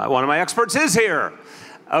here. One of my experts is here.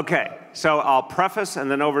 Okay, so I'll preface and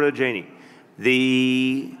then over to Janie.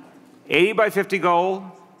 The 80 by 50 goal,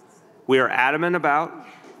 we are adamant about.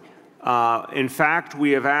 In fact,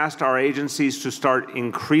 we have asked our agencies to start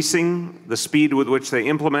increasing the speed with which they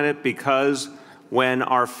implement it, because when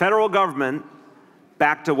our federal government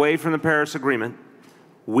backed away from the Paris Agreement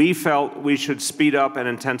We felt we should speed up and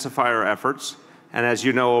intensify our efforts. And as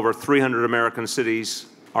you know, over 300 American cities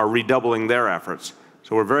are redoubling their efforts.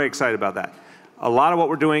 So we're very excited about that. A lot of what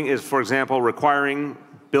we're doing is, for example, requiring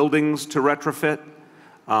buildings to retrofit.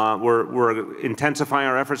 We're intensifying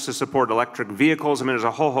our efforts to support electric vehicles. I mean, there's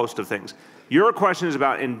a whole host of things. Your question is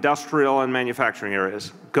about industrial and manufacturing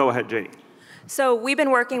areas. Go ahead, Janie. So we've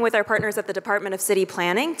been working with our partners at the Department of City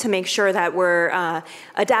Planning to make sure that we're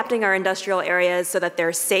adapting our industrial areas so that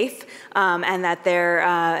they're safe and that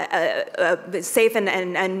they're safe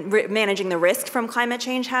and managing the risk from climate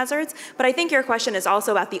change hazards. But I think your question is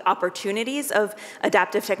also about the opportunities of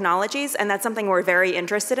adaptive technologies, and that's something we're very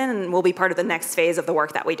interested in and will be part of the next phase of the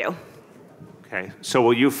work that we do. Okay, so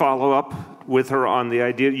will you follow up with her on the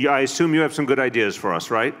idea? I assume you have some good ideas for us,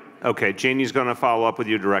 right? Okay, Janie's going to follow up with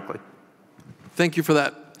you directly. Thank you for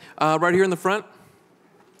that. Right here in the front.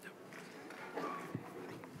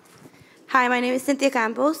 Hi, my name is Cynthia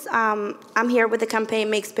Campos. I'm here with the campaign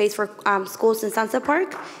Make Space for Schools in Sunset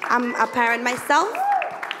Park. I'm a parent myself.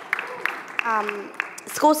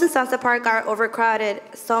 Schools in Sunset Park are overcrowded,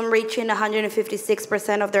 some reaching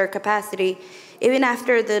 156% of their capacity. Even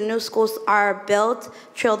after the new schools are built,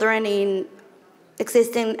 children in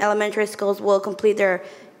existing elementary schools will complete their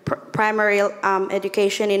primary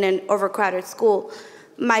education in an overcrowded school.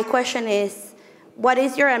 My question is, what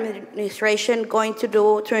is your administration going to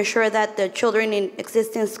do to ensure that the children in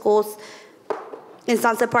existing schools in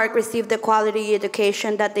Sunset Park receive the quality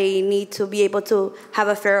education that they need to be able to have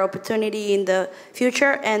a fair opportunity in the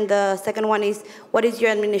future? And the second one is, what is your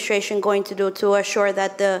administration going to do to assure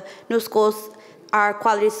that the new schools are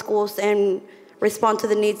quality schools and respond to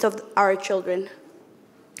the needs of our children?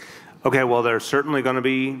 Okay, well, there's certainly going to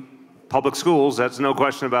be public schools. That's no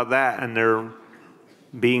question about that. And they're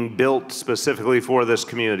being built specifically for this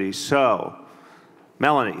community. So,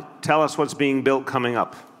 Melanie, tell us what's being built coming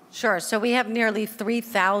up. Sure. So we have nearly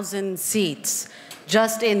 3,000 seats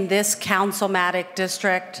just in this councilmatic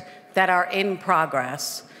district that are in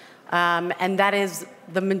progress. And that is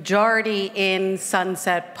the majority in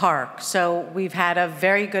Sunset Park. So we've had a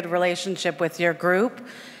very good relationship with your group.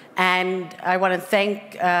 And I want to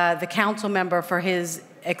thank the council member for his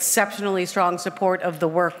exceptionally strong support of the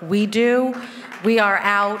work we do. We are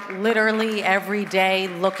out literally every day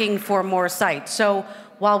looking for more sites. So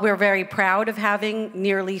while we're very proud of having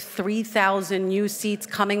nearly 3,000 new seats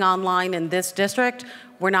coming online in this district,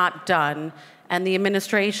 we're not done. And the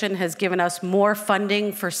administration has given us more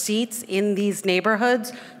funding for seats in these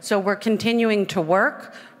neighborhoods. So we're continuing to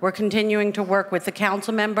work. We're continuing to work with the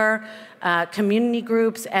council member, community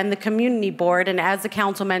groups, and the community board. And as the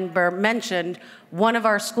council member mentioned, one of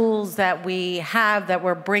our schools that we have that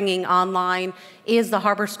we're bringing online is the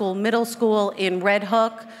Harbor School Middle School in Red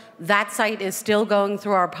Hook. That site is still going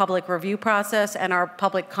through our public review process, and our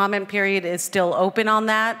public comment period is still open on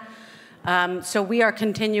that. So we are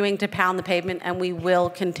continuing to pound the pavement, and we will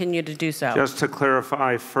continue to do so. Just to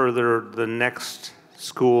clarify further, the next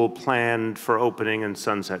school planned for opening in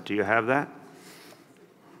Sunset, do you have that?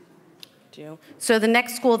 So the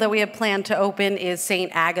next school that we have planned to open is St.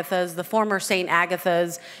 Agatha's, the former St.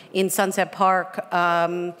 Agatha's in Sunset Park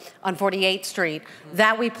on 48th Street.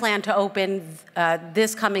 That we plan to open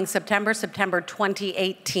this coming September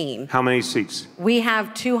 2018. How many seats? We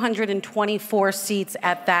have 224 seats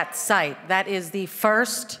at that site. That is the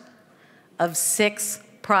first of 6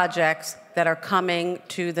 projects that are coming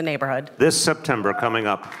to the neighborhood. This September coming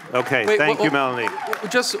up. Okay, thank you, Melanie.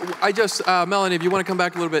 Melanie, if you want to come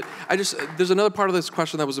back a little bit, there's another part of this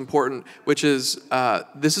question that was important, which is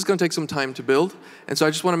this is going to take some time to build. And so I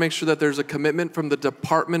just want to make sure that there's a commitment from the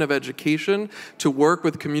Department of Education to work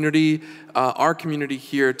with community, our community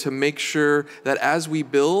here, to make sure that as we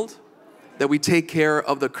build, that we take care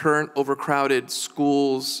of the current overcrowded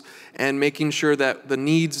schools and making sure that the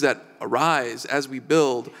needs that arise as we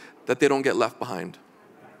build, that they don't get left behind.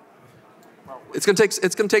 It's going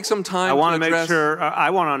to take some time. I want to make sure. I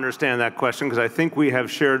want to understand that question because I think we have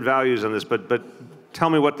shared values on this. But tell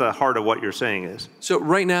me what the heart of what you're saying is. So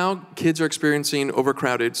right now, kids are experiencing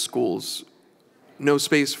overcrowded schools, no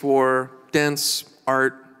space for dance,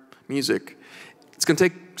 art, music. It's going to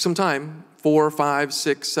take some time, 4, 5,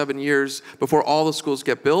 6, 7 years before all the schools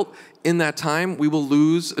get built. In that time, we will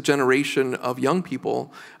lose a generation of young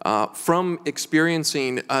people from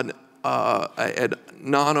experiencing a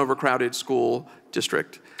non-overcrowded school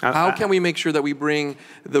district. How can we make sure that we bring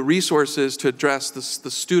the resources to address the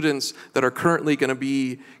students that are currently going to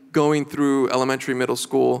be going through elementary, middle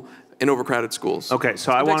school in overcrowded schools? Okay,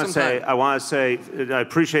 so I want to say, I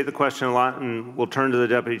appreciate the question a lot, and we'll turn to the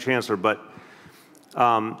Deputy Chancellor, but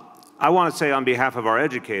I want to say on behalf of our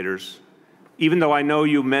educators, even though I know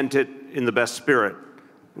you meant it in the best spirit,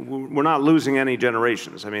 we're not losing any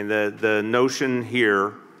generations. I mean, the notion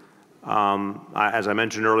here, as I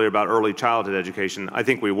mentioned earlier about early childhood education, I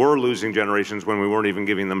think we were losing generations when we weren't even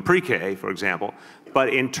giving them pre-K, for example.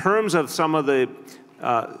 But in terms of some of the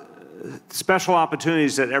special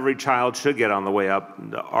opportunities that every child should get on the way up,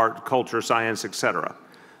 art, culture, science, etc.,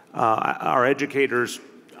 our educators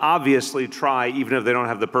obviously try, even if they don't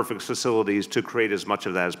have the perfect facilities, to create as much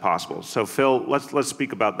of that as possible. So Phil, let's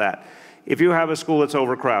speak about that. If you have a school that's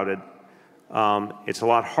overcrowded, it's a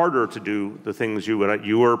lot harder to do the things you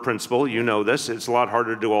were a principal, you know this, it's a lot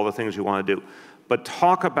harder to do all the things you want to do. But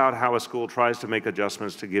talk about how a school tries to make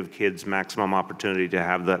adjustments to give kids maximum opportunity to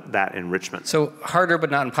have that enrichment. So harder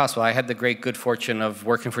but not impossible. I had the great good fortune of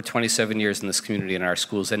working for 27 years in this community in our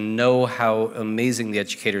schools and know how amazing the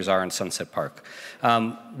educators are in Sunset Park.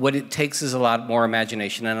 What it takes is a lot more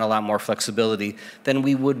imagination and a lot more flexibility than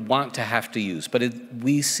we would want to have to use. But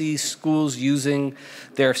we see schools using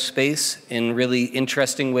their space in really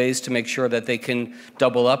interesting ways to make sure that they can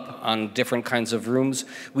double up on different kinds of rooms.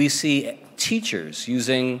 We see teachers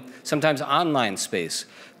using sometimes online space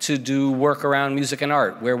to do work around music and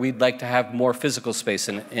art, where we'd like to have more physical space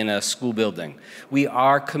in a school building. We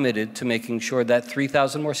are committed to making sure that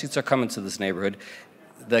 3,000 more seats are coming to this neighborhood.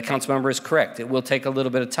 The council member is correct. It will take a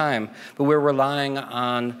little bit of time, but we're relying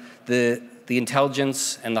on the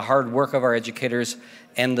intelligence and the hard work of our educators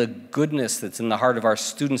and the goodness that's in the heart of our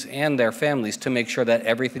students and their families to make sure that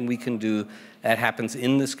everything we can do that happens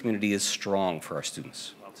in this community is strong for our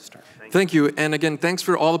students. Thank you. And again, thanks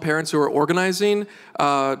for all the parents who are organizing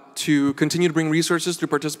to continue to bring resources through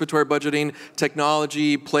participatory budgeting,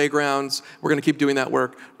 technology, playgrounds. We're going to keep doing that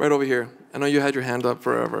work. Right over here. I know you had your hand up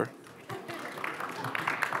forever.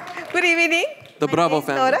 Good evening. The Bravo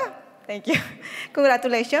family. Nora. Thank you.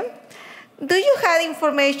 Congratulations. Do you have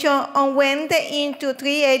information on when the Into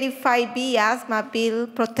 385B asthma bill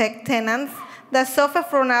protect tenants that suffer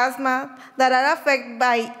from asthma that are affected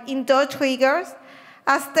by indoor triggers?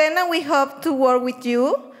 As tenant, we hope to work with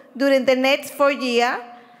you during the next 4 years.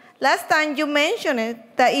 Last time you mentioned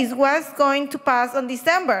that it was going to pass on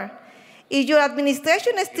December. Is your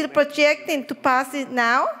administration still projecting to pass it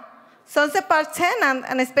now? Sunset Park tenants,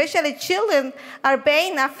 and especially children, are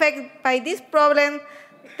being affected by this problem.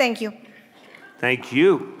 Thank you. Thank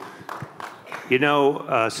you. You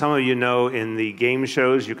know, some of you know in the game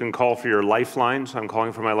shows you can call for your lifeline, so I'm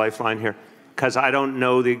calling for my lifeline here. Because I don't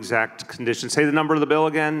know the exact conditions. Say the number of the bill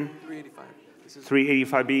again.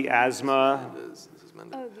 385. 385B, asthma.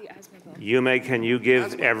 Oh, the asthma bill. Yume, can you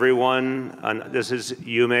give everyone, this is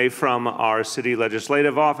Yume from our city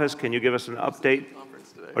legislative office. Can you give us an update?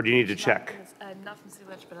 Or do you need to check? Not from City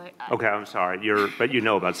Ledge, but Okay, I'm sorry. But you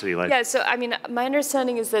know about City Ledge. Yeah, so I mean, my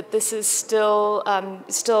understanding is that this is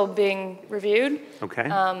still being reviewed.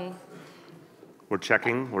 Okay. We're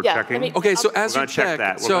checking. We're Yeah, checking. Okay, so as you check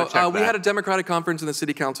that. so we had a Democratic conference in the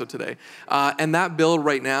City Council today, and that bill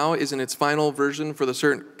right now is in its final version for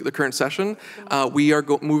the current session. We are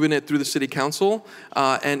moving it through the City Council,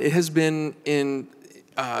 and it has been in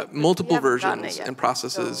multiple versions and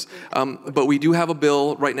processes, but we do have a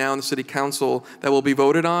bill right now in the City Council that will be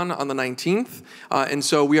voted on the 19th, and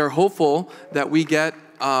so we are hopeful that we get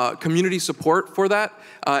community support for that,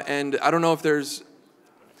 and I don't know if there's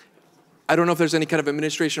any kind of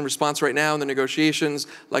administration response right now in the negotiations.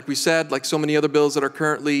 Like we said, like so many other bills that are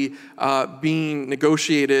currently being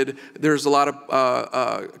negotiated, there's a lot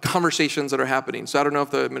of conversations that are happening. So I don't know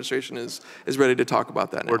if the administration is ready to talk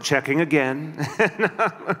about that now. We're checking again.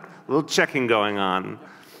 A little checking going on.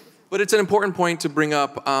 But it's an important point to bring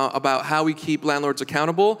up about how we keep landlords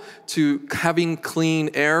accountable to having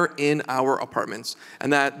clean air in our apartments.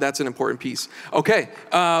 And that's an important piece. Okay,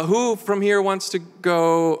 who from here wants to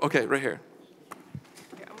go? Okay, right here.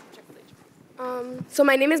 So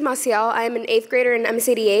my name is Maciel. I am an 8th grader in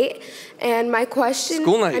MC88. And my question,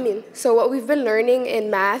 School night. So what we've been learning in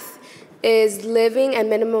math is living and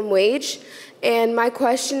minimum wage. And my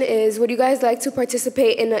question is, would you guys like to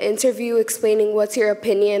participate in an interview explaining what's your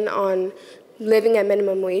opinion on living at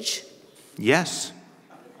minimum wage? Yes.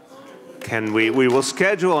 We will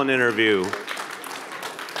schedule an interview.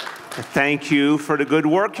 Thank you for the good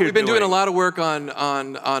work you're doing. We've been doing a lot of work on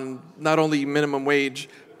not only minimum wage,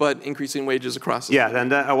 but increasing wages across the state.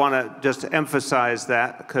 And I want to just emphasize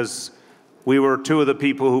that because we were two of the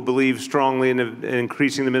people who believed strongly in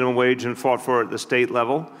increasing the minimum wage and fought for it at the state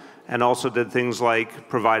level. and also did things like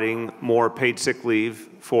providing more paid sick leave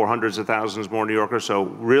for hundreds of thousands more New Yorkers. So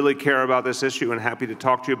really care about this issue and happy to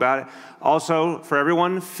talk to you about it. Also, for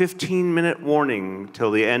everyone, 15-minute warning till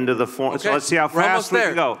the end of the form. Okay. So let's see how fast we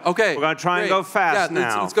can go. Okay. We're going to try and go fast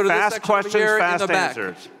now. Let's go to fast this section over questions, here fast in the back.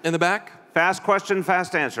 answers. In the back? Fast question,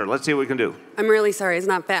 fast answer. Let's see what we can do. I'm really sorry, it's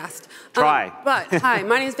not fast. Try. Hi,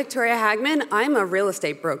 my name is Victoria Hagman. I'm a real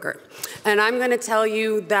estate broker. And I'm going to tell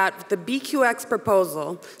you that the BQX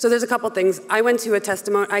proposal, so there's a couple things. I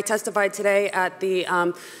testified today at the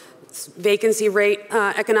vacancy rate,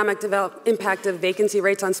 economic impact of vacancy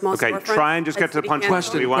rates on small storefronts. Okay, try and just get to the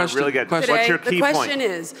punchline. We want to really get, what's your key point? The question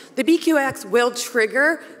is, the BQX will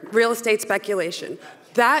trigger real estate speculation.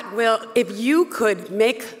 That will, if you could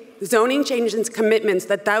make zoning changes and commitments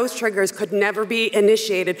that those triggers could never be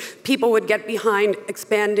initiated, people would get behind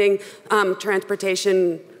expanding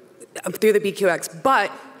transportation through the BQX.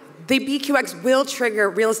 But the BQX will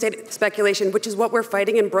trigger real estate speculation, which is what we're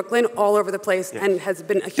fighting in Brooklyn all over the place and has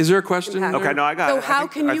been a huge Is there a question? impact. Okay, no, I got it. So how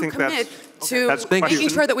can you commit to making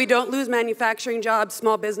sure that we don't lose manufacturing jobs,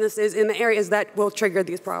 small businesses in the areas that will trigger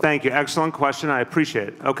these problems? Thank you. Excellent question. I appreciate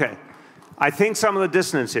it. Okay. I think some of the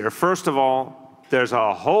dissonance here, first of all, there's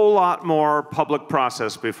a whole lot more public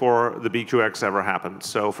process before the BQX ever happened.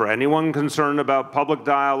 So for anyone concerned about public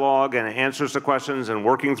dialogue and answers to questions and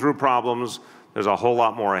working through problems, there's a whole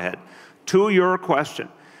lot more ahead. To your question,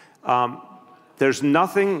 there's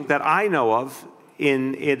nothing that I know of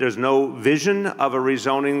there's no vision of a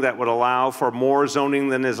rezoning that would allow for more zoning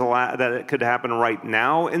than is allowed, that it could happen right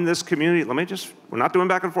now in this community. We're not doing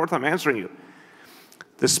back and forth, I'm answering you.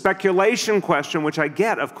 The speculation question, which I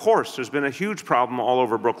get, of course, there's been a huge problem all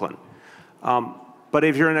over Brooklyn. But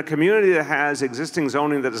if you're in a community that has existing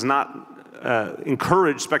zoning that does not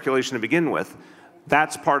encourage speculation to begin with,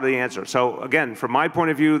 that's part of the answer. So again, from my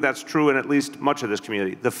point of view, that's true in at least much of this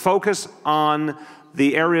community. The focus on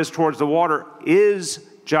the areas towards the water is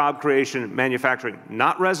job creation, manufacturing,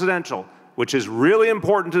 not residential, which is really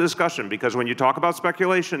important to discussion because when you talk about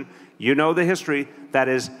speculation, you know the history, that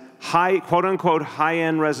is high, quote unquote,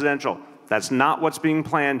 high-end residential. That's not what's being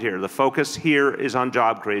planned here. The focus here is on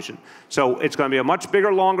job creation. So it's going to be a much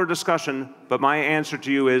bigger, longer discussion, but my answer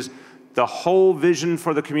to you is the whole vision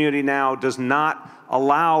for the community now does not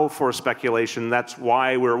allow for speculation. That's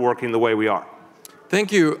why we're working the way we are.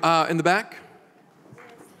 Thank you. In the back?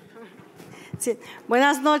 Sí.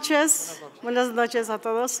 Buenas noches a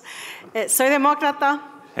todos. Soy demócrata.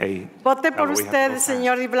 Hey, Vote por usted,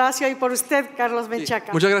 señor Blasio, y por usted, Carlos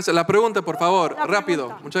Menchaca. Muchas gracias. La pregunta, por favor,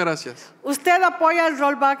 rápido. Muchas gracias. ¿Usted apoya el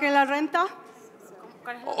rollback en la renta?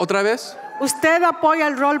 ¿Otra vez? ¿Usted apoya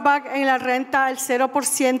el rollback en la renta, el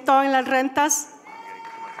 0% en las rentas?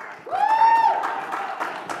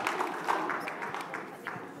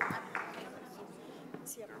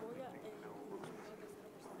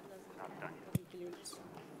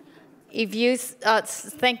 If you,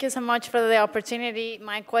 thank you so much for the opportunity.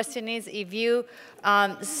 My question is if you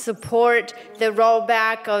support the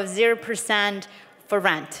rollback of 0% for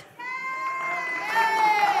rent.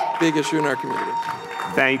 Big issue in our community.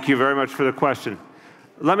 Thank you very much for the question.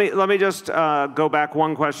 Let me just go back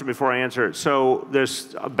one question before I answer it. So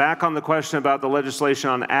there's back on the question about the legislation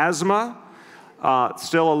on asthma.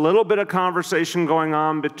 Still a little bit of conversation going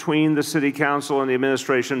on between the City Council and the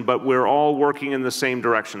administration, but we're all working in the same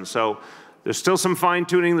direction. So there's still some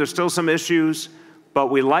fine-tuning, there's still some issues, but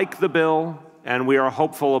we like the bill, and we are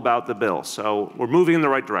hopeful about the bill. So we're moving in the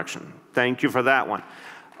right direction. Thank you for that one.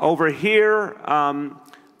 Over here,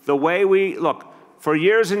 the way we, look, for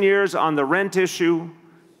years and years on the rent issue,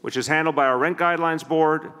 which is handled by our Rent Guidelines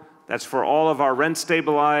Board, that's for all of our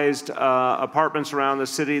rent-stabilized apartments around the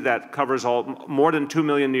city. That covers more than 2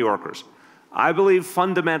 million New Yorkers. I believe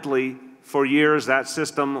fundamentally, for years, that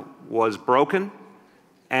system was broken,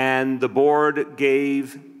 and the board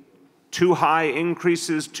gave too high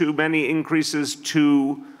increases, too many increases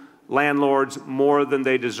to landlords, more than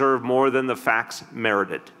they deserve, more than the facts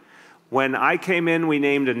merited. When I came in, we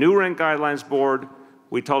named a new Rent Guidelines Board.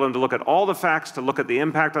 We told them to look at all the facts, to look at the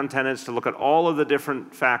impact on tenants, to look at all of the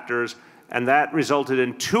different factors, and that resulted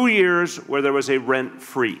in 2 years where there was a rent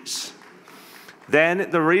freeze. Then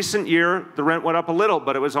the recent year, the rent went up a little,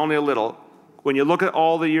 but it was only a little. When you look at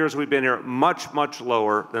all the years we've been here, much, much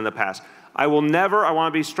lower than the past. I want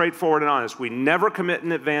to be straightforward and honest. We never commit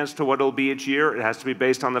in advance to what it'll be each year. It has to be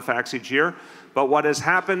based on the facts each year. But what has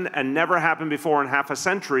happened and never happened before in half a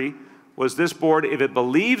century was this board, if it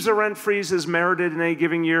believes a rent freeze is merited in a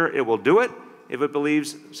given year, it will do it. If it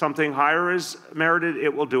believes something higher is merited,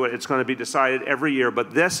 it will do it. It's going to be decided every year,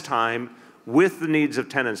 but this time with the needs of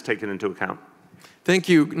tenants taken into account. Thank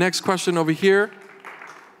you. Next question over here.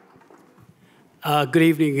 Good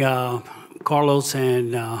evening, Carlos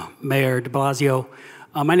and Mayor de Blasio.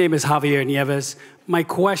 My name is Javier Nieves. My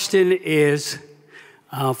question is,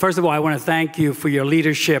 first of all, I want to thank you for your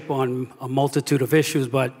leadership on a multitude of issues,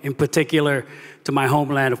 but in particular to my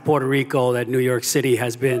homeland of Puerto Rico, that New York City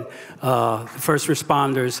has been first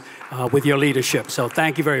responders with your leadership. So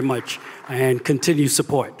thank you very much and continue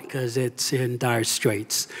support because it's in dire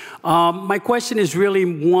straits. My question is really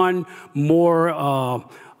one more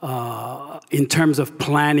in terms of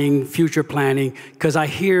planning, future planning, because I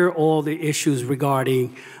hear all the issues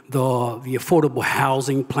regarding the affordable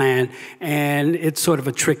housing plan, and it's sort of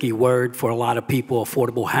a tricky word for a lot of people,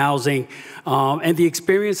 affordable housing. And the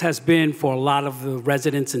experience has been for a lot of the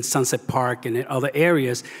residents in Sunset Park and in other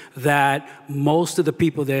areas that most of the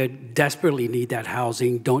people that desperately need that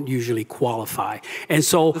housing don't usually qualify. And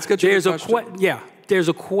so there's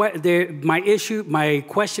a my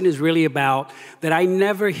question is really about that I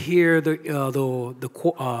never hear the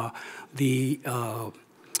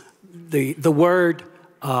word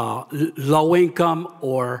low income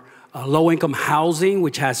or low income housing,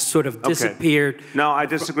 which has sort of disappeared. Okay. No, I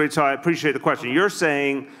disagree. So I appreciate the question. You're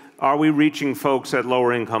saying, are we reaching folks at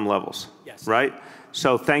lower income levels? Yes. Right?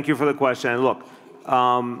 So thank you for the question. And look,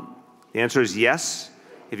 the answer is yes.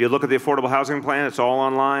 If you look at the affordable housing plan, it's all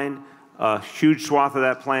online. A huge swath of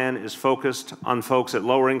that plan is focused on folks at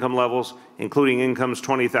lower income levels, including incomes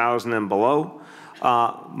 20,000 and below.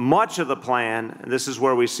 Much of the plan, and this is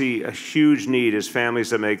where we see a huge need, is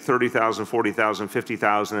families that make 30,000, 40,000,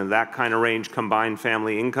 50,000, and that kind of range combined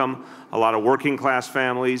family income. A lot of working class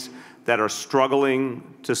families that are struggling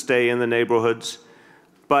to stay in the neighborhoods.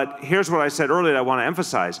 But here's what I said earlier that I want to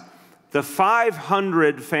emphasize. The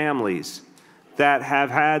 500 families that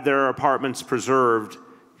have had their apartments preserved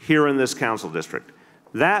here in this council district.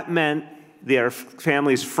 That meant there are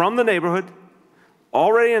families from the neighborhood,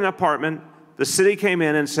 already in an apartment. The city came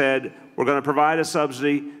in and said, we're going to provide a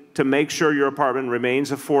subsidy to make sure your apartment remains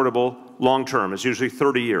affordable long term. It's usually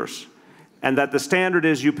 30 years. And that the standard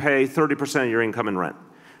is you pay 30% of your income in rent.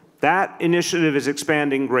 That initiative is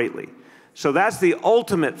expanding greatly. So that's the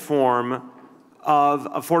ultimate form of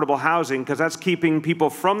affordable housing because that's keeping people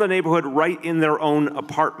from the neighborhood right in their own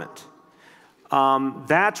apartment.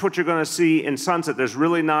 That's what you're going to see in Sunset. There's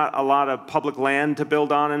really not a lot of public land to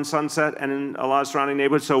build on in Sunset and in a lot of surrounding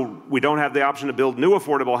neighborhoods, so we don't have the option to build new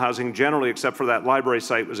affordable housing generally, except for that library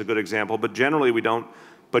site was a good example, but generally we don't.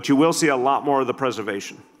 But you will see a lot more of the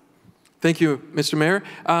preservation. Thank you, Mr. Mayor.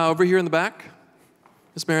 Over here in the back,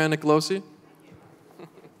 Ms. Mariana Nicolosi.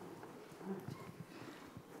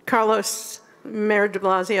 Carlos, Mayor de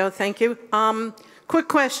Blasio, thank you. Quick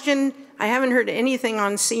question. I haven't heard anything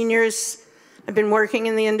on seniors. I've been working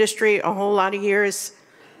in the industry a whole lot of years,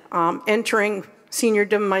 entering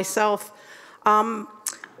seniordom myself.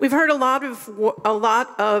 We've heard a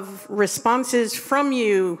lot of responses from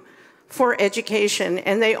you for education,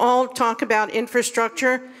 and they all talk about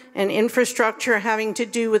infrastructure and infrastructure having to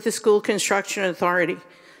do with the School Construction Authority.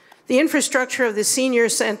 The infrastructure of the senior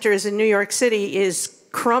centers in New York City is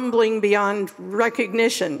crumbling beyond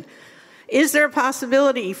recognition. Is there a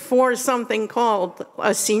possibility for something called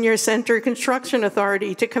a Senior Center Construction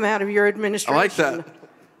Authority to come out of your administration? I like that.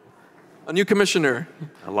 A new commissioner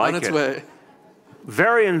on its way.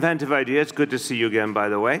 Very inventive idea. It's good to see you again, by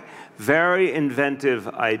the way. Very inventive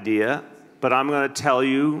idea. But I'm going to tell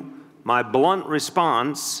you, my blunt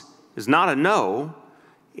response is not a no.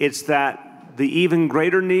 It's that the even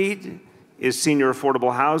greater need is senior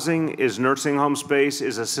affordable housing, is nursing home space,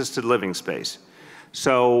 is assisted living space.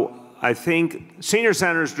 So I think senior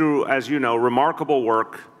centers do, as you know, remarkable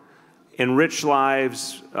work, enrich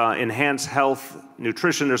lives, enhance health,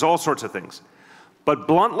 nutrition, there's all sorts of things. But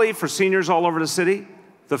bluntly, for seniors all over the city,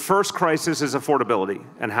 the first crisis is affordability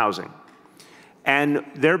and housing. And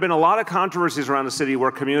there have been a lot of controversies around the city where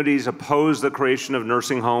communities oppose the creation of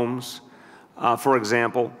nursing homes, for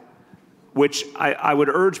example, which I would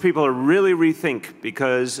urge people to really rethink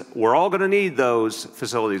because we're all going to need those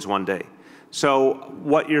facilities one day. So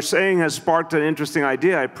what you're saying has sparked an interesting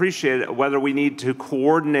idea. I appreciate it, whether we need to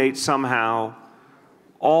coordinate somehow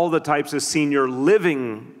all the types of senior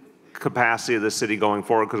living capacity of the city going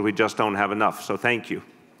forward because we just don't have enough. So thank you.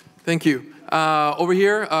 Thank you. Over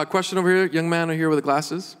here, question over here, young man over here with the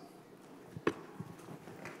glasses.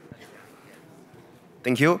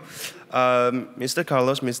 Thank you. Mr.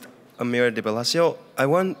 Carlos, Mr. Mayor de Blasio, I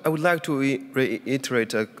would like to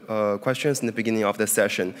reiterate questions in the beginning of the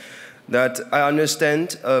session. That I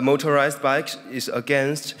understand motorized bikes is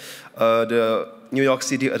against the New York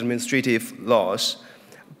City administrative laws,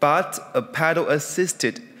 but a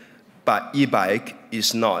pedal-assisted e-bike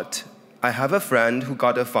is not. I have a friend who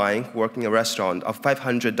got a fine working in a restaurant of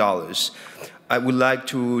 $500. I would like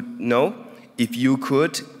to know if you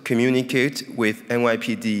could communicate with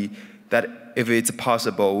NYPD that if it's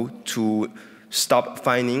possible to stop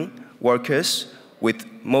fining workers with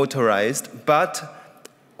motorized, but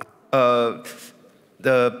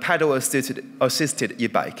the pedal-assisted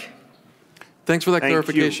e-bike. Thanks for that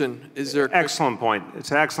clarification. Is there excellent point?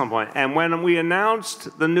 It's an excellent point. And when we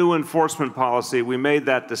announced the new enforcement policy, we made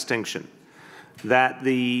that distinction, that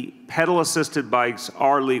the pedal-assisted bikes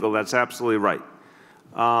are legal. That's absolutely right.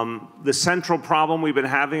 The central problem we've been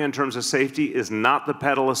having in terms of safety is not the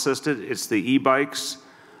pedal-assisted, it's the e-bikes.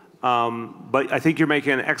 But I think you're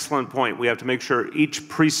making an excellent point. We have to make sure each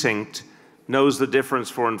precinct knows the difference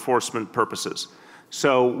for enforcement purposes.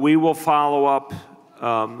 So we will follow up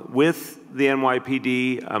with the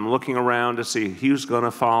NYPD. I'm looking around to see who's going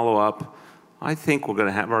to follow up. I think we're going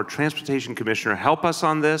to have our Transportation Commissioner help us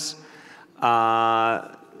on this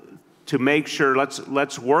to make sure,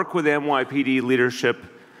 let's work with NYPD leadership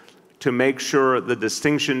to make sure the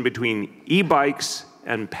distinction between e-bikes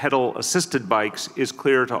and pedal-assisted bikes is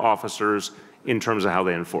clear to officers in terms of how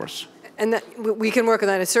they enforce. And that, we can work on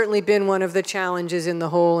that. It's certainly been one of the challenges in the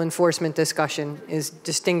whole enforcement discussion, is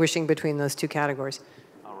distinguishing between those two categories.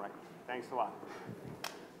 All right. Thanks a lot.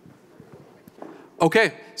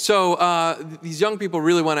 Okay, so these young people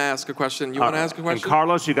really want to ask a question. You want to ask a question? And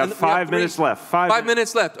Carlos, you got 5 minutes left. 5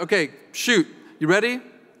 minutes left. Okay, shoot. You ready?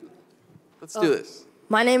 Let's do this.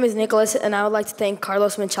 My name is Nicholas, and I would like to thank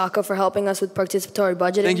Carlos Menchaca for helping us with participatory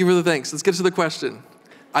budgeting. Thank you for the thanks. Let's get to the question.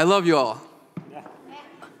 I love you all.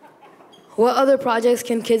 What other projects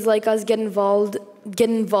can kids like us get involved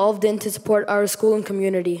in to support our school and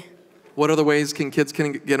community? What other ways can kids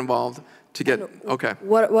get involved to get, okay.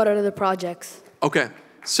 What are the projects? Okay,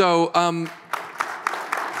 so,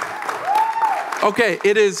 okay,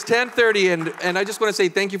 it is 10:30, and I just want to say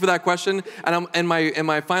thank you for that question, and in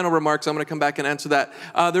my final remarks, I'm going to come back and answer that.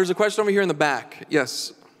 There's a question over here in the back.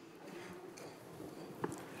 Yes.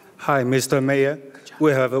 Hi, Mr. Mayor.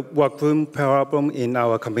 We have a raccoon problem in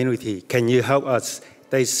our community. Can you help us?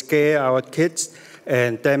 They scare our kids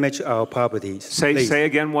and damage our properties. Say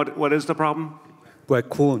again, what is the problem?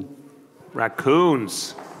 Raccoon.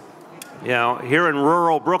 Raccoons. You know, here in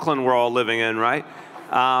rural Brooklyn we're all living in, right?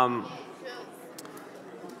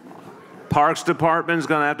 Parks Department's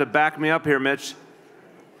going to have to back me up here, Mitch.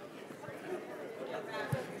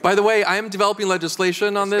 By the way, I am developing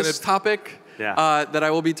legislation on this topic that I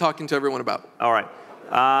will be talking to everyone about. All right.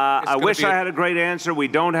 I wish I had a great answer. We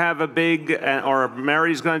don't have a big, or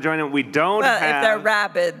Mary's going to join in. We don't have. If they're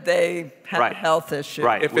rabid, they have a health issue.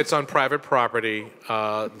 Right. If it's on private property,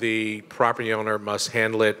 the property owner must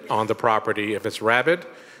handle it on the property. If it's rabid,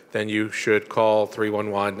 then you should call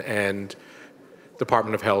 311 and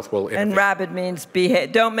Department of Health will intervene. And rabid means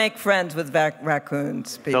don't make friends with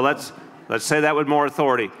raccoons. People. So let's say that with more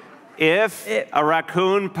authority. If a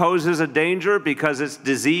raccoon poses a danger because it's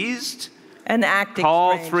diseased, and acting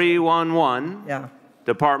call strange. 311. Yeah.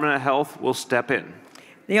 Department of Health will step in.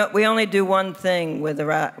 We only do one thing with the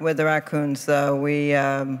raccoons, though. We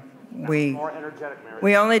only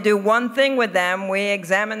do one thing with them. We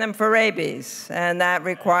examine them for rabies, and that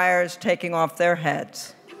requires taking off their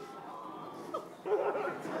heads.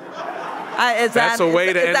 That's a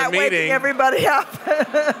way to end a meeting. Waking everybody up?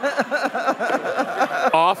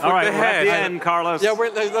 Off with the At head. the end, Carlos. Yeah,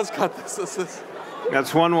 let's cut this.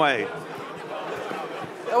 That's one way.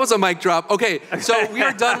 That was a mic drop. Okay, so we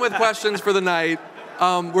are done with questions for the night.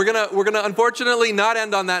 We're gonna unfortunately not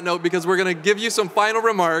end on that note because we're gonna give you some final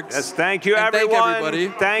remarks. Yes, thank you, everyone. Thank everybody.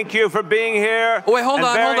 Thank you for being here. Oh, wait,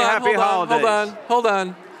 hold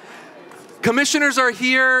on. Commissioners are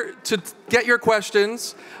here to get your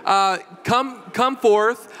questions. Come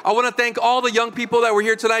forth. I want to thank all the young people that were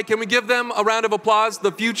here tonight. Can we give them a round of applause?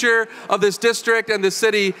 The future of this district and this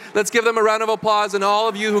city. Let's give them a round of applause, and all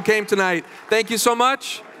of you who came tonight. Thank you so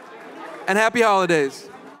much, and happy holidays.